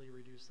possibly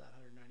reduce that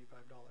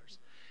 $195.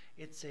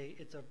 It's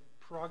a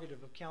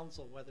prerogative of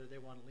council whether they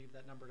want to leave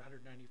that number at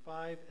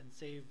 $195 and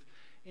save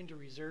into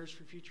reserves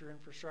for future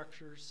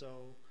infrastructure,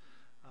 so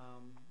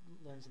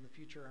loans in the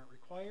future aren't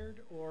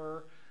required,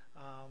 or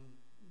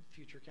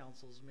future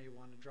councils may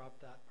want to drop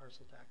that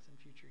parcel tax in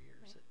future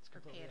years. Right. It's Or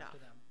completely pay it up off, to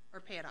them. or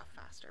pay it off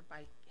faster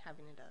by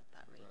having it at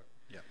that rate.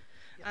 Yeah.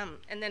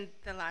 And then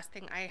the last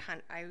thing, I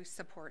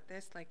support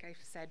this. Like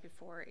I've said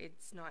before,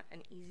 it's not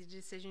an easy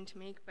decision to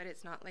make, but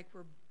it's not like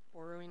we're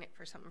borrowing it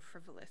for something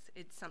frivolous.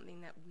 It's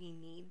something that we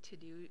need to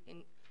do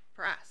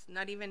for us.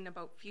 Not even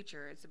about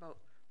future. It's about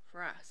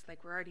for us.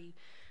 Like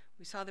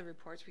we saw the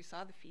reports, we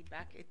saw the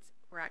feedback.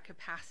 We're at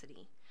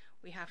capacity.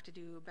 We have to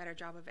do a better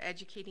job of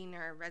educating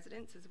our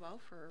residents as well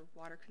for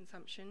water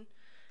consumption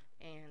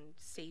and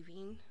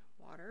saving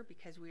water,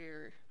 because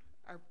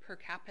our per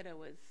capita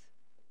was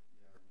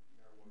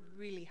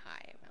really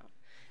high amount.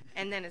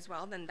 And then as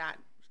well,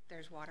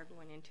 there's water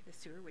going into the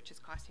sewer, which is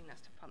costing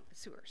us to pump the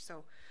sewer.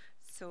 So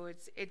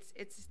it's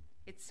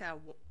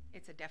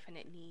a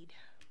definite need,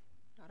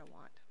 not a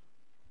want.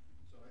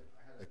 So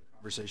I had a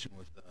conversation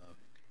with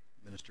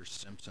Minister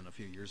Simpson a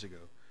few years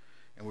ago,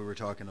 and we were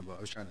talking about,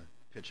 I was trying to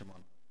pitch him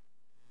on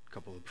a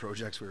couple of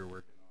projects we were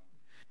working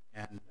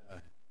on, and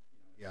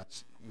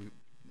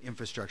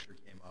infrastructure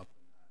came up,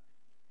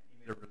 and he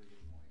made a really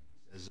good point.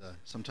 He says,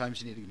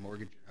 sometimes you need to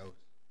mortgage your house.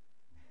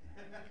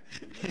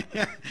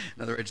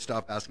 In other words,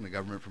 stop asking the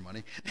government for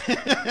money.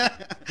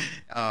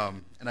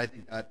 And I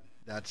think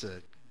that's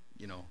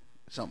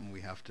something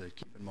we have to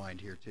keep in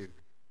mind here too.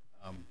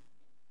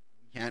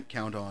 We can't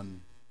count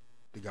on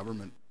the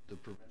government, the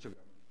provincial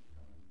government,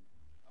 coming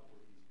up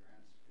with these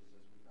grants, because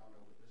as we found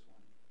out with this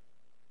one,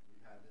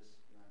 we've had this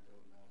grant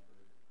out now for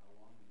how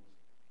long?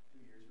 Almost 2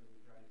 years we've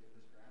been trying to get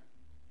this grant,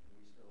 and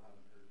we still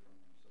haven't heard from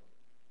them. So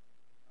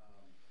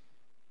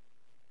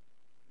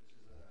this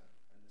is a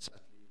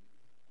necessity.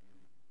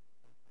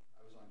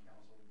 I was on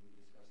council and we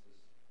discussed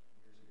this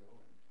years ago,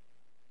 and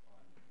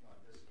on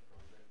not this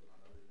project but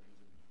on other things,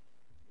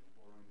 and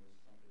borrowing was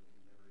something that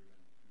we never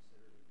even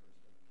considered in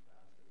Princeton in the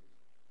past. It was,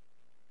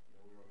 we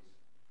always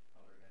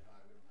held our head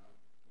high.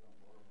 We don't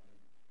borrow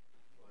money,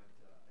 but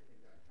I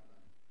think that kind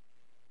of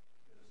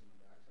hit us in the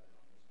backside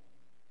on this one.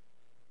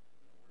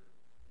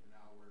 We're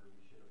now where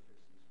we should have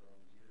fixed these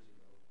problems years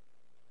ago,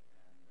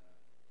 and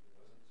it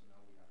wasn't. So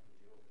now we have to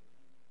deal with it.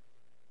 And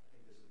I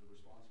think this is the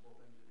responsible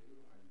thing to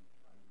do.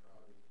 I'm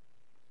proud of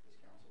this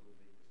council to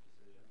make this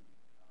decision.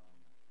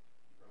 I'm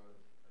proud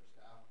of our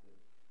staff that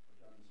have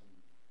done some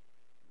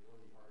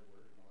really hard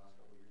work in the last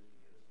couple of years to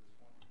get us to this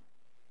point.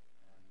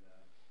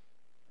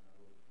 And I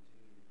will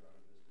continue to be proud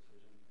of this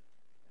decision.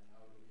 And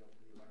now it'll be up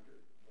to the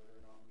electorate whether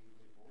or not we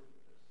move forward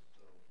with this.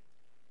 So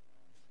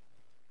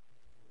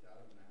with that,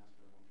 I'm going to ask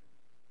for a motion.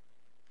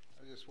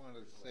 I just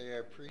wanted to say I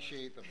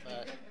appreciate the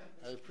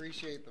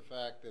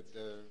fact that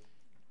the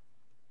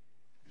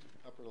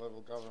upper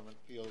level government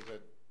feels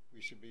that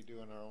we should be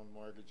doing our own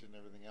mortgage and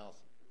everything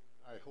else.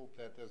 I hope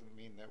that doesn't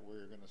mean that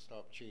we're going to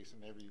stop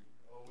chasing every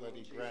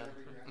bloody grant.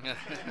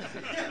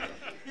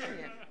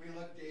 We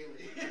look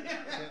daily.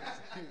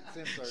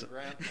 Since our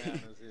grant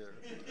man is here.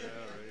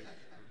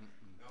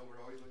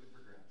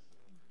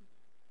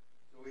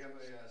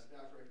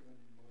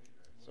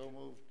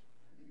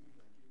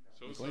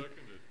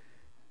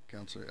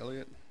 Councillor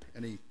Elliott.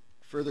 Any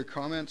further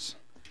comments?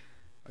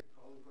 I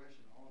call the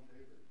question. All in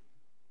favor?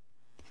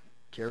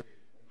 Carried.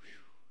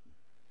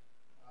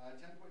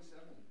 10.7,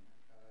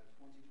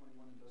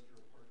 2021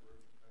 Industrial Park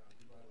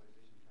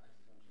Revitalization Tax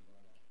Exemption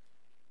Bylaw.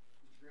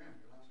 Mr. Graham,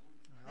 your last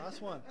one.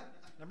 Last one,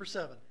 number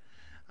 7.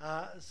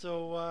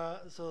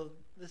 So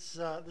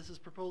this is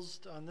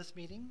proposed on this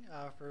meeting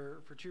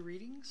for 2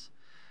 readings,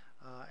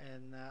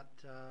 and that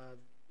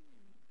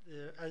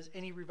as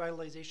any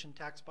revitalization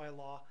tax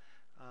bylaw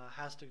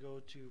has to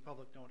go to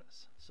public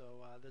notice. So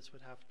this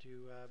would have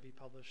to be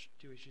published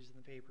 2 issues in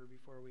the paper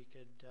before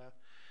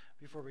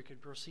we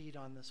could proceed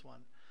on this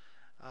one.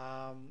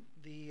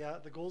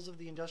 The goals of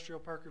the industrial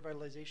park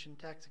revitalization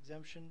tax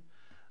exemption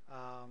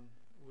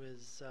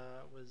was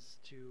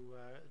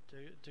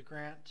to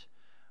grant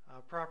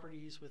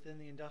properties within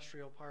the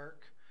industrial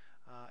park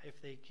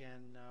if they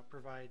can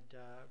provide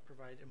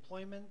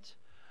employment,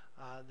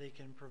 they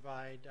can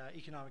provide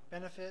economic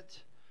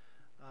benefit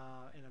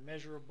in a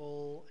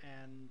measurable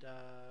and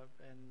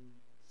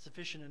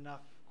sufficient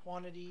enough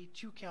quantity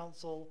to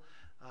council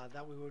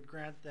that we would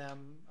grant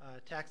them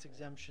tax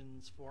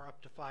exemptions for up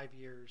to 5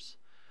 years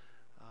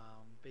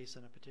based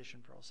on a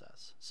petition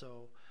process.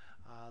 So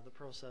the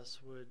process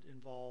would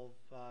involve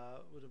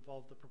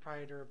the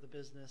proprietor of the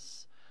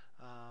business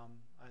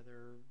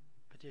either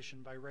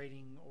petition by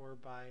writing or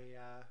by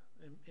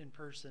in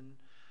person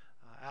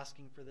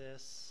asking for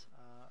this,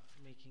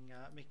 making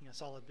a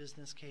solid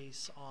business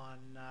case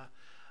on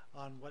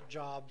what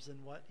jobs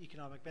and what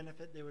economic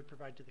benefit they would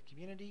provide to the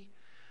community.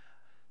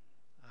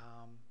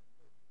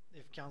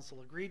 If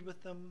council agreed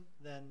with them,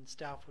 then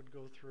staff would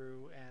go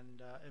through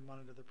and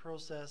monitor the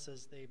process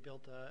as they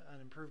built an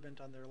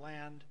improvement on their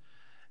land,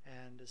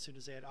 and as soon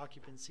as they had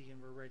occupancy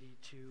and were ready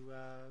to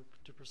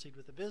proceed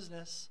with the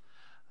business,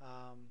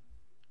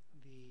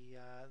 the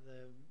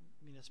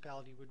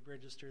municipality would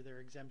register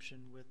their exemption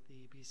with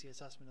the BC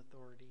Assessment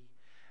Authority,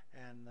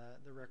 and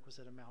the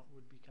requisite amount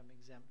would become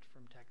exempt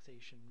from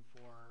taxation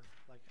for,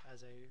 like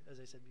as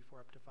I said before,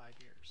 up to 5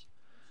 years.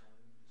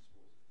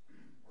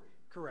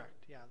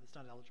 Correct. Yeah, that's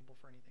not eligible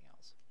for anything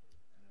else.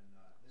 And then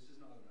this is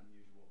not an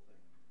unusual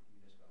thing.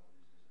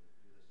 Municipalities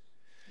do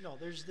this. No,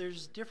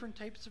 there's different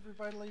types of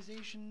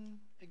revitalization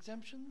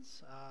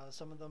exemptions.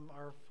 Some of them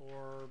are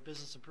for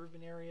business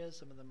improvement areas.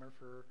 Some of them are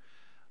for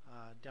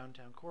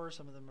downtown core.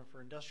 Some of them are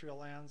for industrial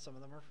lands. Some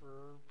of them are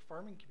for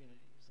farming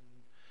communities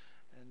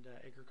and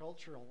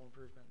agricultural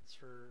improvements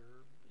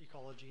for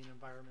ecology and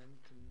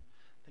environment and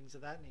things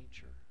of that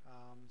nature.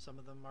 Some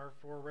of them are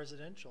for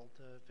residential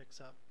to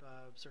fix up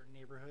certain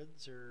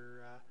neighborhoods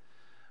or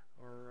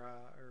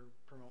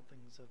promote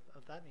things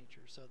of that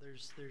nature. So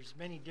there's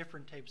many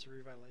different types of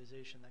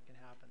revitalization that can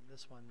happen.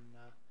 This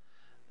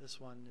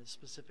one is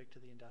specific to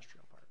the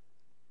industrial part.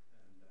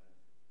 And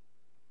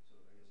so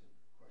I guess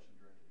a question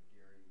directed to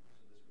Gary.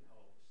 So this would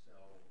help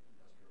sell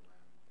industrial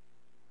land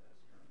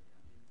that's currently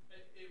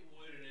empty? It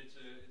would, and it's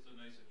a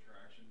nice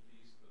attraction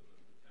piece that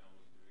the town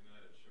was doing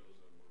that. It shows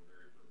that we're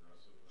very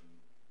progressive and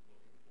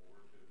looking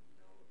forward to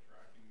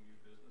attracting new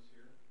business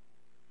here.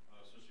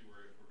 Especially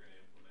if we're going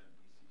to implement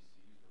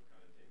DCCs, we're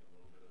kind of taking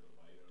a little bit of the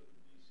bite out of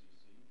the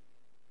DCC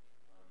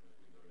if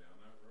we go down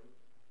that road.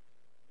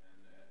 And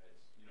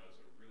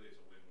it's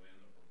a win-win.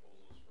 The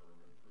proposals for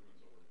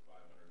improvements over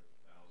 $500,000,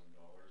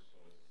 so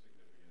it's a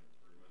significant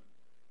improvement.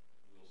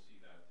 We'll see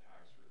that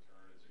tax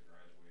return. It's a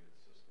graduated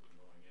system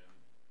going in.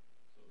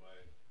 So by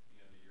the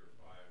end of year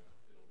 5,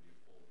 it'll be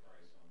full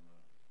price on the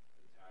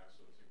tax.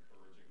 So it's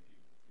encouraging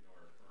people,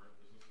 our current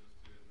businesses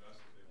to invest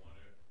if they want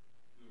to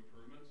do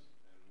improvements,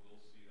 and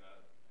we'll see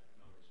that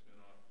economic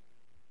spin-off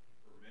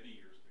for many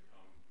years to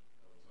come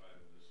outside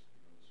of this,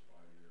 this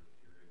 5-year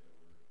period that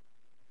we're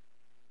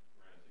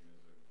granting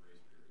as a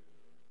grace period,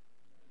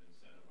 an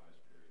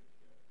incentivized period to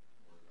get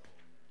more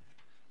development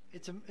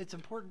there. It's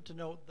important to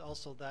note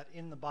also that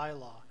in the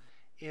bylaw,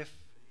 if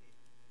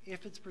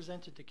it's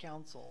presented to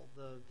council,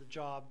 the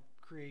job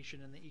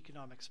creation and the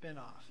economic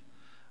spin-off,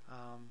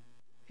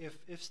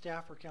 if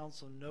staff or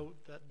council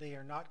note that they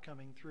are not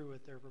coming through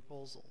with their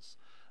proposals,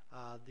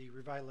 the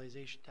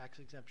revitalization tax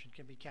exemption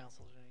can be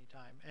canceled at any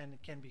time, and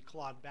it can be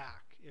clawed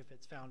back if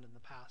it's found in the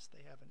past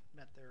they haven't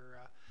met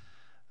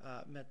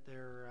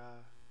their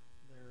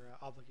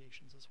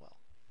obligations as well.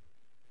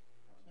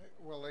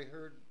 Well, I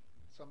heard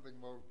something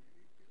about,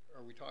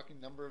 are we talking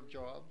number of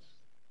jobs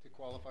to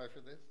qualify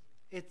for this?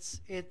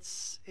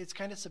 It's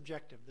kind of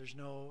subjective. There's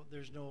no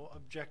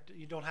objective.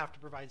 You don't have to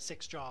provide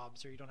 6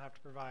 jobs, or you don't have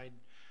to provide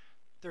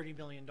 $30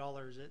 million.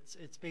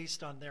 It's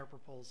based on their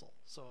proposal.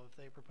 So if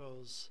they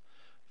propose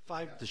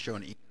 5 to show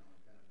an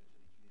economic benefit to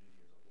the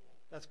community as a whole.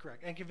 That's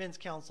correct, and convince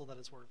council that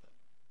it's worth it.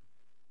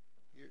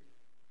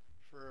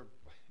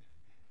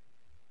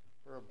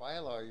 For a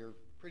bylaw, you're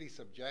pretty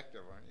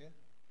subjective, aren't you?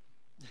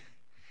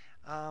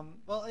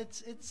 Well,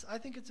 I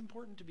think it's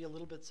important to be a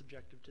little bit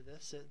subjective to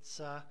this.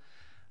 It's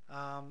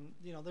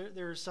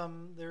there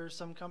are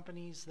some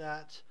companies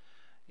that,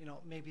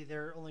 maybe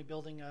they're only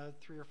building a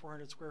 300 or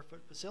 400 square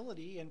foot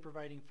facility and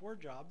providing 4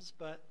 jobs,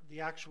 but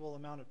the actual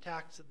amount of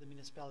tax that the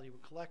municipality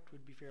would collect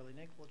would be fairly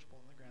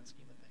negligible in the grand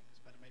scheme of things.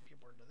 but it might be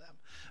important to them.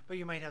 But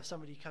you might have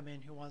somebody come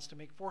in who wants to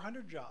make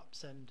 400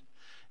 jobs and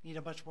need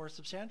a much more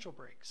substantial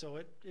break. So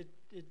it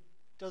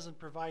doesn't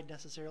provide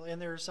necessarily,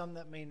 and there are some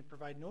that may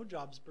provide no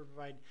jobs, but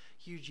provide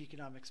huge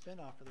economic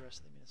spin-off for the rest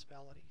of the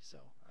municipality. So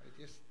I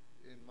just,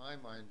 in my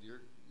mind,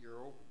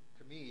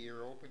 to me,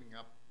 you're opening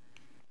up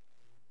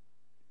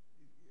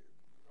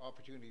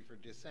opportunity for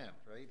dissent,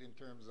 right? In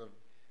terms of,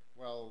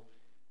 well,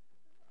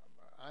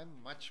 I'm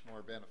much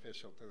more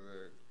beneficial to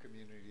the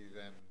community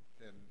than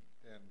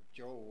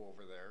Joe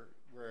over there.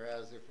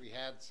 Whereas if we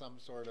had some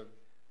sort of,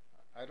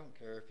 I don't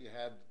care if you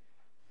had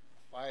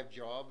 5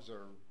 jobs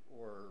or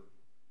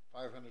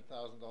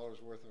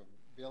 $500,000 worth of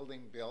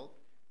building built,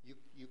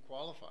 you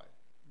qualify.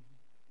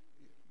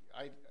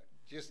 I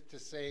just to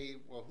say,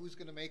 well, who's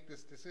going to make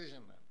this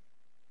decision then?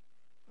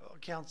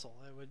 Council,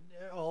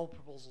 all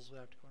proposals would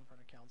have to go in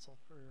front of council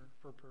for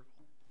approval.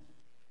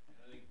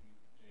 I think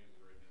James has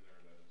written in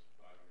there that it's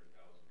 500,000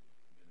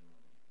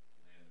 minimum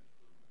land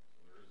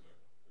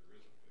improvement. So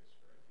there is a fixed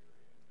criteria.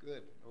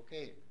 Good.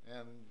 Okay.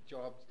 And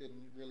jobs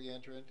didn't really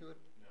enter into it?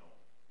 No.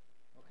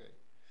 Okay.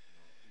 No.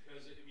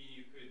 Because I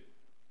mean,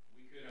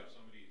 we could have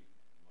somebody.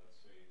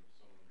 Let's say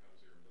someone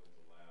comes here and builds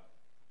a lab.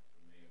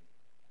 We may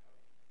have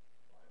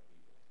 5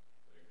 people,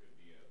 but it could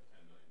be a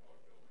 $10 million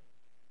building.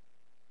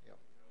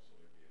 Yep. You know, so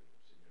there'd be a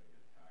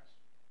significant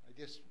tax. I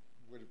just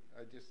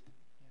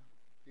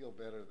feel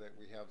better that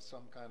we have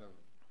some kind of,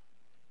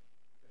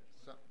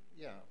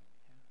 yeah.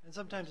 And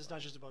sometimes it's not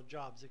just about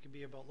jobs; it can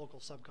be about local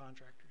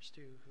subcontractors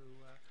too,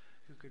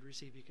 who could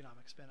receive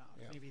economic spin-off.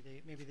 Yeah.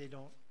 Maybe they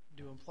don't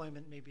do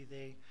employment. Maybe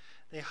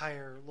they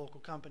hire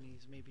local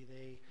companies. Maybe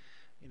they,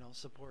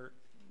 support,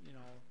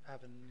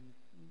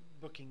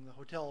 booking the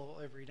hotel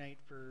every night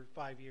for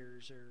 5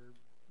 years or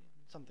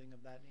something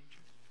of that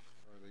nature.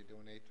 Or they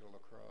donate to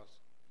lacrosse.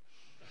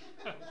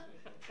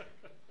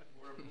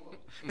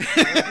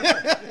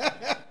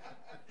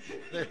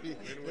 There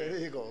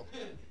you go.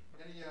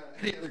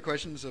 Any other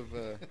questions of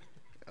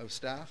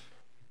staff?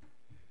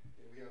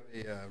 We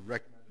have a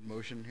recommended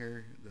motion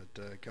here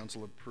that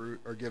council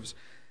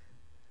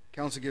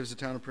gives the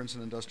Town of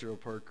Princeton Industrial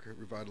Park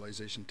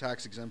Revitalization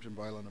Tax Exemption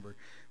Bylaw number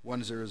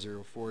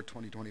 1004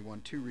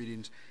 2021 2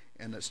 readings,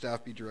 and that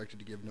staff be directed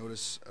to give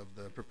notice of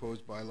the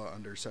proposed bylaw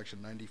under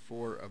section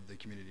 94 of the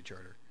community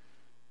charter.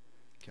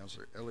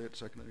 Councillor Elliott,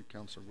 seconded.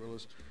 Councillor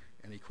Willis.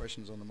 Any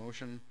questions on the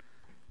motion?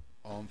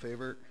 All in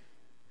favor?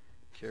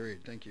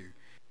 Carried. Thank you.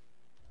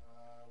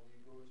 We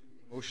go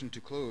to motion to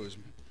close.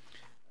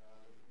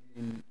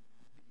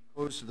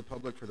 Closed to the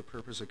public for the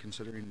purpose of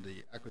considering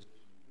the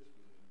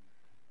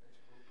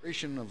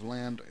acquisition of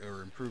land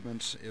or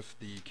improvements if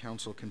the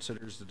council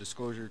considers the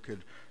disclosure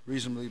could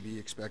reasonably be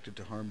expected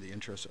to harm the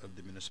interests of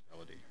the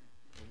municipality.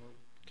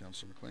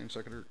 Councillor McLean,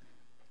 seconder.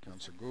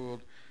 Councillor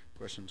Gould.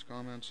 Questions,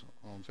 comments?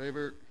 All in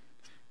favor?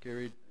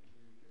 Carried.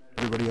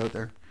 Everybody out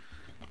there.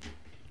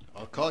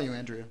 I'll call you,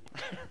 Andrea.